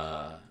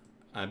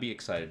I'd be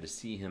excited to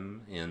see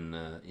him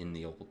in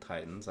the old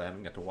Titans. I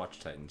haven't got to watch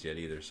Titans yet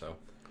either, so.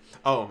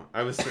 Oh,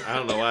 I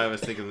don't know why I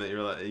was thinking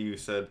that you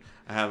said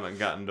I haven't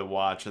gotten to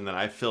watch, and then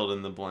I filled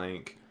in the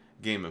blank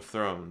Game of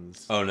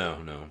Thrones. Oh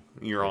no,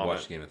 you're on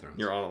watched Game of Thrones.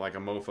 You're on it like a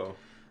mofo.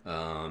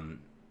 And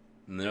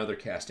the other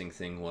casting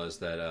thing was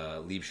that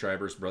Liev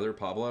Schreiber's brother,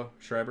 Pablo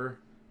Schreiber,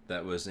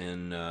 that was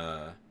in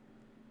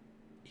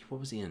what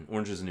was he in?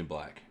 Orange Is the New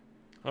Black.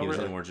 He was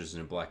in Orange Is the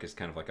New Black as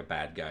kind of like a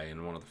bad guy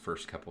in one of the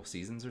first couple of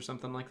seasons or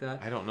something like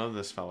that. I don't know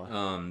this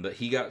fella. But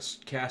he got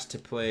cast to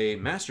play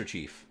Master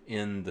Chief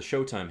in the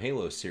Showtime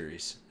Halo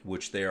series,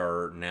 which they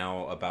are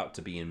now about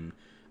to be in.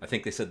 I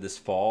think they said this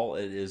fall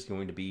it is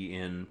going to be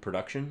in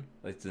production.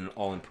 It's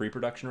all in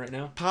pre-production right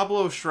now.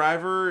 Pablo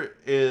Schreiber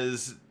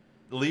is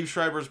Liev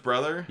Schreiber's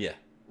brother? Yeah.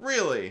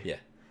 Really? Yeah.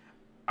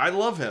 I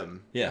love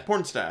him. Yeah.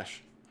 Porn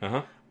stash.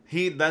 Uh-huh.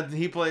 He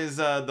plays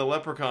the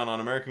Leprechaun on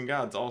American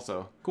Gods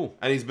also. Cool.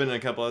 And he's been in a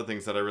couple other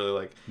things that I really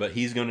like. But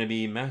he's going to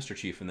be Master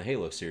Chief in the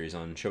Halo series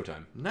on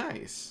Showtime.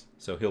 Nice.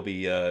 So he'll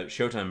be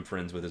Showtime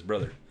friends with his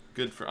brother.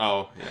 Good for...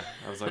 Oh, yeah.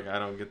 I was like, I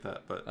don't get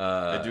that, but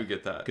I do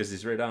get that. Because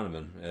he's Ray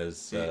Donovan as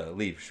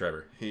Liev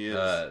Schreiber. He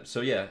is.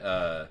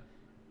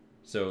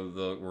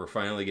 We're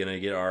finally going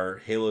to get our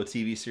Halo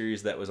TV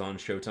series that was on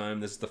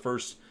Showtime. This is the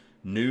first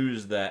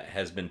news that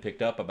has been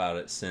picked up about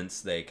it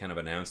since they kind of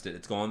announced it.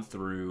 It's gone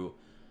through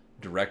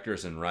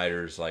directors and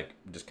writers like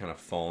just kind of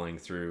falling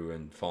through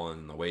and falling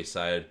on the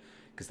wayside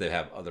because they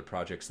have other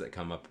projects that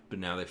come up, but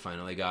now they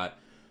finally got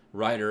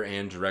writer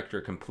and director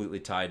completely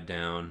tied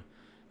down.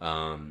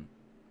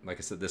 Like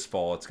I said, this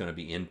fall it's going to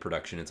be in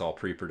production. It's all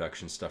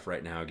pre-production stuff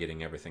right now,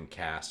 getting everything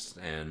cast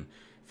and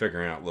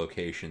figuring out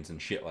locations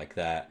and shit like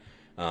that.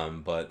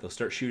 But they'll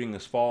start shooting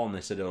this fall, and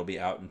they said it'll be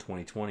out in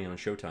 2020 on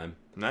Showtime.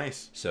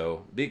 Nice.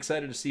 So be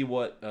excited to see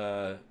what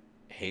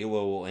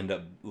Halo will end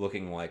up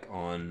looking like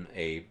on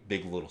a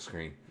big little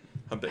screen.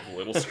 A big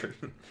little screen.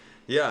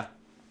 Yeah.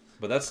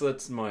 But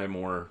that's my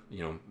more,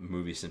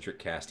 movie-centric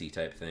casty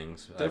type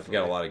things. I've Definitely.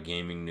 got a lot of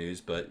gaming news,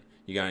 but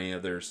you got any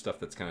other stuff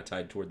that's kind of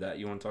tied toward that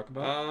you want to talk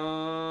about?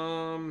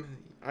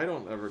 I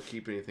don't ever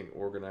keep anything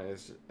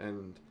organized,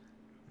 and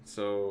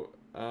so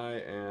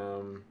I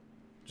am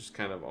just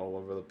kind of all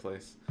over the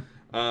place.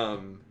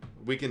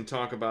 We can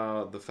talk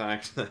about the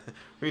fact that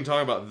we can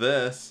talk about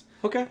this.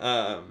 Okay.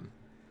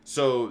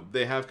 So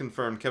they have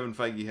confirmed, Kevin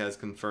Feige has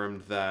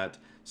confirmed that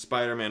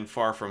Spider-Man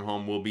Far From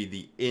Home will be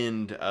the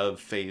end of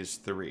Phase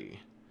 3.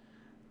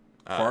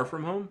 Far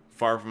From Home?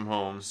 Far From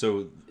Home.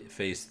 So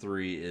Phase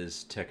 3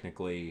 is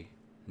technically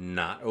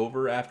not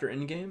over after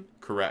Endgame?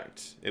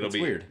 Correct. It'll That's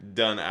be weird.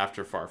 done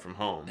after Far From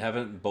Home.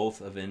 Haven't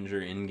both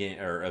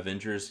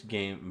Avengers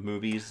game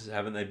movies,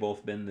 haven't they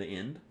both been the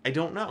end? I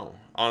don't know.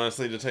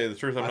 Honestly, to tell you the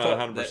truth, I'm I not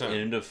thought 100%. the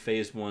end of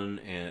Phase 1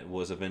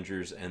 was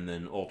Avengers, and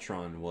then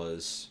Ultron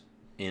was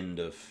end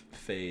of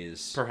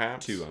Phase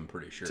Perhaps. 2, I'm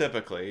pretty sure.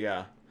 Typically,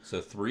 yeah. So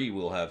 3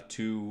 will have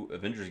 2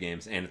 Avengers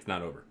games, and it's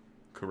not over.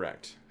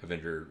 Correct.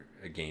 Avenger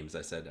games,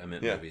 I said. I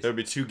meant Yeah, movies. there'll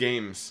be 2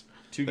 games.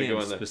 2 that go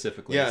games in there.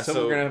 specifically. Yeah, so so-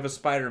 we're going to have a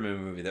Spider-Man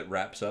movie that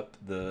wraps up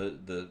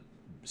the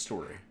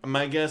story.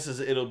 My guess is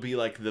it'll be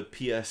like the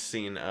PS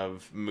scene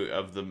of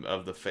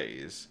the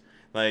phase.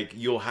 Like,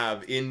 you'll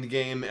have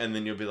Endgame, and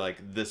then you'll be like,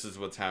 this is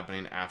what's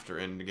happening after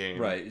Endgame.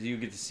 Right. You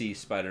get to see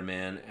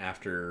Spider-Man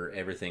after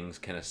everything's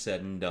kind of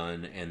said and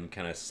done, and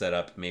kind of set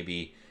up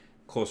maybe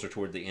closer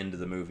toward the end of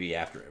the movie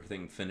after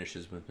everything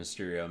finishes with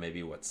Mysterio,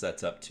 maybe what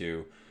sets up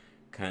to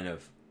kind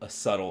of a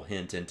subtle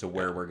hint into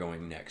where we're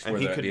going next. And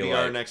he could be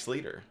our next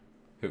leader.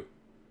 Who?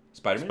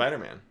 Spider-Man?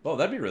 Spider-Man. Oh,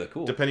 that'd be really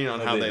cool. Depending on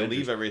Of how the they Avengers.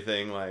 leave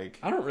everything, like...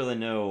 I don't really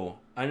know.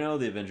 I know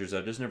the Avengers.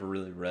 I've just never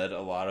really read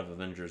a lot of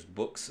Avengers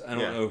books. I don't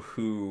Yeah. know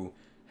who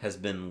has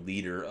been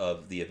leader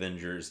of the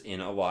Avengers in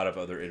a lot of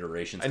other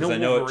iterations. I 'cause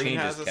know it Wolverine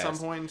changes has at cast.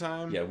 some point in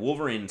time. Yeah,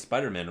 Wolverine and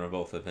Spider-Man were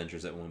both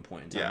Avengers at one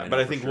point in time. Yeah, know but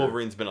I for think sure.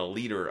 Wolverine's been a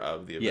leader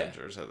of the Yeah.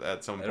 Avengers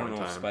at some I point don't in know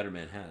time. if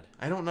Spider-Man had.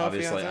 I don't know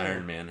Obviously, if he has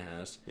Iron Man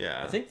has.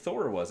 Yeah. I think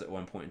Thor was at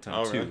one point in time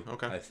Oh, too. really?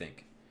 Okay. I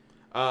think.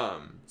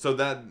 So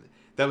that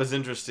was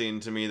interesting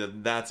to me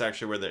that's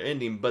actually where they're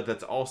ending, but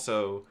that's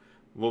also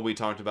what we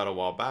talked about a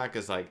while back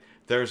is like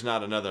there's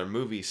not another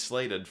movie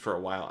slated for a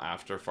while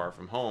after Far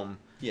From Home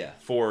Yeah.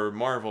 for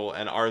Marvel,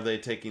 and are they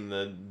taking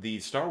the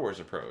Star Wars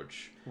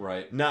approach?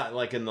 Right. Not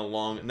like in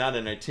not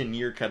in a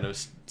 10-year kind of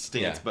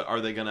stance, Yeah. but are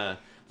they gonna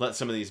let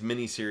some of these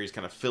miniseries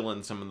kind of fill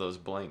in some of those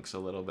blanks a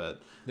little bit?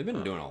 They've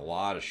been doing a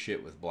lot of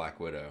shit with Black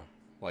Widow.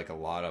 Like a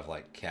lot of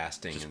like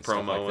casting Just and stuff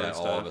promo like and that.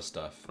 All stuff? of the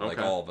stuff. Like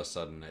Okay. all of a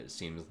sudden it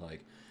seems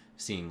like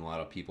seeing a lot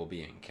of people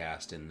being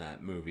cast in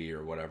that movie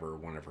or whatever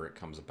whenever it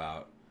comes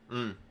about.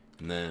 And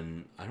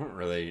then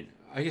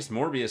I guess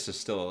Morbius is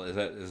still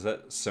is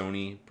that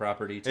Sony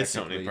property? It's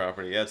technically? Sony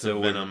property. Yeah, it's So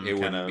a Venom it kind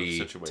wouldn't of be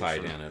situation.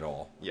 tied in at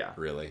all. Yeah.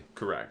 Really.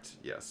 Correct.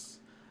 Yes.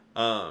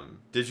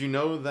 Did you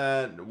know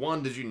that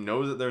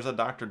there's a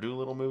Dr.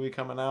 Dolittle movie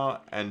coming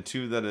out, and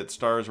 2 that it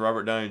stars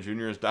Robert Downey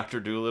Jr. as Dr.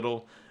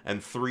 Dolittle,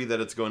 and 3 that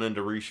it's going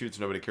into reshoots?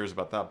 Nobody cares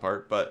about that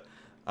part, but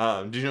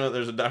do you know that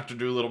there's a Dr.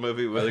 Dolittle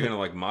movie with... Are they gonna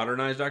like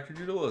modernize Dr.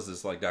 Dolittle? Is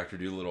this like Dr.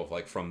 Dolittle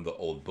like from the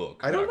old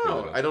book? I don't Dr. know.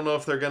 Dolittle? I don't know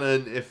if they're gonna.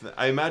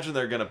 I imagine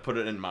they're gonna put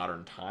it in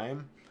modern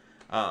time,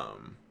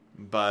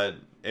 but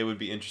it would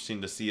be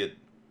interesting to see it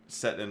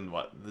set in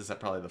what is that?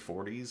 Probably the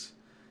 40s.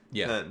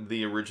 Yeah. That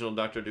the original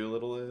Dr.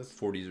 Dolittle is.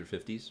 40s or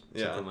 50s,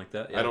 Yeah. something like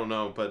that. I don't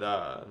know, but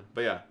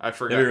yeah, I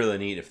forgot. It'd be really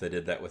neat if they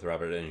did that with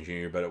Robert Downey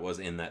Jr., but it was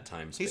in that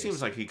time He space.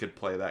 seems like he could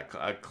play that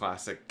a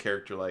classic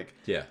character, like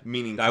yeah.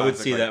 meaning. I would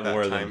classic, see like that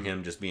more time. than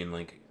him just being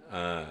like,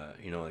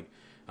 like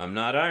I'm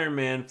not Iron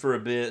Man for a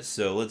bit,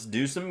 so let's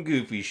do some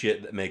goofy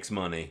shit that makes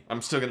money.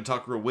 I'm still gonna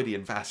talk real witty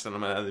and fast, and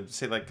I'm gonna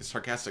say like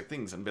sarcastic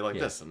things and be like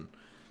Yeah. this, and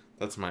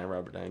that's my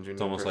Robert Downey Jr.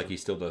 It's almost like he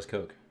still does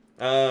coke.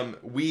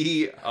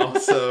 We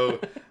also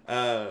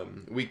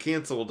we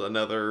canceled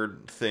another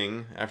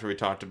thing after we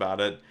talked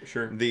about it.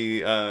 Sure.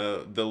 The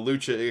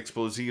Lucha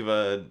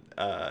Explosiva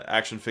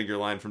action figure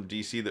line from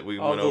DC that we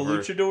Oh, went the over.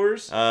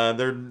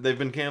 luchadors? They've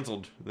been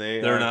canceled.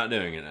 They're not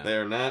doing it now.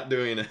 They're not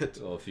doing it.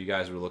 So if you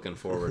guys were looking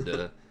forward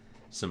to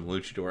some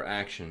luchador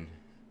action,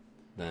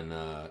 then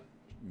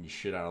you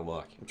shit out of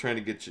luck. I'm trying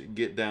to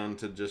get down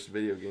to just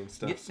video game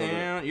stuff. Get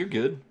down. You're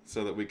good.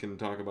 So that we can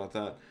talk about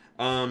that.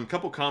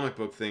 Couple comic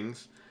book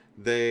things.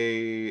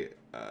 They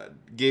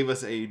gave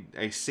us a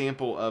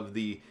sample of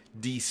the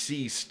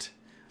Deceased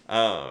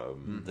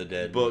The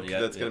dead book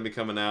yeah, that's yeah. going to be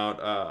coming out.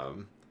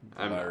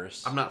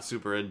 Virus. I'm not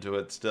super into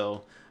it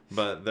still,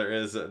 but there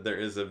is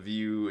a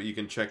view. You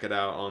can check it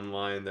out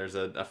online. There's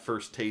a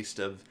first taste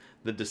of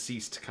the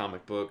Deceased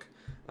comic book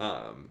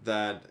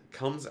that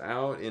comes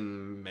out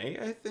in May,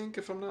 I think,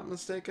 if I'm not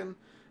mistaken.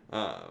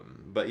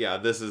 But yeah,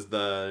 this is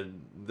the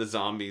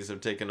zombies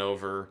have taken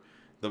over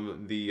the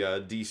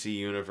DC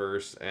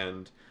universe,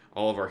 and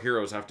all of our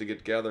heroes have to get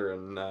together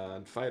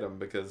and fight them,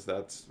 because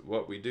that's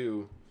what we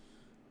do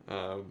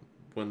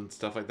when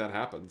stuff like that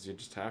happens. You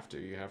just have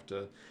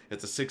to.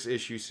 It's a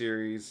 6-issue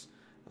series.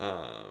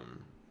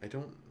 I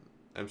don't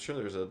I'm sure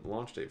there's a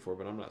launch date for it,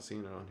 but I'm not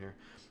seeing it on here.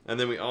 And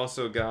then we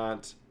also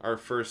got our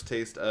first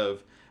taste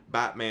of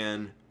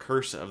Batman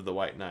Curse of the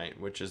White Knight,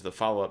 which is the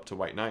follow-up to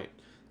White Knight.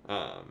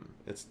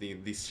 It's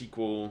the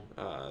sequel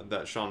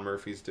that Sean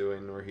Murphy's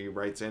doing, where he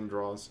writes and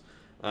draws.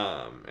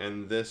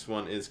 And this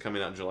one is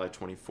coming out July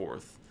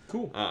 24th.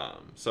 Cool.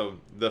 So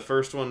the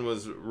first one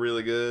was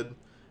really good.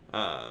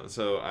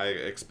 So I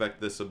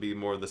expect this will be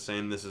more of the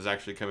same. This is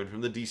actually coming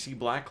from the DC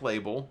Black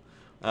label.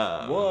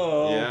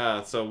 Whoa.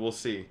 Yeah, so we'll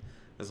see.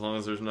 As long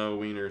as there's no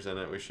wieners in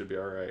it, we should be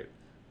all right.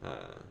 I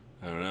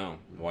don't know.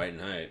 White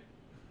Knight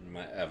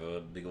might have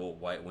a big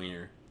old white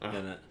wiener in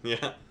it.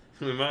 Yeah,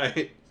 we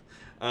might.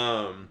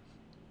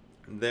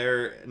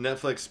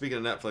 Netflix, speaking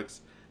of Netflix,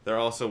 they're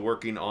also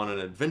working on an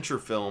adventure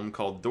film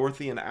called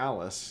Dorothy and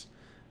Alice,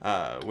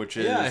 which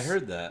is I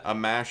heard that. a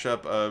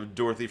mashup of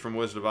Dorothy from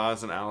Wizard of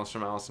Oz and Alice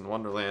from Alice in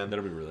Wonderland.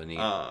 That'll be really neat.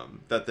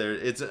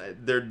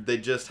 They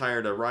just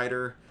hired a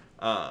writer.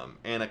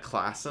 Anna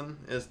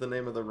Klassen is the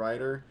name of the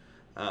writer.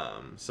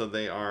 So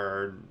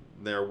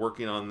they're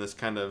working on this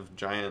kind of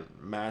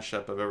giant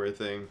mashup of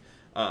everything.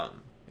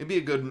 It'd be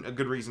a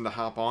good reason to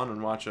hop on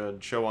and watch a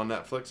show on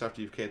Netflix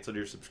after you've canceled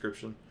your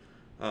subscription,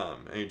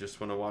 and you just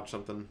want to watch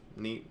something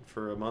neat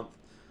for a month.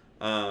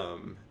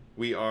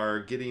 We are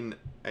getting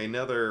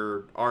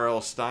another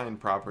R.L. Stine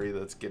property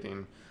that's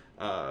getting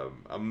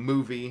a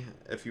movie,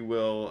 if you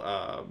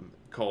will,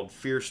 called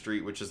Fear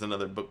Street, which is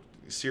another book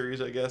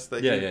series, I guess,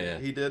 that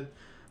he did.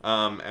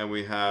 And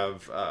we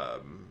have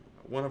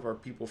one of our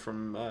people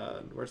from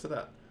where's it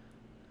at?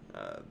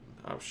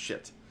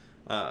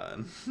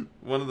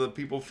 One of the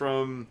people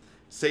from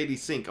Sadie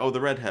Sink,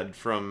 the redhead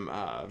from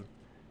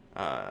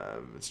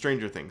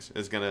Stranger Things,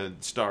 is gonna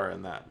star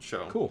in that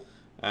show. Cool.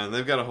 And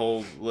they've got a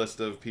whole list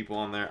of people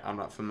on there. I'm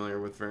not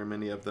familiar with very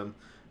many of them,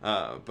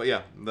 but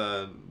yeah,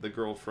 the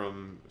girl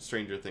from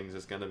Stranger Things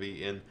is gonna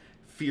be in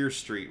Fear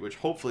Street, which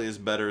hopefully is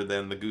better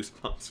than the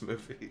Goosebumps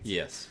movies.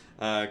 Yes.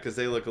 Because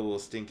they look a little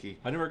stinky.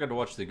 I never got to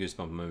watch the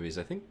Goosebumps movies.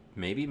 I think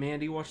maybe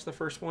Mandy watched the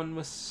first one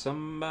with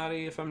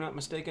somebody, if I'm not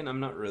mistaken. I'm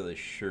not really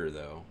sure,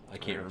 though. I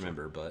can't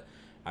remember, but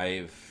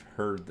I've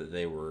heard that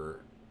they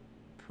were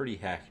pretty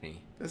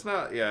hackney. It's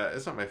not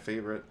my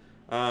favorite.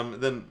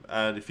 Then,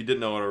 if you didn't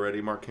know it already,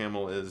 Mark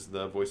Hamill is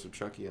the voice of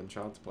Chucky in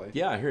Child's Play.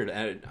 Yeah, I heard.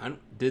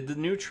 Did the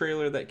new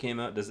trailer that came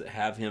out, does it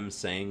have him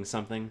saying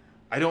something?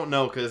 I don't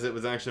know, because it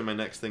was actually my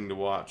next thing to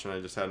watch, and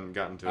I just hadn't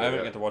gotten to it. I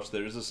haven't got to watch.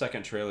 There's a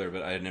second trailer,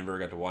 but I never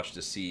got to watch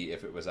to see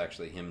if it was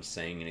actually him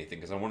saying anything,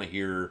 because I want to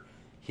hear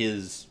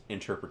his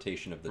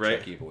interpretation of the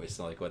Chucky voice,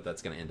 like what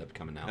that's going to end up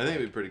coming out. I think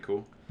it'd be pretty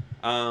cool.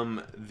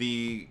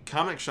 The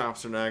comic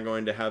shops are now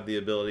going to have the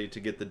ability to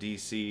get the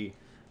DC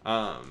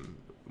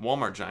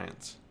Walmart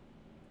Giants.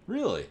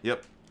 Really?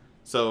 Yep.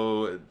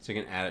 So you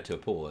can add it to a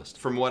pull list.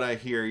 From what I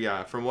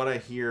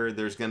hear,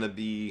 there's going to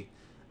be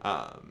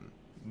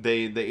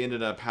they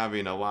ended up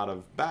having a lot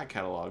of back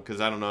catalog,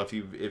 because I don't know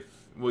you're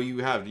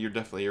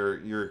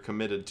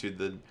committed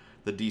to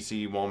the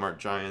DC Walmart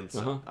Giants.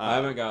 I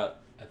haven't got.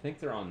 I think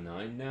they're on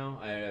 9 now.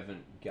 I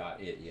haven't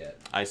got it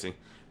yet. I see,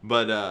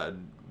 but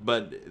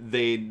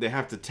they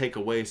have to take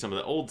away some of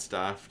the old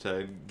stuff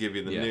to give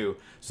you the new.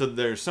 So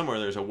there's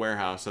a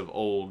warehouse of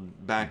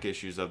old back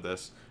issues of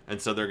this. And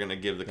so they're going to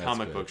give the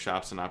comic book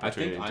shops an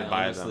opportunity to buy them.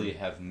 I honestly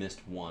have missed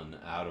one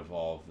out of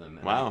all of them.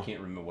 And I can't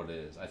remember what it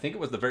is. I think it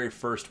was the very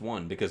first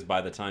one, because by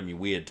the time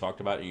we had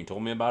talked about it and you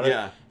told me about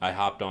it, I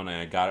hopped on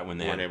and I got it when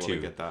they had able 2.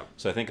 To get that.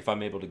 So I think if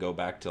I'm able to go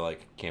back to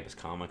like Campus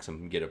Comics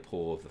and get a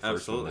pull of the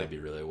first one, that'd be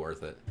really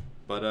worth it.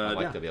 But I'd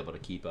like to be able to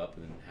keep up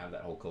and have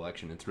that whole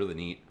collection. It's really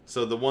neat.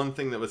 So the one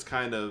thing that was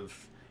kind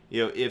of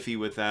iffy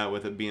with that,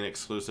 with it being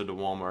exclusive to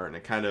Walmart, and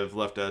it kind of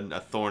left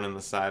a thorn in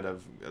the side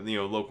of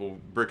local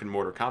brick and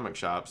mortar comic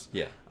shops.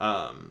 Yeah.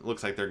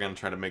 Looks like they're going to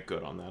try to make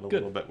good on that a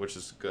little bit, which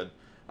is good.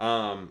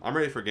 I'm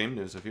ready for game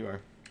news if you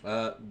are.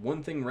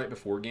 One thing right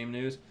before game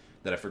news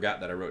that I forgot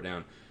that I wrote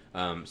down.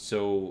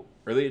 So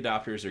early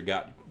adopters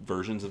got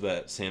versions of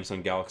that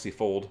Samsung Galaxy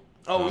Fold.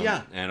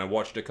 And I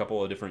watched a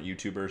couple of different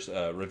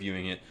YouTubers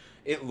reviewing it.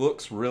 It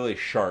looks really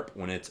sharp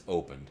when it's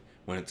opened.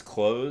 When it's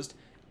closed,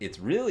 it's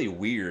really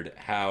weird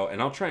how,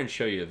 and I'll try and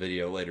show you a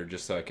video later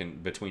just so I can,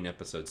 between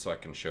episodes, so I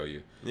can show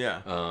you.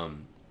 Yeah.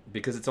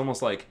 Because it's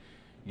almost like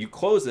you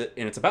close it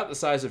and it's about the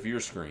size of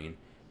your screen,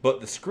 but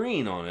the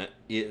screen on it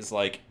is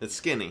like... It's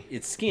skinny.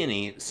 It's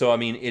skinny, so I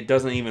mean, it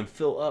doesn't even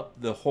fill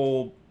up the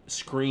whole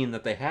screen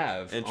that they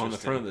have on the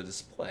front of the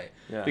display.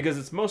 Yeah. Because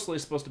it's mostly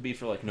supposed to be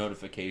for like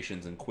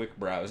notifications and quick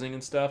browsing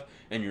and stuff,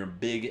 and your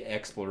big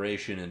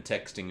exploration and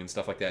texting and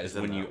stuff like that is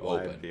when you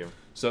open.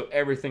 So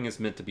everything is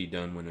meant to be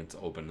done when it's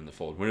open in the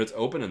Fold. When it's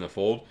open in the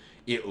Fold,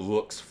 it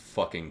looks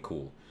fucking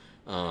cool.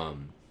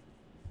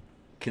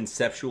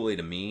 Conceptually,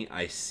 to me,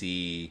 I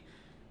see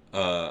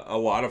a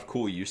lot of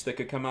cool use that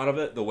could come out of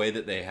it. The way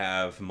that they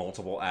have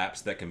multiple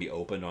apps that can be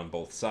opened on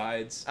both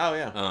sides. Oh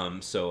yeah.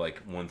 So like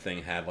one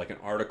thing had like an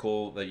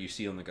article that you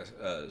see on like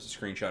a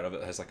screenshot of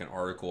it has like an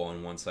article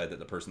on one side that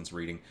the person's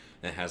reading,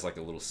 and it has like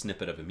a little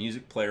snippet of a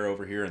music player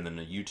over here, and then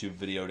a YouTube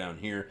video down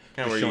here,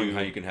 Kinda showing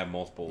how you can have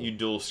multiple. You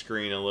dual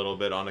screen a little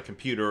bit on a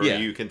computer, or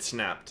you can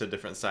snap to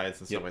different sides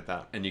and stuff like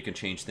that. And you can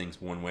change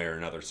things one way or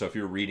another. So if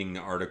you're reading the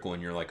article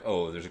and you're like,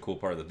 oh, there's a cool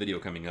part of the video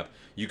coming up,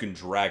 you can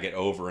drag it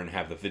over and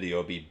have the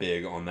video be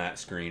big on that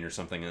screen or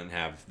something, and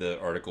have the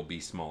article be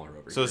smaller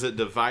over here. So is it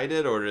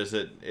divided, or is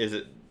it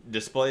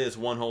display as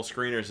one whole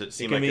screen, or does it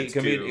seem like it's two?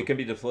 It can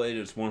be displayed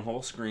as one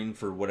whole screen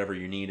for whatever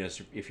you need,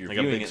 as if you're Like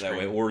a viewing big it that way,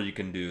 screen. or you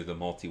can do the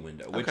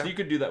multi-window, which you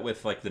could do that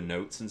with like the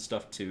notes and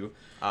stuff too.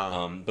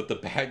 But the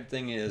bad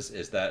thing is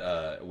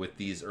that with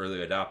these early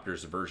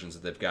adopters versions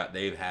that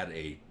they've had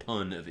a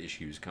ton of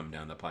issues come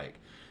down the pike.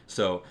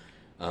 So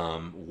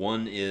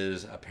one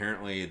is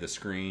apparently the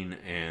screen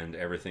and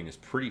everything is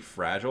pretty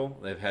fragile.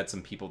 They've had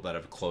some people that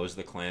have closed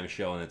the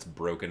clamshell and it's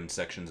broken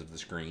sections of the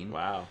screen.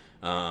 Wow.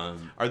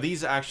 Are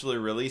these actually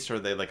released, or are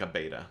they like a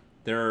beta?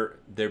 They're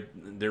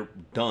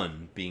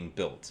done being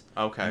built.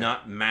 Okay.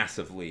 Not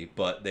massively,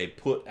 but they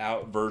put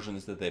out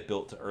versions that they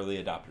built to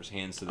early adopters'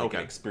 hands so they can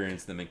Okay.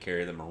 experience them and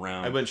carry them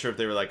around. I wasn't sure if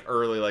they were like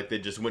early, like they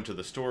just went to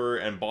the store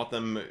and bought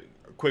them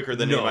quicker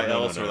than anybody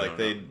else, or like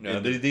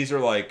these are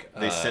like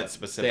they sent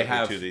specifically they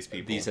have to these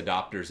people. These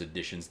adopters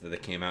editions that they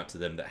came out to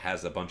them that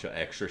has a bunch of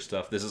extra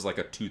stuff. This is like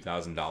a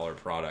 $2,000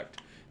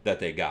 product that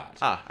they got.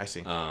 I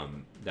see.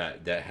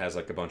 That has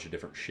like a bunch of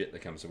different shit that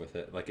comes with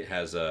it. Like it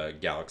has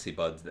Galaxy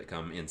Buds that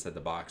come inside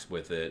the box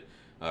with it.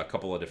 A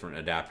couple of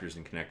different adapters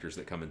and connectors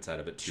that come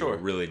inside of it too. Sure. A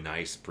really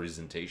nice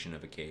presentation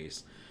of a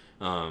case.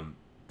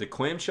 The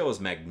clamshell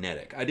is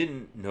magnetic. I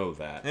didn't know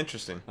that.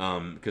 Interesting.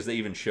 Because they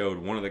even showed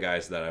one of the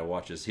guys that I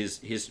watch is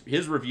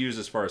his reviews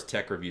as far as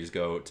tech reviews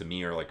go to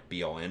me are like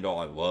be all end all.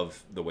 I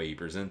love the way he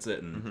presents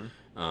it, and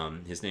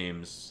his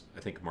name's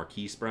I think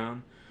Marquise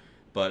Brown.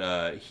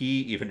 But he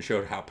even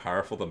showed how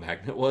powerful the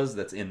magnet was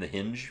that's in the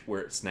hinge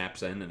where it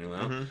snaps in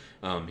and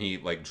out. He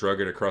like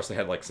drug it across. They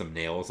had like some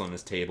nails on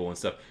his table and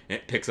stuff, and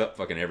it picks up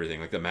fucking everything.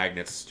 Like the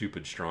magnet's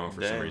stupid strong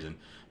for some reason.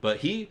 But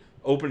he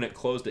opened it,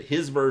 closed it.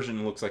 His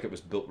version looks like it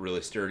was built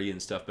really sturdy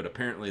and stuff. But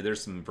apparently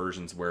there's some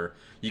versions where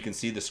you can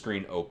see the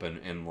screen open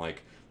and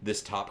like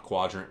this top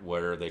quadrant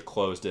where they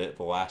closed it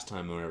the last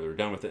time whenever they were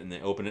done with it, and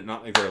they opened it.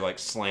 Not like they're like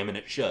slamming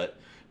it shut.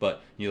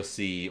 But you'll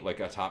see like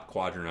a top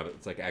quadrant of it.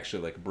 It's like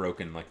actually like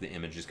broken. Like the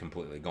image is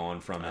completely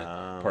gone from it.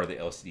 Part of the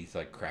LCD's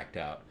like cracked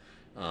out.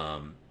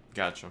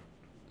 Gotcha.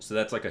 So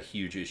that's like a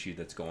huge issue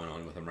that's going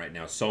on with them right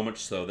now. So much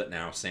so that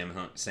now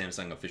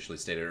Samsung officially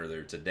stated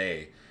earlier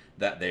today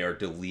that they are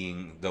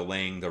delaying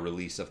the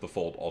release of the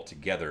Fold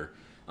altogether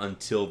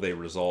until they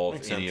resolve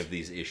any of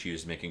these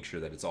issues, making sure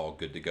that it's all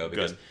good to go.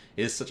 Because it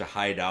is such a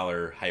high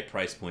dollar, high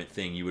price point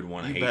thing. You would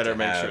want to better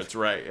make sure it's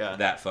right. Yeah.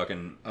 That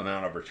fucking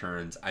amount of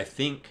returns. I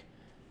think,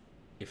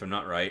 if I'm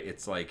not right,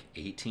 it's like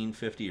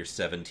 $1,850 or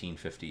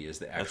 $1,750 is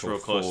the actual real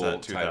close full to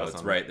that title. 2,000.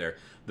 It's right there.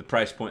 The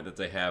price point that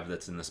they have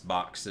that's in this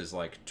box is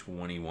like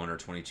 $2,100 or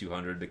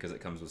 $2,200 because it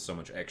comes with so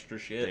much extra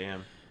shit.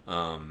 Damn.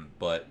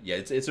 But yeah,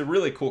 it's a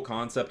really cool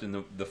concept,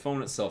 and the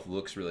phone itself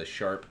looks really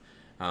sharp.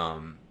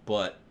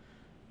 But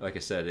like I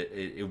said,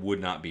 it would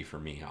not be for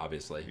me,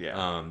 obviously.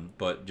 Yeah.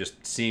 But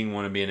just seeing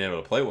one and being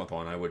able to play with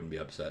one, I wouldn't be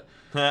upset.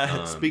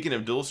 Speaking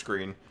of dual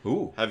screen,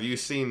 Ooh. Have you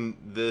seen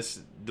this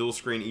dual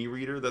screen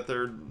e-reader that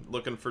they're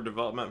looking for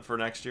development for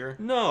next year?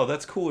 No,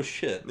 that's cool as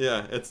shit.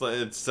 Yeah,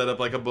 it's set up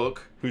like a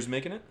book. Who's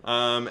making it?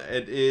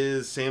 It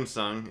is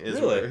Samsung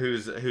Really?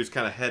 who's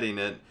kind of heading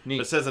it. Neat.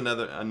 But it says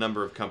a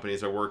number of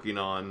companies are working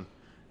on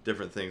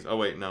different things. Oh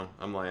wait, no,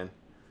 I'm lying.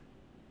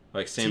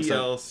 Like Samsung.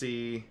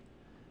 TLC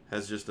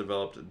has just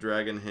developed a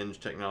dragon hinge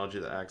technology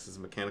that acts as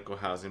mechanical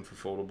housing for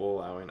foldable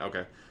allowing.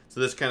 Okay, so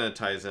this kind of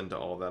ties into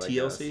all that.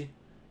 TLC?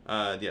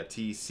 I guess. Yeah,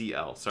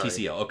 TCL. Sorry.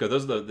 TCL. Okay,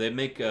 those are they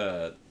make.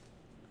 This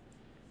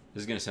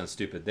is gonna sound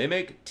stupid. They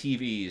make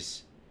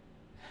TVs.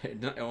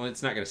 Well,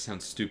 it's not gonna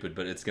sound stupid,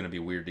 but it's gonna be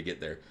weird to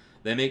get there.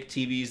 They make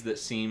TVs that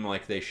seem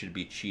like they should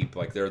be cheap.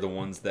 Like they're the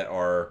ones that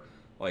are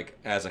like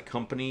as a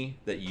company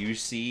that you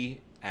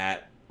see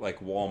at like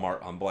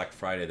Walmart on Black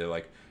Friday. They're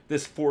like,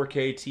 this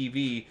 4K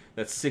TV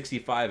that's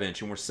 65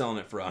 inch, and we're selling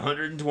it for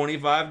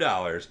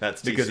 $125.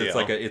 That's because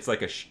TCL. it's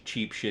like a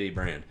cheap, shitty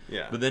brand.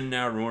 Yeah. But then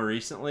now, more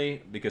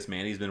recently, because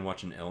Mandy's been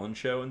watching Ellen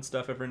show and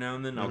stuff every now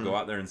and then, I'll go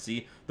out there and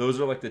see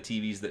those are like the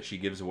TVs that she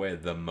gives away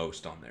the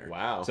most on there.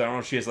 Wow. So I don't know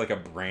if she has like a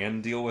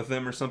brand deal with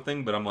them or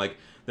something, but I'm like,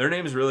 their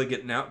name's really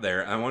getting out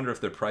there. I wonder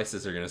if their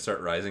prices are going to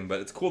start rising. But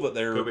it's cool that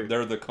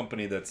they're the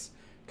company that's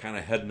kind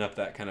of heading up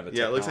that kind of a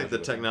Yeah, it looks like the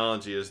with them.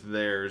 technology is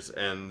theirs,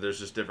 and there's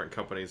just different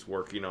companies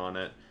working on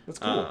it. That's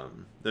cool.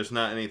 There's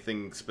not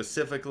anything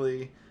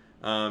specifically.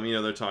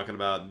 They're talking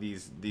about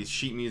these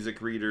sheet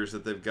music readers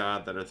that they've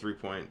got that are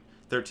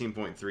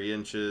 13.3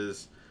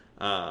 inches.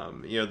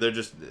 They're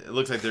just, it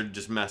looks like they're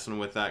just messing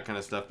with that kind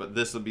of stuff, but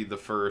this will be the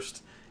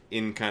first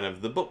in kind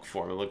of the book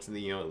form. It looks,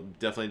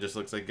 definitely just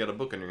looks like you got a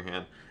book in your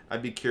hand.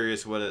 I'd be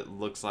curious what it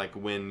looks like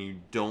when you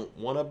don't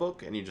want a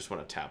book and you just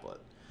want a tablet.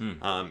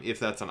 If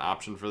that's an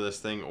option for this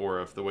thing,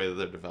 or if the way that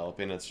they're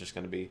developing it's just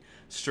going to be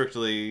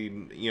strictly,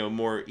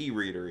 more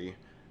e-readery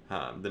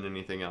than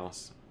anything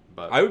else.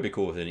 But I would be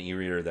cool with an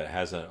e-reader that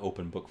has an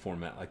open book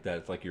format like that.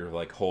 It's like you're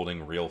like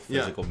holding real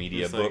physical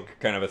media book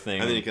kind of a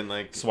thing. And then you can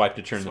like swipe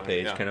to turn the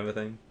page kind of a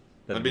thing.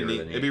 That'd be neat.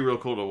 It'd be real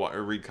cool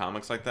to read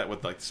comics like that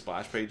with like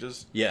splash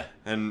pages. Yeah.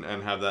 And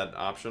have that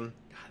option.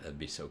 God, that'd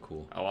be so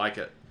cool. I like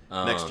it.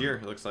 Next year,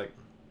 it looks like.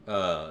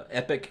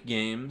 Epic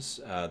Games,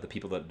 the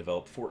people that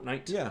developed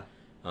Fortnite. Yeah.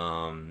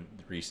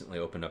 Recently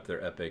opened up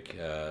their Epic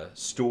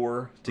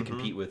store to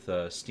compete with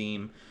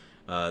Steam.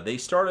 They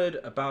started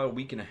about a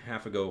week and a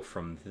half ago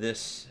from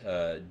this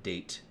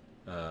date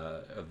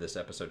of this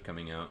episode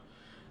coming out,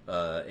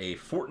 a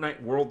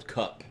Fortnite World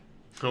Cup.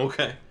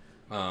 Okay.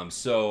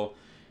 So,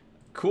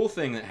 cool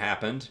thing that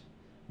happened,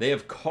 they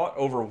have caught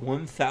over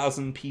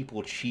 1,000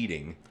 people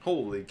cheating.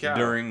 Holy cow.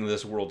 During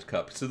this World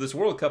Cup. So this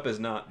World Cup is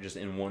not just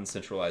in one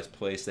centralized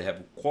place. They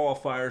have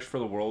qualifiers for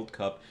the World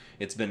Cup.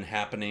 It's been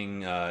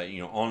happening,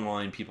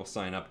 online. People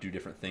sign up, do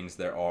different things.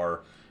 There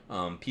are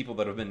people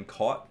that have been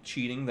caught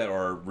cheating that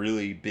are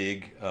really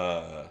big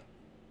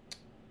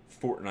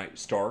Fortnite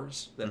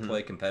stars that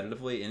play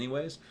competitively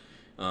anyways.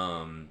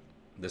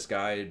 This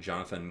guy,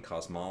 Jonathan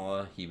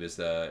Kosmala, he was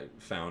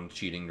found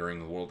cheating during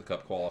the World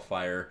Cup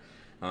qualifier.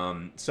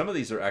 Some of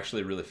these are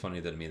actually really funny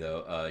to me,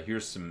 though.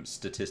 Here's some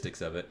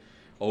statistics of it.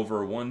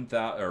 Over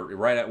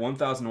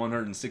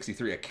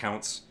 1,163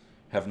 accounts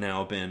have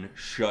now been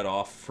shut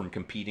off from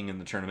competing in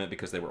the tournament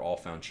because they were all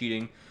found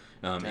cheating,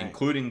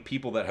 including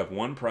people that have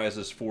won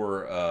prizes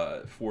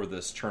for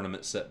this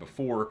tournament set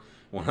before.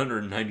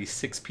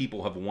 196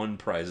 people have won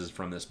prizes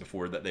from this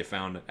before that they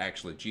found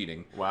actually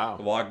cheating. Wow.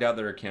 Logged out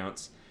their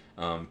accounts.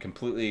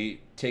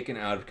 Completely taken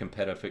out of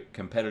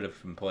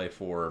competitive play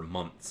for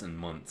months and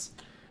months.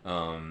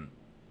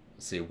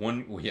 This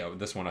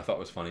one I thought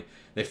was funny.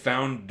 They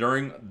found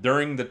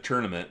during the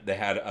tournament they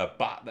had a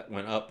bot that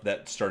went up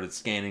that started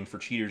scanning for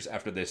cheaters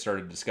after they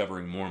started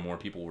discovering more and more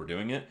people were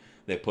doing it.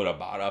 They put a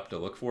bot up to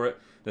look for it.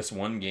 This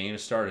one game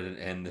started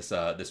and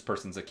this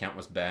person's account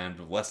was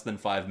banned less than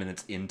 5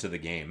 minutes into the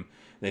game.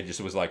 They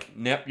just was like,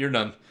 "Nope, you're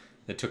done."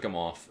 They took him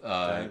off.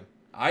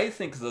 I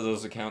think that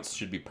those accounts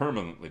should be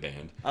permanently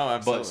banned. Oh,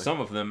 absolutely. But some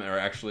of them are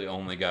actually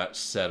only got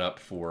set up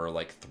for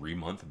like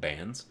 3-month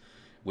bans,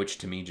 which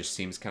to me just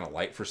seems kind of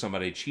light for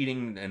somebody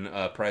cheating in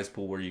a prize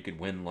pool where you could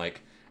win,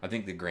 like, I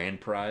think the grand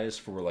prize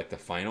for like the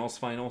finals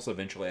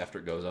eventually after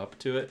it goes up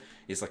to it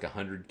is like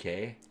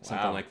 $100K,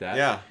 something like that.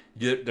 Yeah.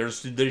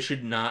 They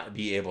should not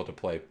be able to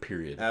play,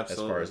 period.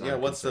 Absolutely. As far as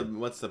I'm what's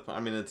concerned. the I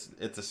mean,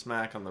 it's a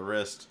smack on the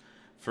wrist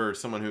for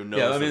someone who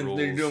knows the rules.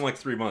 They're doing like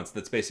 3 months.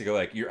 That's basically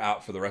like you're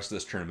out for the rest of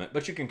this tournament,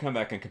 but you can come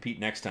back and compete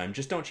next time.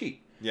 Just don't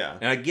cheat. Yeah.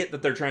 And I get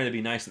that they're trying to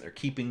be nice and they're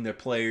keeping their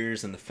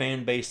players and the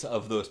fan base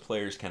of those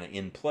players kind of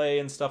in play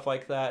and stuff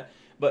like that.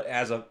 But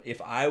if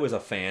I was a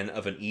fan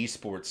of an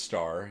esports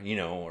star,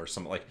 or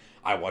something like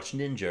I watch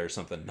Ninja or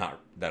something, not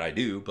that I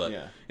do, but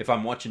if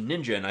I'm watching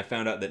Ninja and I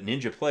found out that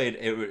Ninja played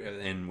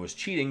and was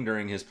cheating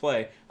during his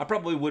play, I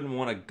probably wouldn't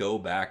want to go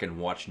back and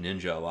watch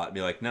Ninja a lot and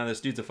be like, no,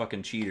 this dude's a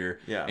fucking cheater.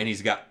 Yeah. And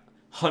he's got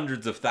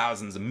hundreds of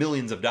thousands of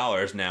millions of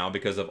dollars now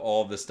because of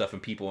all of this stuff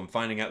and people and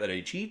finding out that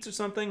he cheats or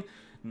something.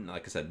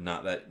 Like I said,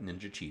 not that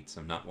Ninja cheats.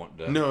 I'm not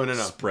wanting to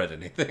spread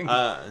anything.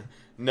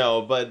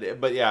 No,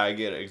 but yeah, I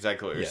get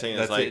exactly what you're saying.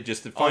 That's it's like, it.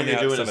 Just to all find you're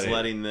out doing somebody, is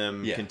letting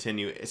them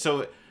continue.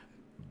 So,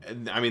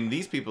 I mean,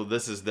 these people,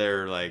 this is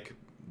their this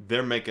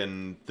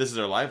is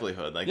their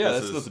livelihood. Like,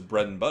 that's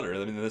bread and butter.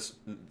 I mean, this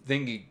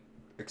thing.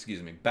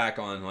 Back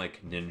on like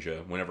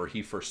Ninja, whenever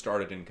he first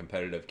started in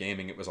competitive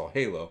gaming, it was all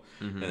Halo,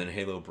 and then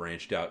Halo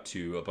branched out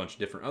to a bunch of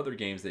different other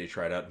games that he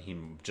tried out, and he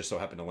just so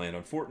happened to land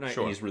on Fortnite,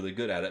 and he's really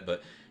good at it,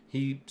 but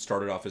he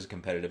started off as a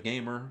competitive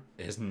gamer,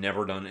 has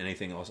never done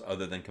anything else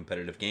other than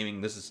competitive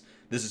gaming. This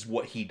is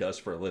what he does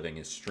for a living,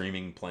 is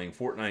streaming, playing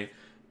Fortnite,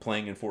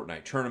 playing in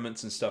Fortnite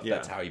tournaments and stuff.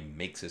 That's how he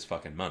makes his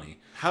fucking money.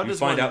 How you does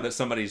find out that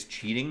somebody's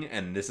cheating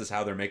and this is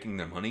how they're making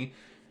their money,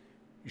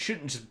 you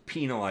shouldn't just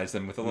penalize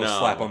them with a little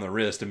slap on the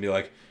wrist and be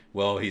like,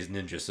 well, he's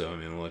Ninja, so I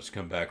mean, let's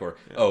come back. Or,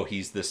 oh,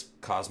 he's this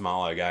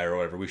Cosmala guy or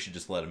whatever. We should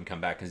just let him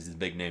come back because he's a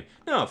big name.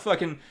 No,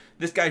 fucking,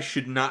 this guy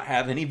should not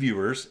have any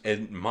viewers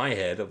in my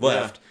head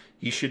left. Yeah.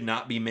 He should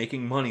not be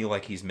making money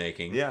like he's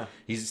making. Yeah.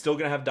 He's still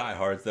going to have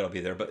diehards that'll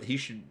be there, but he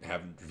should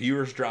have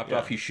viewers dropped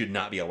off. He should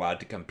not be allowed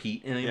to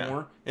compete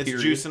anymore. Yeah. It's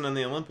juicing in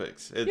the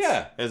Olympics.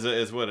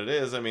 Is what it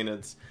is. I mean,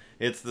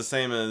 it's the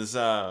same as,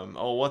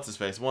 what's his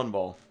face? One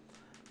Ball.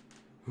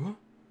 Who?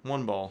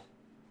 One Ball.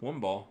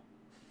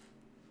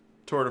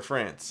 Tour de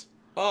France.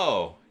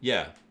 Oh,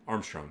 yeah.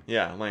 Armstrong.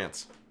 Yeah,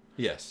 Lance.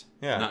 Yes.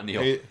 Yeah. Not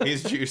Neil.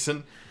 He's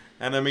juicing.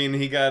 And I mean,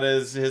 he got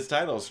his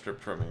title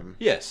stripped from him.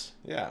 Yes.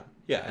 Yeah.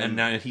 Yeah, and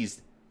now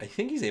he's I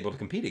think he's able to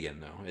compete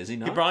again, though. Is he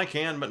not? He probably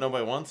can, but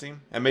nobody wants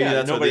him. And maybe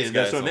that's nobody. what these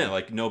guys That's what I meant.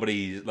 want. Like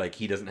nobody. Like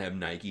he doesn't have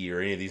Nike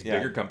or any of these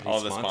bigger companies all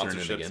the sponsoring him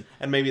sponsorships. again.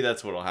 And maybe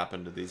that's what will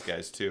happen to these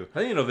guys too. I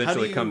think it'll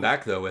eventually come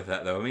back though with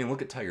that though. I mean,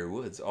 look at Tiger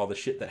Woods, all the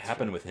shit that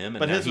happened with him,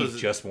 and now he's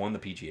just won the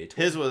PGA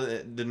Tour. His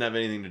didn't have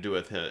anything to do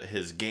with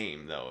his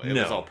game though. It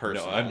was all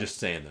personal. No, I'm just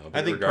saying though.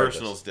 I think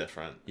personal's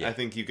different. Yeah. I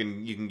think you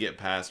can get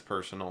past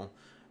personal,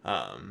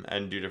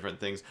 and do different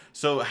things.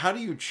 So how do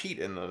you cheat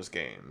in those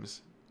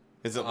games?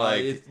 Is it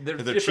like are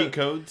there cheat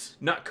codes?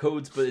 Not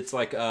codes, but it's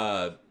like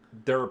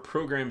there are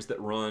programs that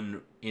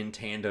run in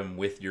tandem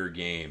with your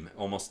game,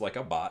 almost like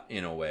a bot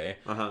in a way.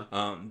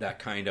 That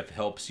kind of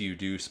helps you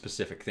do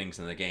specific things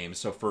in the game.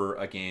 So for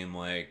a game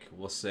like,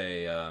 we'll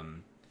say,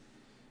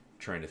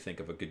 trying to think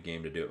of a good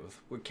game to do it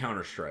with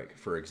Counter-Strike,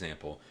 for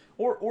example,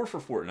 or for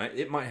Fortnite,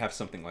 it might have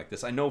something like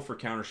this. I know for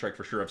Counter-Strike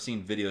for sure. I've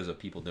seen videos of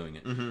people doing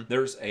it.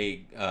 There's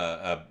a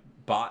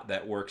bot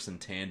that works in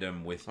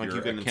tandem with your account.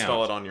 You can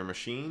install it on your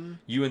machine?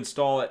 You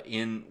install it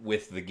in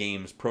with the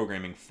game's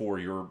programming for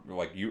your,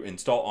 like, you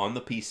install on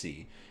the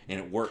PC and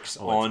it works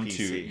onto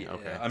PC.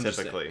 Okay.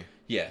 typically.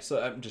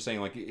 So I'm just saying,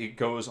 like, it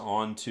goes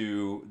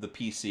onto the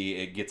PC,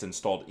 it gets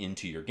installed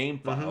into your game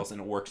files, and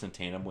it works in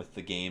tandem with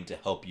the game to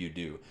help you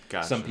do.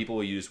 Gotcha. Some people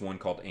will use one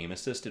called Aim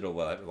Assist. It'll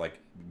like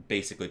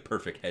basically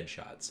perfect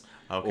headshots.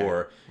 Okay.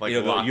 Or like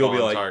you'll be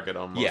like target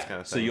almost kind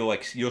of thing.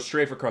 So you'll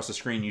strafe across the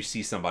screen, you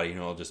see somebody, and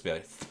it'll just be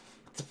like,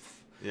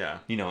 yeah,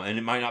 and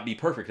it might not be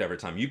perfect every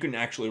time. You can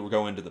actually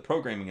go into the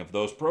programming of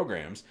those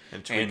programs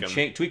and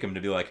tweak them to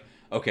be like,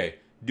 okay,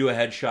 do a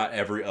headshot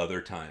every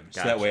other time,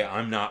 so that way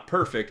I'm not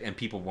perfect and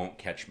people won't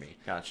catch me.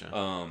 Gotcha.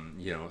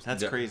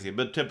 That's crazy,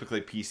 but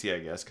typically PC, I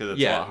guess, because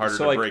it's a lot harder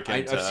to break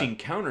into. I've seen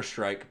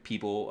Counter-Strike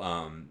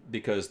people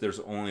because there's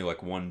only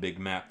like one big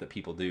map that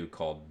people do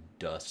called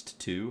Dust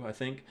 2, I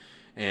think.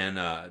 And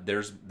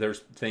there's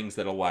things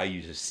that allow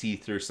you to see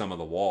through some of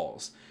the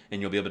walls,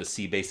 and you'll be able to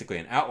see basically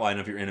an outline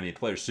of your enemy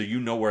players, so you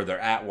know where they're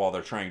at while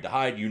they're trying to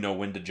hide. You know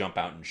when to jump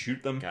out and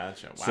shoot them.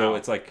 Gotcha. Wow. So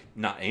it's like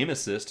not aim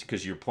assist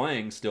because you're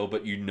playing still,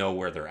 but you know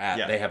where they're at.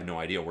 Yeah. They have no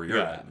idea where you're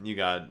at. You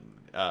got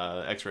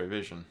X-ray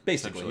vision,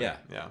 basically. Yeah.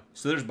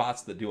 So there's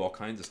bots that do all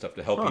kinds of stuff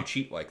to help you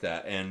cheat like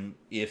that, and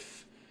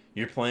if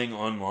you're playing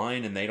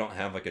online and they don't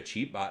have like a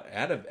cheat bot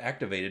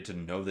activated to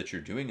know that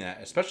you're doing that,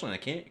 especially in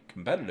a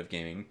competitive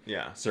gaming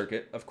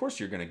circuit, of course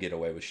you're going to get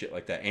away with shit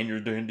like that, and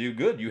you're going to do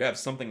good. You have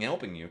something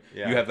helping you.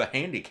 You have the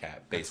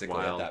handicap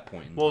basically at that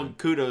point. Well,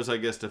 kudos, I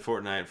guess, to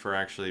Fortnite for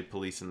actually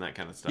policing that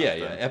kind of stuff.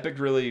 Yeah. Epic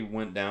really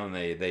went down.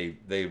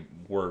 They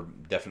were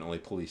definitely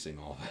policing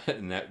all that,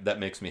 and that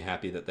makes me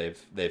happy that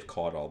they've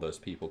caught all those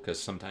people, because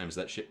sometimes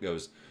that shit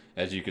goes,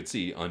 as you could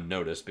see,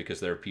 unnoticed,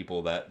 because there are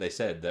people that they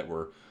said that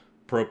were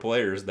pro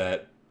players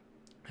that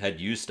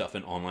had used stuff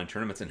in online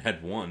tournaments and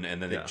had won,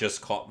 and then they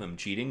just caught them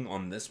cheating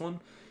on this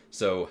one.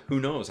 So who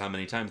knows how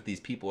many times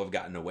these people have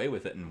gotten away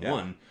with it and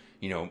won,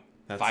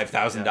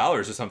 $5,000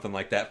 or something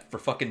like that for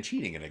fucking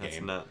cheating in a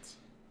game. That's nuts.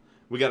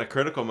 We got a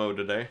critical mode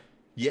today.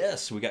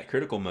 Yes, we got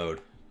critical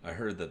mode. I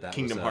heard that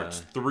Kingdom was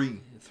Hearts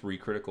 3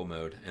 critical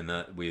mode, and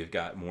that we've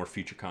got more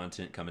future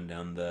content coming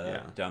down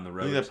the road.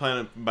 I think they're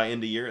planning by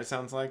end of year. It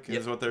sounds like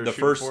is what they're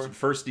shooting for. The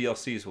first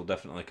DLCs will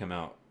definitely come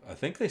out. I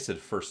think they said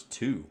first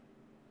 2,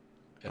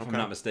 if I'm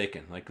not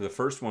mistaken. Like the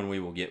first one we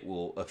will get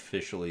will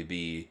officially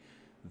be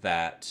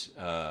that.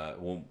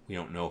 We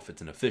don't know if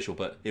it's an official,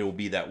 but it will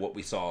be that what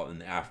we saw in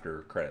the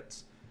after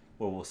credits.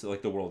 Well, we'll see,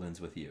 like The World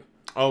Ends With You.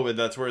 Oh,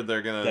 that's where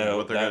they're gonna do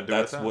with that?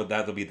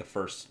 That'll be the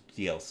first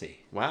DLC.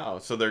 Wow,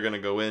 so they're gonna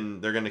go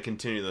in. They're gonna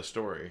continue the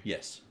story.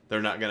 Yes,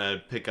 they're not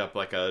gonna pick up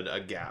like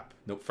a gap.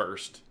 Nope.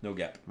 First, no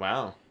gap.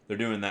 Wow. They're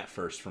doing that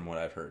first, from what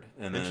I've heard,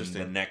 and then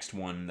the next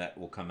one that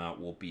will come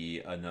out will be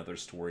another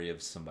story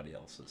of somebody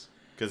else's.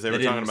 Because they were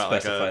talking about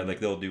like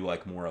they'll do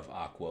like more of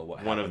Aqua.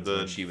 What one happens of the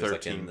when she was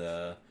 13th.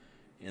 Like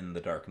in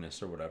the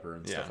darkness or whatever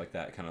and stuff like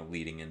that, kind of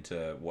leading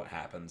into what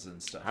happens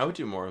and stuff. I would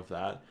do more of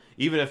that,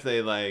 even if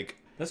they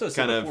that's what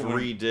kind of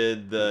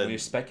redid the. When you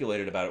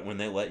speculated about it, when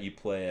they let you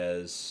play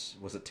as,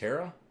 was it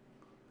Terra?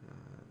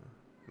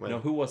 No,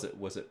 who was it? It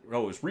was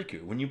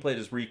Riku. When you played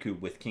as Riku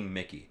with King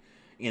Mickey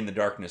in the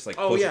darkness, like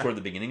closer toward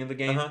the beginning of the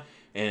game,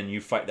 and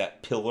you fight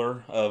that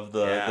pillar of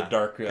the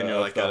dark,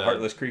 the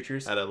heartless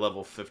creatures at a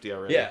level 50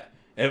 already. Yeah,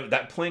 and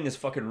that playing as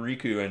fucking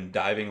Riku and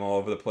diving all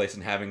over the place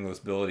and having those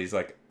abilities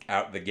like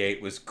out the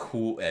gate was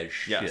cool as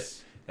shit.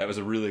 Yes. That was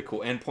a really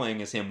cool, and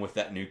playing as him with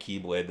that new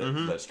Keyblade,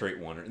 that straight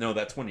one. No,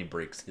 that's when he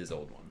breaks his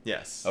old one.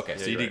 Yes. Okay,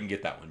 so you didn't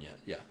get that one yet.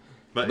 Yeah.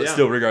 But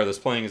still, regardless,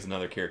 playing as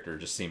another character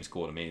just seems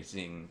cool to me.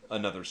 Seeing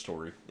another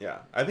story. Yeah,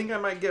 I think I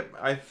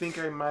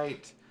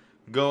might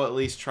go at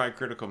least try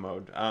critical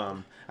mode.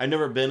 I've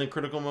never been a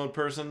critical mode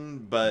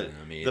person, but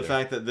the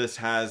fact that this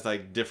has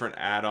like different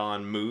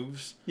add-on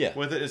moves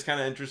with it is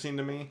kind of interesting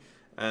to me.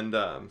 And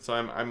so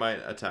I might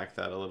attack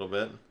that a little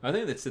bit. I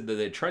think they said that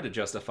they tried to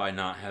justify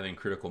not having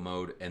critical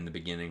mode in the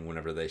beginning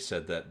whenever they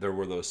said that there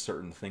were those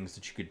certain things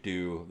that you could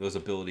do, those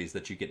abilities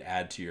that you could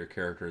add to your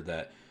character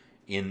that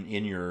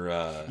in your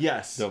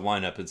yes, the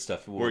lineup and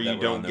stuff where you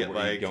don't get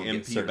like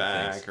MP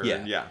back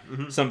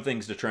or some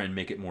things to try and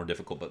make it more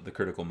difficult. But the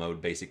critical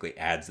mode basically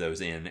adds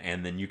those in,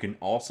 and then you can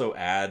also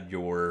add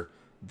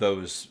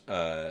those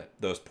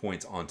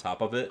points on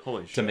top of it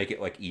to make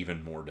it like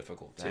even more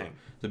difficult too. So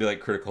it'd be like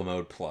critical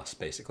mode plus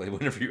basically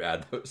whenever you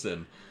add those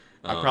in.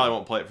 I probably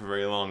won't play it for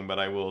very long, but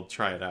I will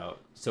try it out.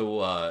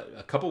 So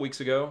a couple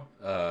weeks ago,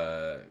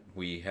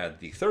 we had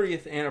the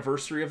 30th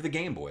anniversary of the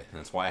Game Boy.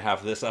 That's why I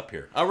have this up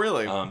here. Oh,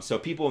 really? So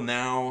people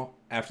now,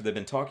 after they've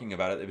been talking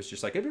about it, it was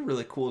just like, it'd be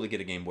really cool to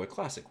get a Game Boy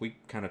Classic. We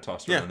kind of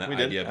tossed around that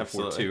idea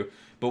before, too.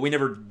 But we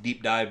never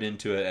deep dived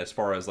into it as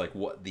far as like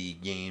what the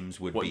games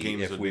would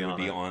be if we would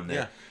be on there.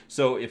 Yeah.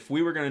 So if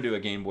we were going to do a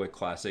Game Boy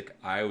Classic,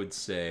 I would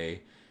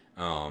say...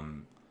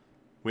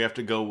 we have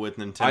to go with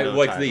Nintendo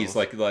like titles. These,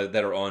 like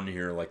that are on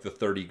here, like the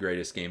 30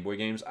 greatest Game Boy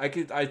games. I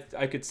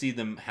could see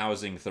them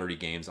housing 30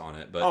 games on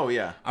it. But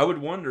I would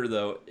wonder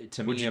though.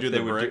 To me,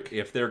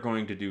 if they're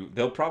going to do,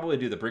 they'll probably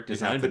do the brick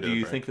design. But do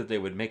you think that they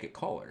would make it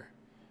color?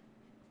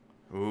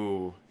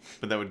 Ooh,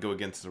 but that would go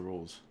against the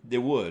rules. They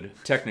would,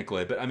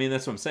 technically. But, I mean,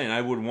 that's what I'm saying.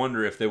 I would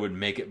wonder if they would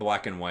make it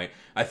black and white.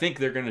 I think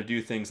they're going to do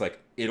things like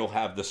it'll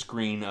have the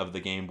screen of the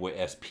Game Boy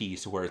SP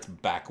so where it's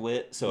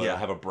backlit, so it'll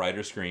have a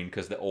brighter screen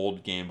because the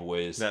old Game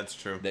Boys... That's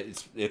true.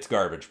 It's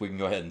garbage. We can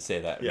go ahead and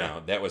say that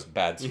now. That was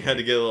bad screen. You had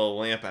to get a little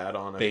lamp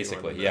add-on.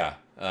 Basically,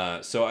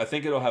 so I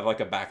think it'll have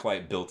like a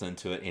backlight built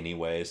into it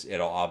anyways.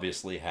 It'll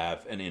obviously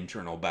have an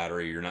internal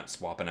battery. You're not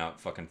swapping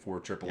out fucking 4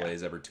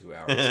 AAAs every 2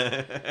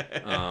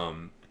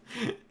 hours.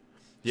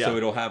 So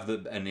it'll have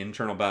an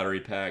internal battery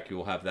pack.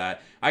 You'll have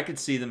that. I could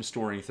see them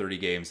storing 30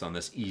 games on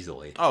this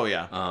easily. Oh,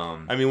 yeah.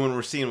 I mean, when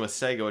we're seeing with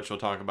Sega, which we'll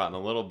talk about in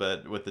a little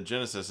bit, with the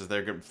Genesis, is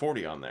they're getting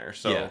 40 on there.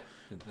 So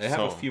they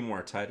have a few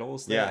more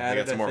titles. They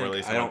got some more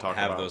releases. I don't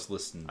have those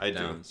listed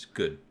down. It's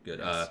good.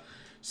 Yes.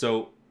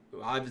 So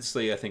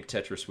obviously, I think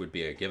Tetris would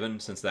be a given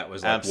since that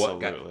was like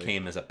what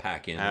came as a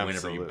pack in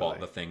whenever you bought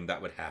the thing.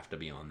 That would have to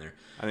be on there.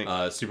 I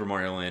think Super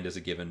Mario Land is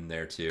a given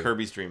there too.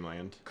 Kirby's Dream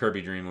Land,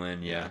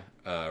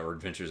 or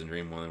Adventures in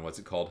Dreamland. What's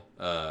it called?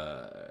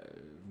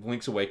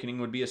 Link's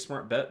Awakening would be a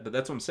smart bet, but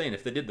that's what I'm saying.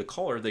 If they did the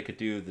color, they could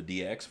do the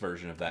DX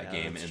version of that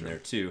game in there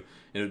too.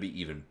 It would be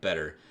even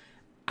better.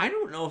 I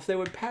don't know if they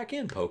would pack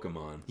in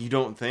Pokemon. You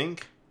don't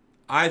think?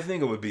 I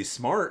think it would be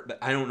smart, but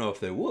I don't know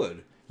if they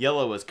would.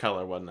 Yellow was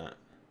color, wasn't it?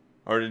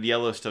 Or did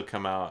Yellow still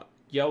come out?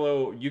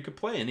 Yellow, you could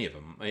play any of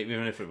them,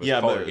 even if it was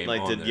color game.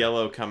 Like, did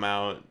Yellow come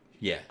out?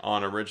 Yeah.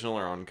 On original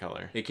or on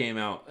color? It came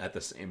out at the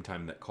same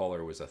time that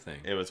color was a thing.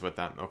 It was with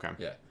that. Okay.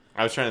 Yeah.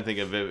 I was trying to think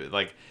of it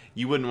like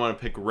you wouldn't want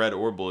to pick red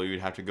or blue.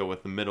 You'd have to go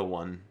with the middle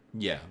one.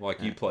 Yeah,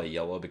 like you play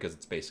Yellow because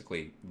it's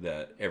basically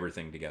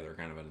everything together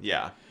kind of.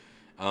 Yeah,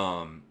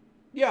 I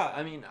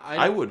mean,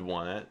 I would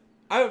want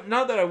it.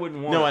 Not that I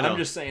wouldn't want it. I know. I'm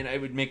just saying it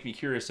would make me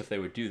curious if they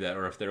would do that,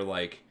 or if they're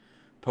like,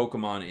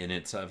 Pokemon in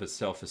itself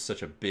is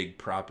such a big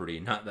property.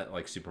 Not that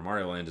like Super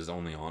Mario Land is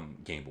only on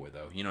Game Boy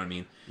though. You know what I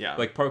mean? Yeah.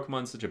 Like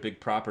Pokemon's such a big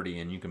property,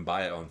 and you can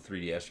buy it on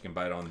 3DS. You can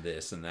buy it on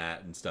this and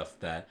that and stuff.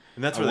 And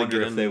that's what I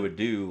wonder if they would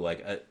do.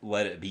 Like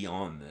let it be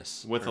on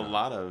this. With a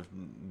lot of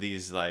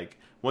these, like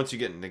once you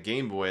get into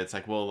Game Boy, it's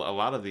like, well, a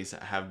lot of these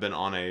have been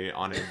on a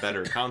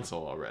better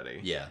console already.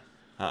 Yeah.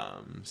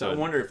 So I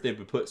wonder if they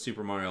would put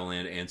Super Mario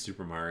Land and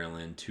Super Mario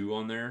Land 2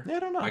 on there. Yeah, I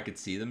don't know. I could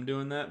see them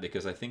doing that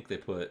because I think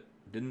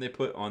didn't they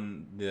put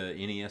on the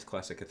NES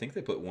Classic? I think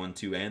they put 1,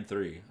 2, and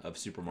 3 of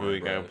Super Mario Bros.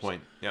 You got a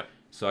point. Yep.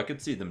 So I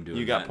could see them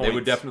doing that. Points. They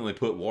would definitely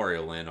put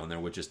Wario Land on there,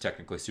 which is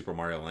technically Super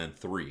Mario Land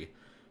 3.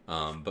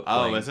 But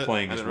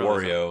playing as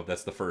Wario,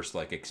 that's the first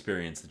like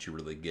experience that you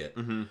really get.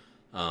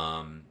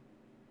 Mm-hmm.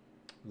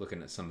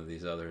 Looking at some of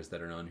these others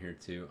that are on here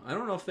too. I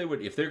don't know if they're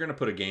going to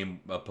put a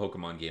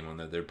Pokemon game on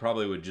there, they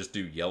probably would just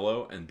do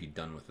Yellow and be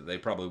done with it. They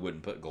probably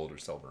wouldn't put Gold or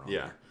Silver on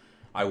there.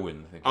 I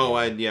wouldn't think.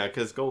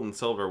 Because Gold and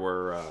Silver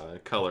were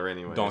color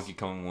anyway. Donkey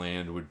Kong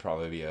Land would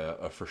probably be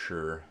a for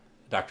sure.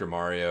 Dr.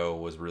 Mario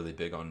was really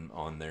big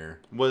on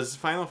there. Was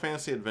Final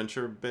Fantasy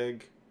Adventure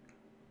big?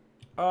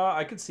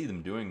 I could see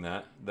them doing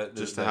that.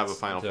 Just to have a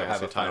Final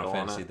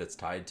Fantasy that's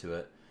tied to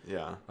it.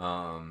 Yeah.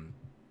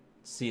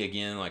 See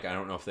again, like I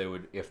don't know if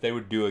they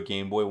would do a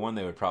Game Boy one,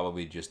 they would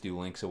probably just do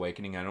Link's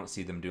Awakening. I don't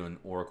see them doing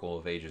Oracle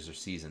of Ages or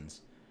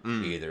Seasons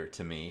either.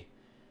 To me,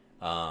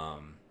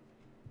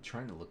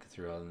 trying to look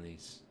through all of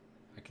these,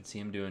 I could see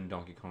them doing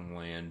Donkey Kong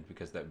Land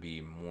because that'd be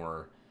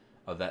more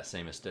of that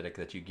same aesthetic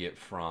that you get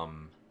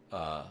from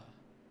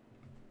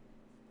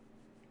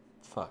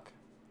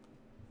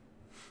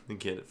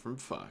Get it from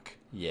fuck.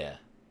 Yeah.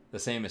 The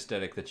same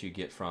aesthetic that you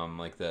get from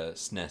like the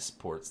SNES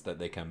ports that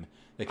they kind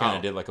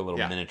of did like a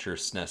little miniature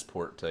SNES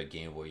port to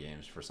Game Boy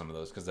games for some of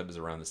those because that was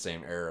around the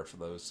same era for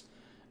those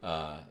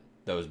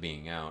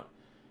being out.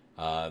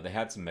 They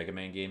had some Mega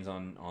Man games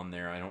on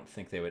there. I don't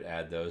think they would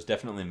add those.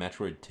 Definitely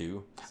Metroid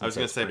 2. I was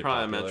going to say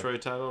probably popular. A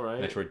Metroid title,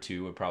 right? Metroid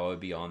 2 would probably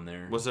be on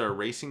there. Was there a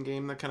racing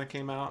game that kind of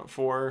came out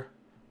for?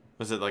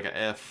 Was it like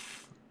a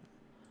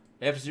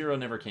F-Zero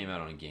never came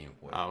out on a Game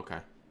Boy. Oh, okay.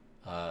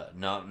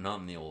 Not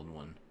in the old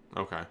one.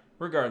 Okay.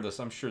 Regardless,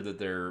 I'm sure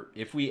that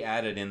if we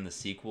added in the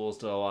sequels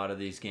to a lot of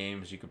these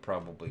games, you could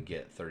probably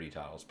get 30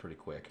 titles pretty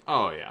quick.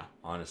 Oh, yeah.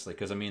 Honestly,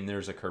 because, I mean,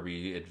 there's a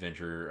Kirby's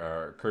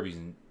Adventure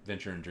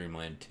in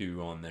Dreamland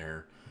 2 on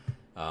there.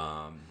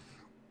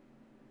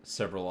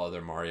 Several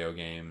other Mario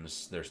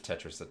games. There's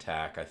Tetris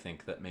Attack, I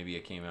think, that maybe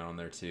it came out on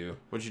there, too.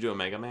 Would you do a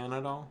Mega Man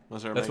at all?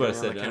 Was there a That's Mega what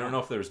I Man said. I don't know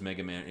if there was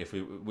Mega Man. If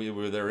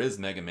there is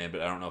Mega Man,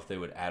 but I don't know if they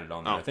would add it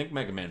on there. Oh. I think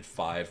Mega Man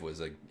 5 was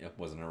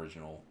an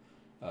original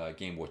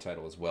Game Boy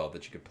title as well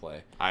that you could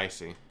play. I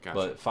see. Gotcha.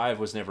 But 5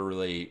 was never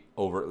really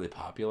overtly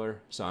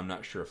popular, so I'm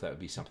not sure if that would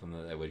be something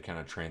that I would kind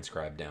of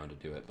transcribe down to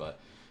do it.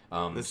 But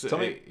tell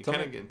me, you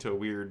kind of get into a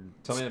weird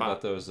Tell me spot.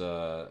 about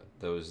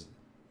those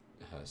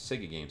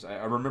Sega games.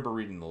 I remember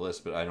reading the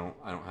list, but I don't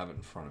have it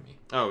in front of me.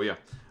 Oh, yeah.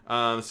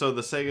 So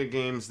the Sega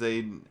games,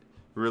 they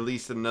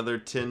released another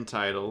 10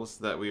 titles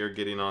that we are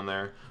getting on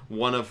there,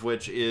 one of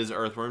which is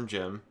Earthworm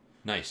Jim.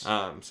 Nice.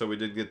 So we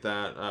did get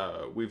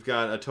that. We've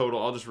got a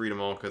total, I'll just read them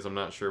all because I'm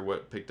not sure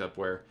what picked up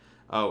where.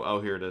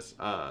 Oh, here it is.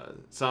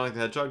 Sonic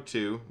the Hedgehog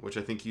 2, which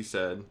I think you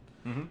said.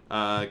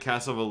 Mm-hmm.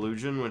 Castle of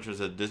Illusion, which is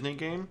a Disney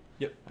game.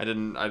 Yep. I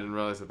didn't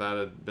realize that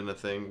had been a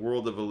thing.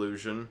 World of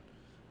Illusion.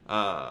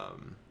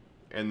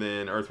 And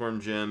then Earthworm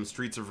Jim,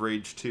 Streets of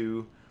Rage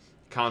 2,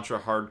 Contra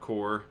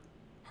Hardcore.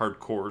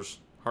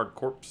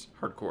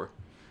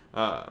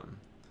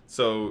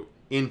 So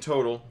in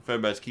total, if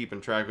everybody's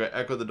keeping track, we got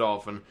Echo the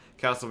Dolphin,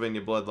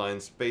 Castlevania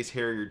Bloodlines, Space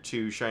Harrier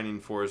 2, Shining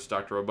Force,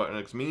 Dr.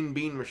 Robotnik's Mean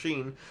Bean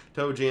Machine,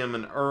 Toe Jam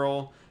and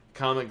Earl,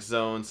 Comic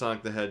Zone,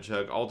 Sonic the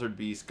Hedgehog, Altered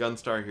Beast,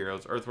 Gunstar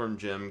Heroes, Earthworm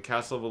Jim,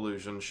 Castle of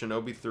Illusion,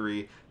 Shinobi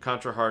 3,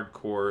 Contra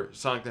Hardcore,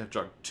 Sonic the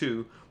Hedgehog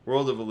 2,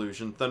 World of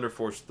Illusion, Thunder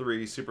Force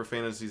 3, Super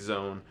Fantasy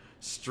Zone,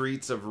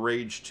 Streets of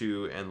Rage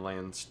 2, and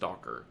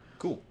Landstalker.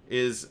 Cool.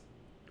 Is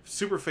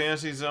Super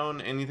Fantasy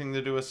Zone anything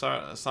to do with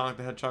Sonic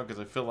the Hedgehog?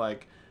 Because I feel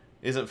like,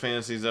 isn't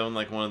Fantasy Zone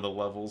like one of the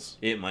levels?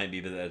 It might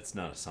be, but it's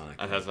not a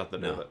Sonic. It has nothing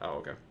to do with it. Oh,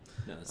 okay.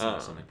 No, it's not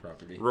a Sonic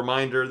property.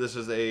 Reminder,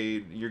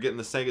 you're getting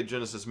the Sega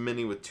Genesis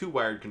Mini with 2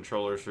 wired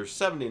controllers for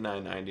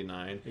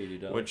 $79.99,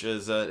 $80. which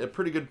is a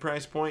pretty good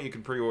price point. You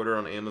can pre-order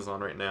on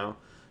Amazon right now.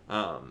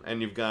 And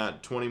you've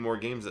got 20 more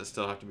games that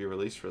still have to be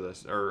released for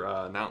this, or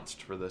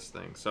announced for this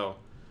thing. So,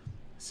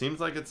 seems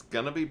like it's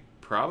going to be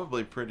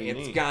probably pretty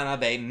neat. It's gonna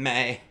be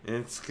May.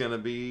 It's going to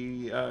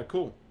be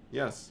cool.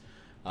 Yes.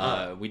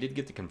 We did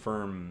get to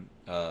confirm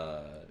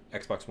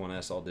Xbox One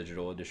S All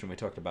Digital Edition. We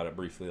talked about it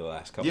briefly the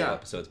last couple of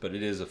episodes, but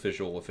it is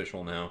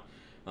official now.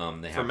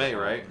 For May,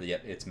 right? Yeah,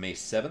 it's May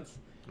 7th.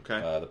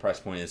 Okay. The price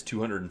point is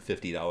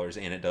 $250,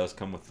 and it does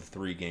come with the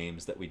 3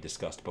 games that we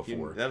discussed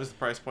before. That was the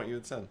price point you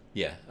had said.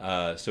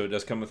 Yeah. So it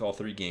does come with all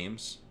 3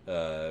 games,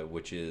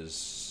 which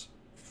is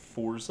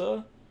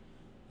Forza.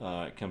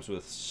 It comes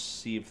with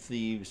Sea of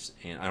Thieves,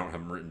 and I don't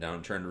have them written down.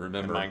 I'm trying to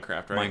remember. And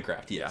Minecraft, right?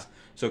 Minecraft, yes. Yeah.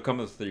 So it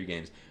comes with 3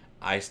 games.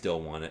 I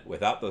still want it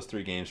without those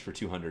 3 games for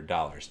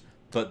 $200.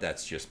 But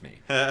that's just me.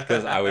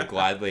 Because I would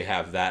gladly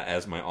have that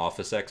as my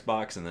office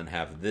Xbox and then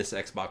have this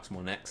Xbox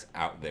One X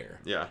out there.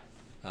 Yeah.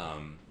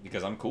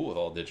 Because I'm cool with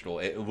all digital.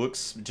 It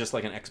looks just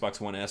like an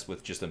Xbox One S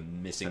with just a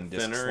missing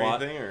disc Thinner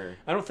slot. or anything, or?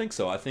 I don't think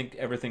so. I think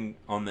everything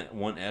on that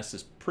One S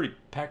is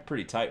packed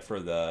pretty tight for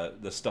the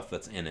stuff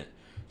that's in it.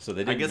 So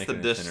they didn't. I guess make the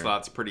it disc thinner.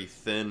 slot's pretty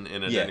thin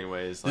in it,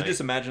 anyways. So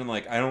just imagine, I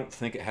don't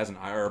think it has an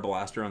IR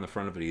blaster on the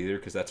front of it either,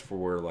 because that's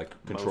for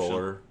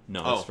controller. Motion?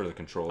 No, it's for the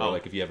controller. Oh.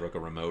 Like if you have a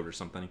remote or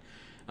something.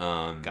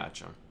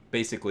 Gotcha.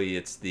 Basically,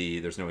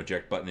 there's no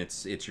eject button.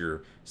 It's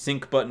your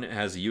sync button. It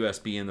has a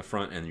USB in the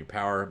front and your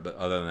power, but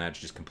other than that, it's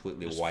just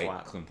completely white,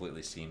 flat.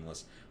 completely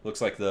seamless.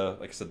 Looks like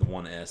like I said, the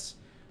One S.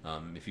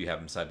 If you have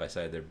them side by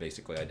side, they're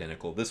basically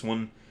identical. This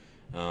one,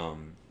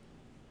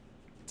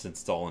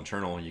 since it's all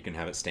internal, you can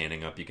have it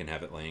standing up, you can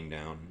have it laying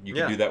down. You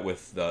can do that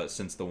with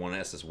since the One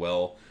S as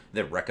well.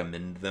 They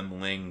recommend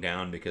them laying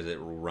down because it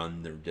will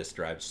run their disk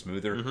drive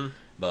smoother,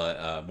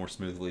 but more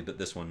smoothly. But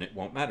this one, it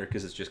won't matter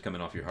because it's just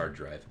coming off your hard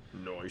drive.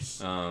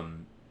 Nice.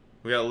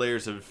 We got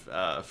Layers of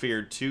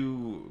Fear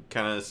 2,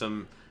 kind of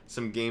some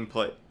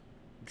gameplay.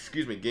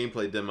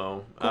 Gameplay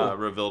demo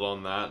revealed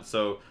on that.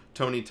 So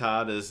Tony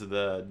Todd is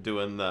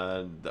doing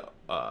the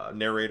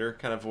narrator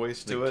kind of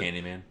voice to it.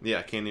 Candyman.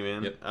 Yeah,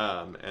 Candyman. Yep.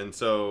 And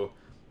so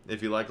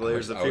if you like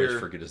Layers of I Fear, always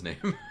forget his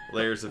name.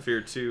 Layers of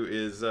Fear 2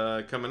 is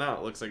coming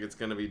out. Looks like it's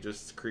going to be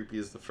just as creepy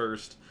as the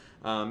first.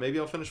 Maybe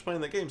I'll finish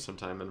playing the game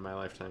sometime in my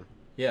lifetime.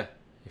 Yeah,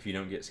 if you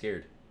don't get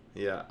scared.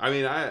 Yeah, I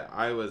mean,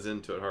 I was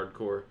into it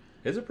hardcore.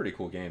 It's a pretty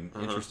cool game.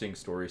 Interesting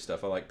story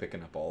stuff. I like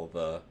picking up all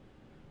of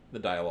the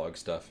dialogue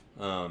stuff.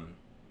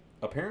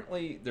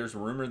 Apparently, there's a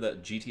rumor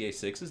that GTA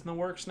 6 is in the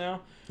works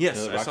now.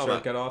 Yes, I saw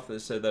that. Got off. They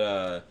said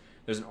that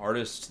there's an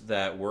artist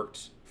that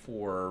works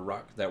for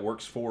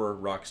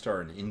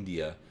Rockstar in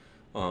India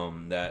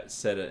that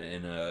said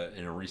in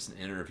a recent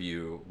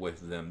interview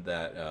with them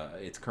that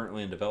it's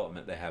currently in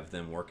development. They have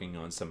them working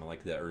on some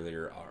of the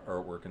earlier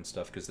artwork and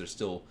stuff because they're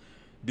still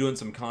doing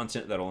some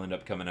content that'll end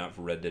up coming out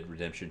for Red Dead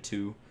Redemption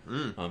 2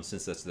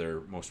 since that's their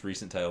most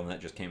recent title and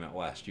that just came out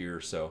last year.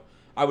 So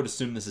I would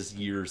assume this is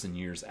years and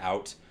years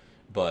out.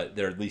 but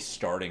they're at least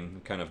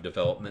starting kind of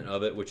development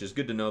of it, which is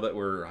good to know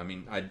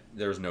that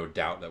there's no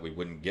doubt that we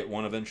wouldn't get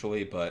one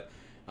eventually, but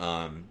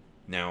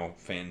now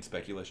fan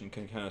speculation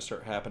can kind of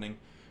start happening.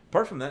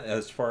 Apart from that,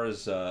 as far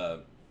as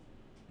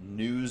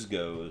news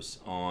goes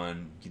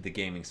on the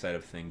gaming side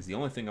of things, the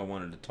only thing I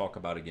wanted to talk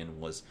about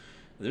again was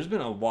there's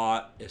been a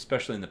lot,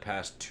 especially in the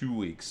past 2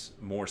 weeks,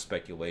 more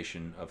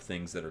speculation of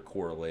things that are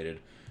correlated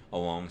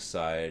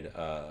alongside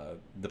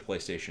the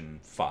PlayStation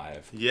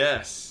 5.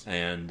 Yes.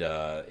 And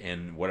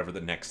whatever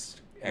the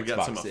next Xbox is. We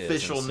got some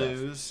official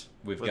news.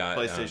 We've got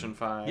PlayStation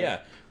 5. Yeah,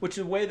 which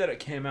the way that it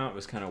came out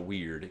was kind of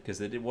weird because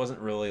it wasn't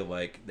really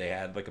like they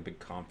had like a big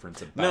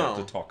conference about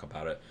it to talk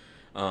about it.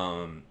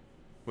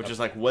 Which is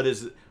like, what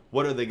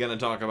are they going to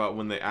talk about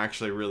when they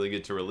actually really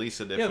get to release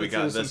it? If we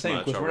got this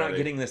much because we're not already?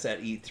 getting this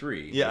at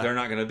E3. Yeah, they're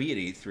not going to be at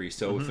E3.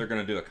 So if they're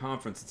going to do a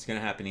conference, it's going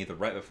to happen either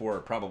right before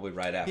or probably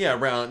right after.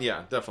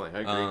 Yeah, definitely.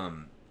 I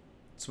agree.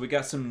 So we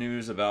got some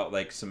news about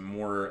like some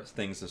more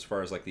things as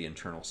far as like the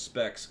internal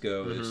specs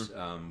goes.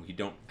 We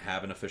don't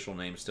have an official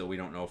name still. We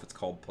don't know if it's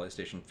called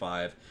PlayStation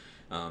 5.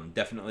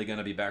 Definitely going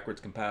to be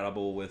backwards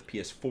compatible with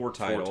PS4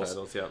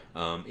 titles.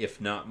 If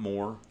not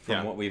more,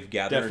 from what we've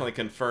gathered. Definitely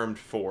confirmed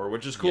 4,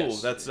 which is cool.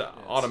 Yes, That's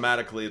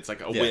automatically, it's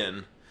like a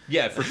win.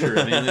 Yeah, for sure.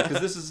 I mean,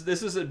 because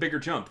this is a bigger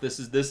jump. This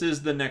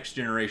is the next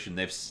generation.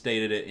 They've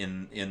stated it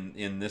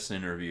in this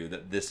interview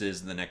that this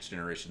is the next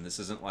generation. This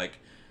isn't like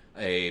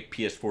a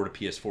PS4 to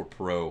PS4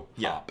 Pro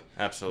hop.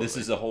 Absolutely. This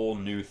is a whole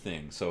new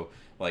thing. So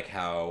like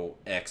how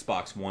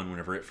Xbox One,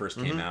 whenever it first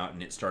came out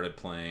and it started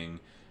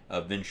playing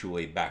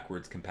eventually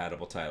backwards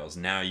compatible titles,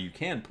 now you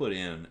can put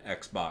in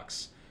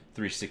Xbox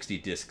 360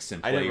 discs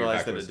and play I didn't your realize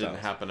that backwards it didn't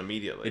titles. happen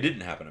immediately. It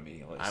didn't happen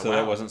immediately.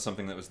 That wasn't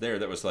something that was there.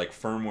 That was like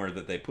firmware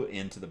that they put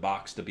into the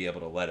box to be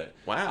able to let it.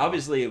 Wow.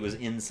 Obviously, it was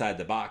inside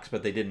the box,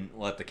 but they didn't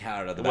let the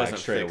cat out of the bag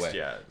straight away.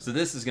 Yet. So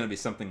this is going to be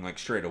something like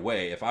straight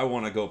away. If I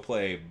want to go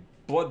play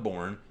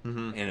Bloodborne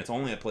and it's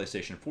only a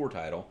PlayStation 4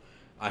 title,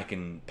 I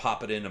can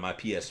pop it into my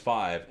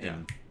PS5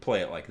 and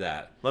play it like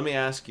that. Let me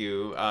ask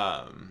you,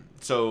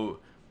 so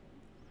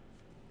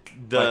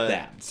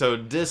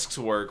discs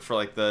work for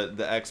like the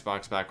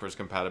Xbox backwards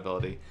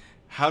compatibility.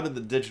 How do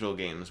the digital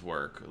games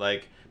work?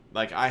 Like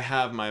I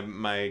have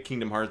my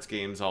Kingdom Hearts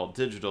games all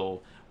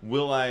digital.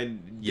 Will I?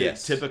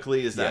 Yes.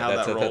 Typically, is that how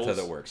that rolls? That's how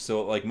that works.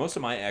 So, like most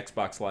of my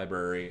Xbox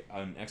library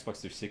on Xbox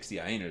 360,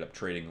 I ended up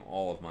trading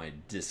all of my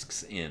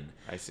discs in.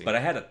 I see. But I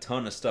had a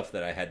ton of stuff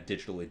that I had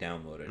digitally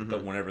downloaded.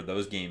 But whenever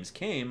those games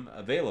came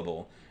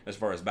available, as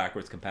far as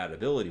backwards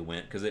compatibility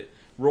went, because it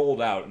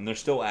rolled out and they're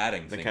still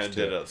adding things. They kind of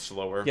did it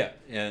slower. Yeah,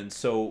 and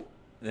so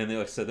then they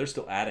like I said they're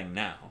still adding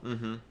now.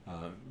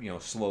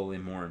 Slowly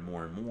more and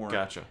more and more.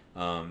 Gotcha.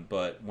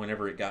 But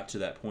whenever it got to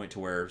that point to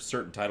where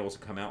certain titles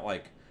would come out,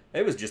 like.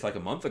 It was just like a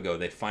month ago.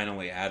 They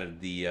finally added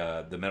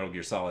the Metal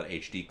Gear Solid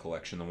HD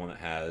collection, the one that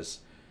has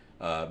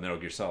Metal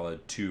Gear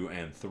Solid 2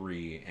 and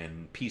 3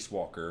 and Peace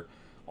Walker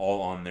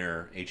all on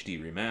their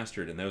HD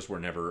remastered, and those were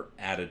never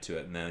added to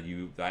it. And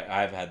then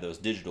I've had those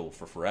digital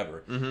for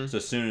forever. So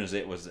as soon as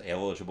it was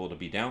eligible to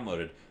be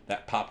downloaded,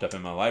 that popped up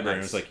in my library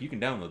and it was like, you can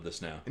download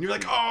this now. And you're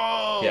like,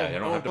 oh! Yeah, you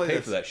don't have to pay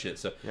for that shit.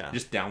 So Yeah.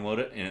 just download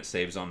it and it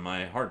saves on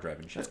my hard drive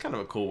and shit. That's kind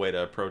of a cool way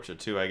to approach it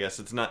too. I guess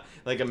it's not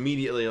like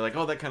immediately like,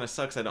 oh, that kind of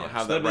sucks. I don't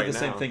have that that'll right be the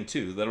now. same thing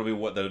too. That'll be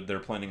what they're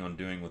planning on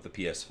doing with the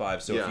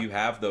PS5. So if you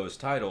have those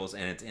titles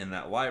and it's in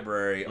that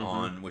library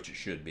on which it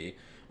should be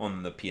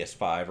on the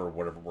PS5 or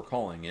whatever we're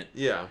calling it.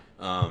 Yeah.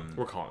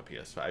 We're calling it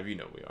PS5. You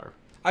know we are.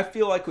 I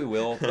feel like we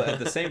will, but at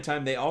the same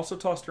time, they also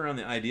tossed around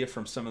the idea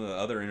from some of the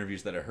other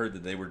interviews that I heard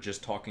that they were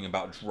just talking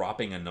about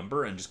dropping a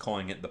number and just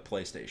calling it the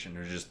PlayStation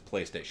or just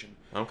PlayStation.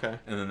 Okay.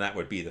 And then that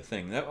would be the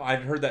thing.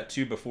 I'd heard that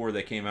too before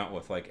they came out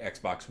with like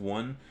Xbox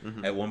One.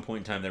 At one point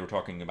in time, they were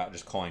talking about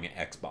just calling it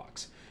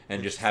Xbox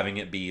and just having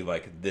it be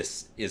like,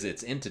 this is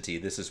its entity.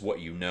 This is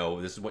what you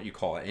know. This is what you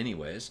call it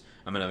anyways.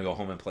 I'm going to go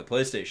home and play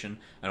PlayStation.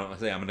 I don't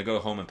say I'm going to go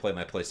home and play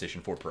my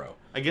PlayStation 4 Pro.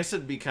 I guess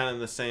it'd be kind of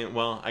the same.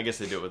 Well, I guess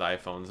they do it with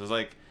iPhones. It's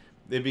like,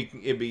 it'd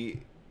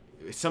be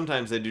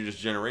sometimes they do just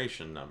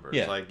generation numbers.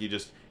 Yeah. Like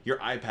your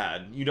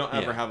iPad, you don't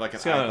ever have like an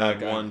It's kinda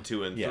iPad like 1,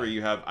 2, and 3.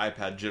 You have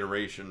iPad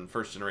generation,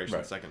 first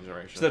generation, second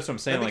generation. So that's what I'm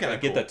saying. Like I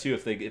get cool. that too.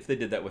 If they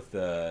did that with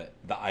the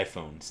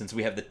iPhone, since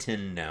we have the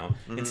 10 now,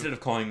 instead of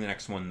calling the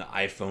next one the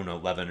iPhone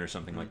 11 or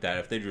something like that,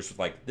 if they just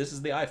like, this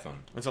is the iPhone.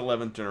 It's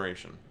 11th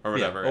generation or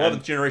whatever.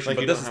 11th generation, like,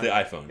 but this is the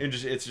iPhone.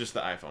 It's just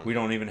the iPhone. We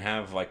don't even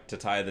have like to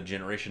tie the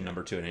generation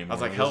number to it anymore. I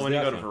was like, hell, when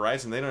you go to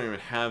Verizon, they don't even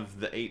have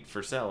the 8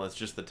 for sale. It's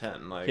just the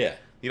 10. Like,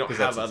 you don't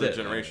have other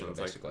generations.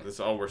 Like, that's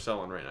all we're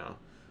selling right now.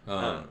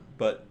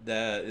 But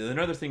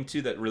another thing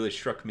too that really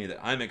struck me that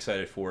I'm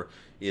excited for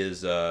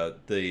is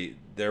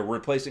they're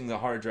replacing the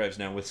hard drives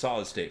now with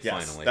solid state.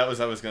 Finally, that was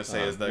what I was going to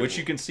say. Is that which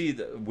you can see,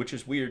 which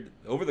is weird.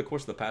 Over the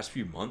course of the past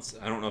few months,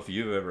 I don't know if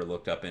you've ever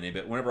looked up any,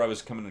 but whenever I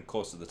was coming in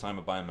close to the time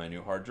of buying my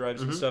new hard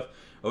drives and stuff,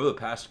 over the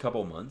past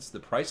couple months, the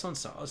price on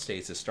solid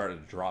states has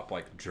started to drop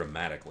like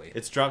dramatically.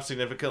 It's dropped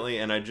significantly,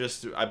 and I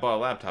bought a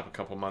laptop a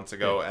couple months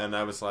ago, and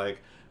I was like,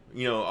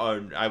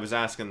 I was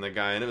asking the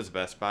guy, and it was a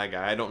Best Buy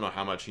guy. I don't know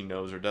how much he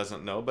knows or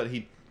doesn't know, but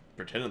he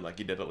pretended like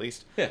he did at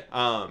least. Yeah.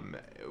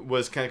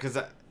 Was kind of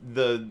because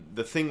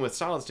the thing with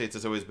solid states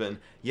has always been,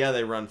 yeah,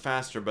 they run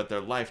faster, but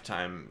their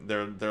lifetime,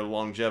 their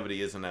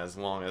longevity isn't as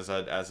long as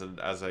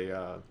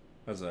a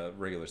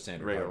regular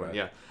standard. Regular one,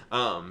 yeah.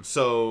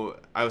 So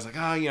I was like,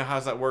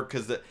 how's that work?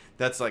 Because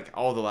that's like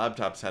all the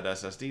laptops had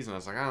SSDs, and I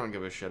was like, I don't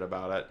give a shit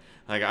about it.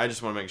 Like, I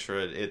just want to make sure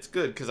it's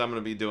good because I'm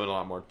going to be doing a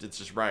lot more. It's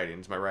just writing.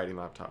 It's my writing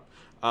laptop.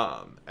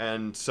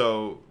 And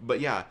so, but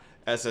yeah,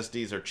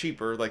 SSDs are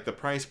cheaper. Like, the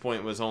price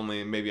point was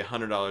only maybe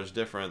 $100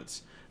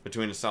 difference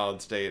between a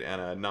solid state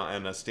and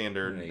a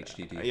standard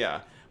HDD.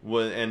 Yeah.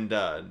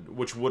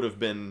 Which would have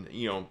been,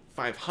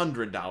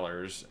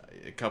 $500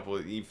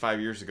 5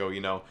 years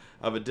ago,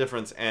 of a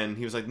difference. And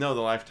he was like, no,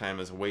 the lifetime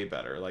is way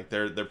better. Like,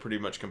 they're pretty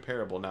much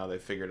comparable now. They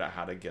figured out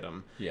how to get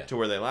them to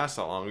where they last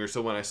a lot longer.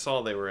 So when I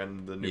saw they were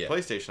in the new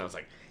PlayStation, I was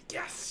like,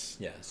 yes.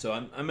 Yeah. So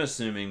I'm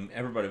assuming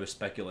everybody was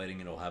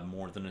speculating it'll have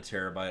more than a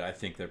terabyte. I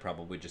think they're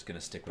probably just going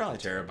to stick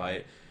with the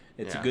terabyte.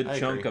 It's a good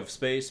chunk of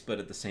space, but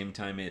at the same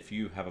time, if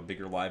you have a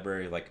bigger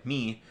library like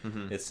me,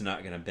 it's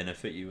not going to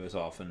benefit you as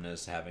often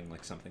as having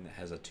like something that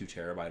has a 2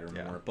 terabyte or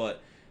more. But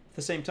at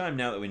the same time,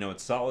 now that we know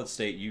it's solid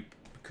state, you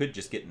could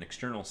just get an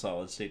external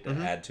solid state to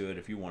add to it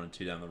if you wanted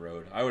to down the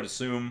road. I would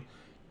assume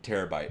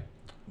terabyte.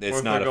 It's or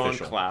if not they're official.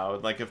 Going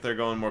cloud, like if they're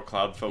going more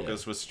cloud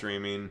focused with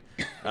streaming,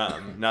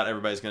 not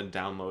everybody's going to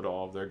download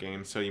all of their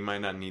games, so you might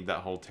not need that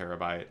whole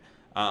terabyte.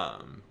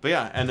 But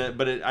yeah, and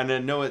I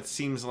know it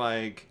seems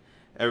like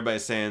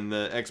everybody's saying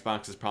the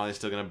Xbox is probably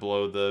still going to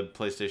blow the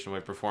PlayStation away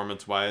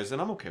performance-wise,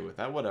 and I'm okay with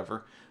that,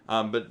 whatever.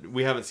 But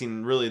we haven't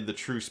seen really the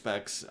true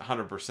specs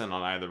 100%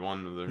 on either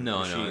one of the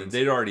machines. No,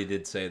 they already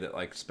did say that,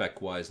 like,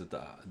 spec-wise, that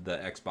the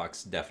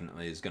Xbox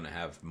definitely is going to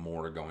have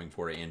more going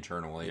for it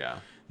internally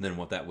than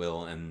what that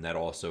will, and that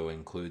also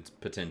includes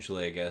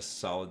potentially, I guess,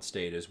 solid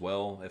state as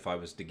well. If I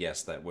was to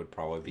guess, that would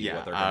probably be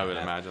what they're going to have. I would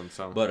imagine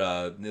so.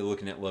 But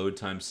looking at load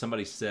time,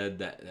 somebody said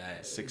that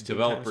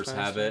developers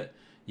have it.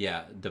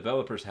 Yeah,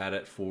 developers had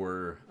it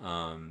for,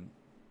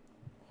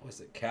 was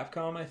it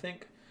Capcom, I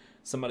think?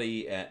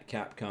 Somebody at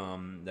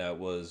Capcom that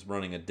was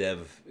running a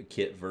dev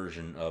kit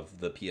version of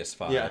the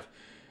PS5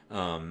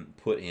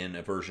 put in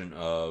a version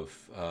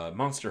of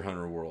Monster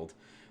Hunter World.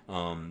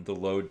 The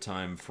load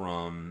time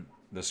from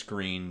the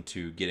screen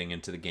to getting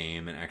into the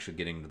game and actually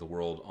getting into the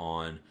world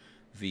on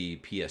the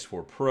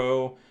PS4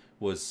 Pro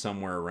was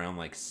somewhere around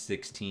like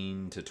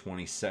 16 to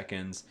 20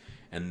 seconds.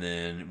 And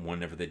then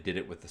whenever they did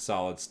it with the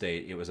solid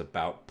state, it was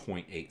about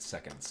 0.8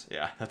 seconds.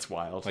 Yeah, that's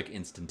wild. Like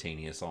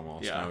instantaneous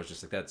almost. Yeah. And I was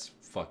just like, that's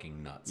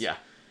fucking nuts. Yeah.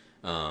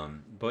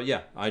 But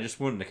yeah, I just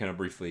wanted to kind of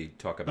briefly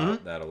talk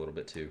about that a little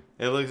bit too.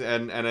 It looks,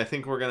 and I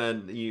think we're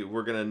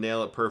gonna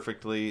nail it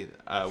perfectly.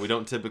 We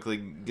don't typically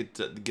get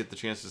the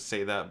chance to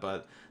say that,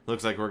 but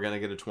looks like we're gonna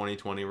get a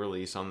 2020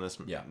 release on this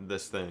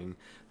thing.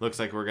 Looks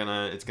like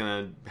it's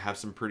gonna have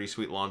some pretty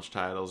sweet launch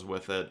titles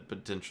with it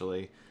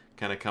potentially,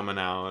 kind of coming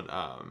out.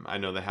 I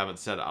know they haven't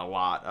said a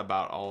lot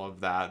about all of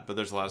that, but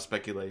there's a lot of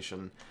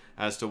speculation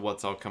as to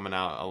what's all coming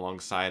out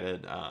alongside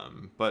it.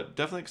 But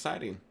definitely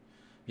exciting.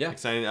 Yeah,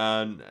 exciting.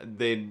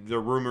 They're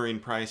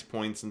rumoring price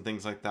points and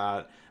things like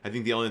that. I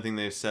think the only thing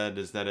they've said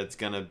is that it's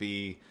gonna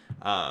be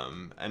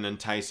an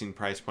enticing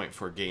price point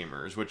for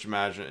gamers, which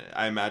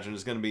I imagine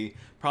is gonna be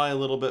probably a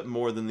little bit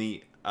more than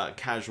the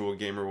casual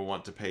gamer will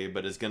want to pay,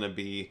 but is gonna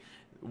be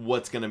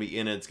what's gonna be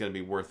in it. It's gonna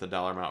be worth the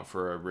dollar amount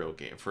for a real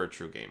game, for a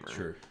true gamer.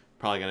 Sure.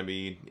 Probably going to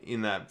be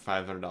in that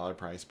 $500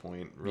 price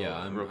point.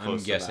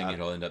 I'm guessing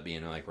it'll end up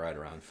being like right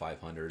around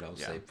 $500. I'll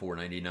say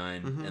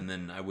 $499, and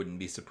then I wouldn't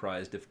be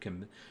surprised if.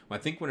 I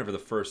think whenever the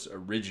first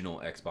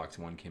original Xbox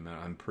One came out,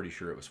 I'm pretty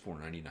sure it was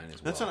 $499 as well.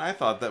 That's what I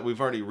thought. That we've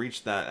already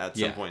reached that at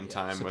some point in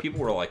time. So people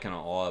were like kind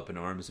of all up in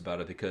arms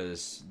about it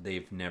because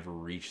they've never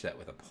reached that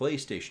with a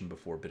PlayStation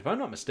before. But if I'm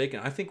not mistaken,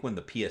 I think when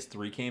the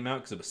PS3 came out,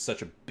 because it was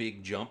such a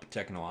big jump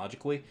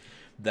technologically,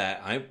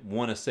 that I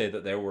want to say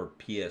that there were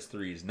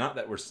PS3s, not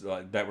that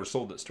were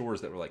sold at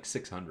stores that were like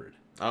 $600.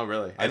 Oh,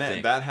 really? I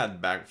think that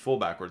had full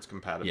backwards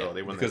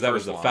compatibility when because they that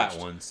was first the launched.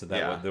 fat one. So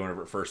that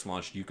whenever it first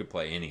launched, you could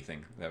play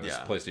anything. That was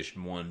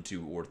PlayStation 1,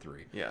 2, or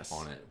 3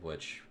 on it.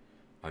 Which,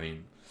 I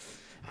mean,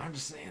 I'm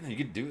just saying that you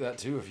could do that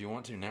too if you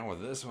want to. Now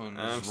with this one,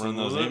 just run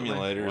those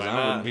emulators.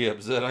 I wouldn't be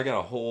upset. I got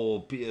a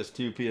whole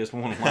PS2,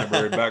 PS1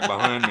 library back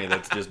behind me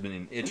that's just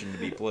been itching to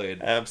be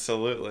played.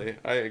 Absolutely,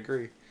 I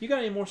agree. You got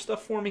any more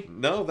stuff for me?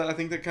 No, I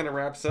think that kind of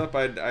wraps up.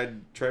 I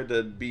tried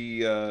to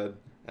be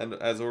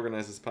as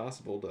organized as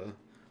possible to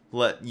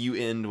let you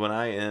end when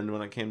I end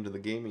when it came to the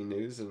gaming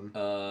news. And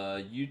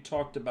you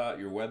talked about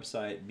your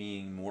website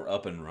being more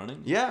up and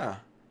running. Yeah.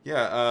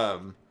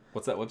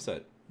 What's that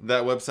website?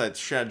 That website's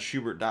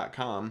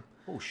shadschubert.com.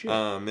 Oh shit!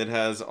 It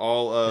has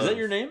all of. Is that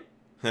your name?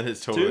 That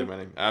is totally my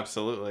name.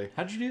 Absolutely.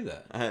 How'd you do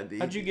that?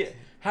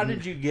 How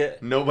did you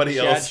get nobody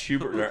else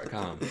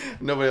shadschubert.com?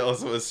 Nobody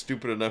else was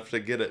stupid enough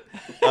to get it.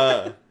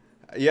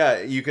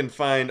 Yeah, you can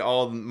find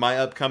all my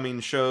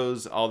upcoming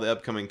shows, all the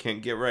upcoming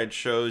Can't Get Right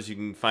shows. You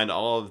can find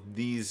all of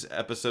these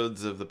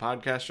episodes of the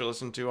podcast you're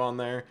listening to on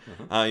there.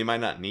 You might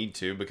not need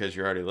to because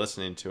you're already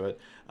listening to it.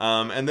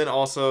 And then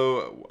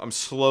also, I'm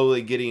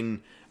slowly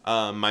getting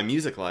my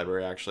music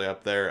library actually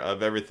up there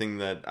of everything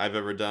that I've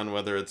ever done,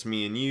 whether it's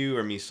me and you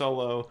or me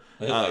solo.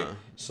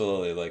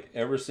 Slowly, like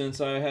ever since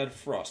I had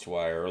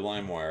FrostWire or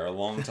LimeWire a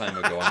long time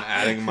ago, I'm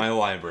adding my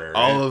library.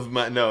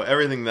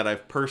 Everything that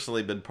I've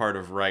personally been part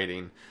of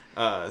writing.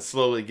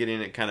 Slowly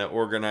getting it kind of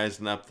organized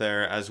and up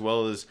there, as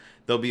well as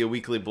there'll be a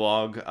weekly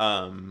blog.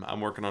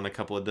 I'm working on a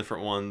couple of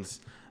different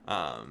ones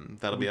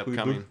that'll be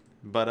upcoming.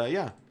 But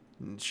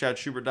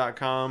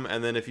shadschubert.com,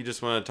 and then if you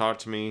just want to talk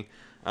to me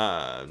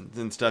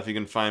and stuff, you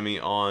can find me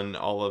on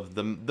all of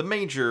the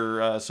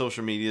major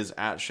social medias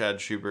at Shad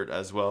Schubert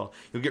as well.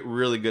 You'll get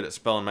really good at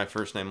spelling my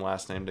first name,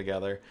 last name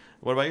together.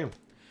 What about you?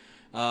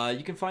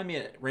 You can find me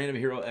at Random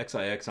Hero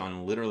XIX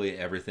on literally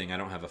everything. I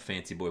don't have a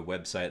fancy boy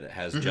website that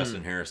has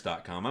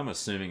justinharris.com. I'm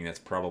assuming that's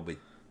probably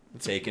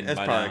taken by now.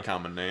 That's probably a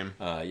common name.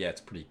 Yeah,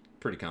 it's pretty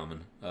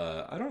common.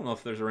 I don't know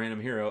if there's a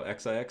Random Hero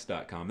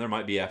XIX.com. There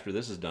might be after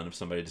this is done if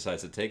somebody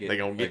decides to take it. They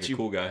gonna get you.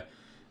 Cool guy.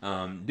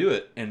 Do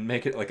it and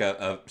make it like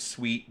a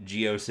sweet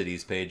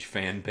GeoCities page,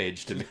 fan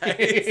page to me.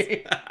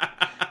 Nice.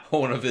 I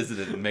want to visit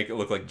it and make it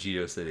look like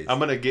GeoCities. I'm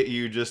going to get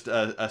you just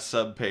a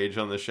sub page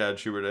on the Shad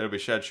Schubert. It'll be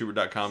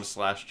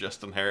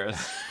shadschubert.com/Justin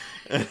Harris.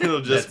 And it'll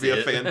just be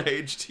a fan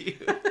page to you.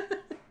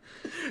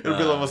 It'll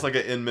be almost like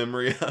an in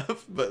memory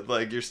of, but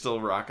like you're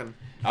still rocking.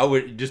 I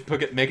would just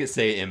make it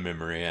say in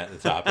memory at the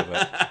top of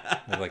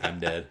it. Like I'm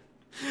dead.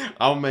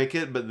 I'll make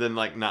it, but then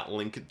like not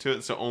link it to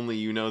it, so only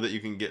you know that you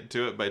can get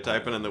to it by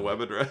typing in the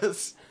web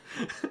address.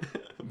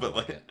 But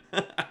like it.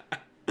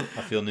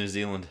 I feel New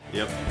Zealand.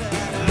 Yep.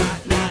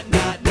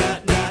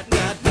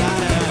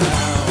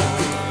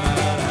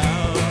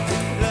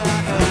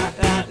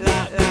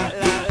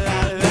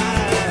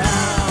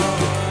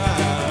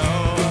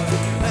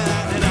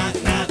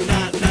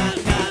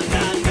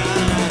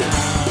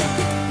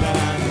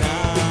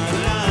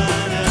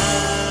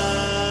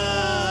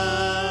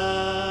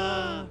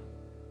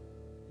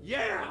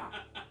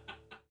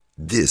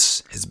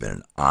 This has been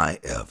an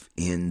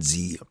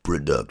IFNZ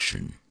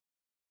production.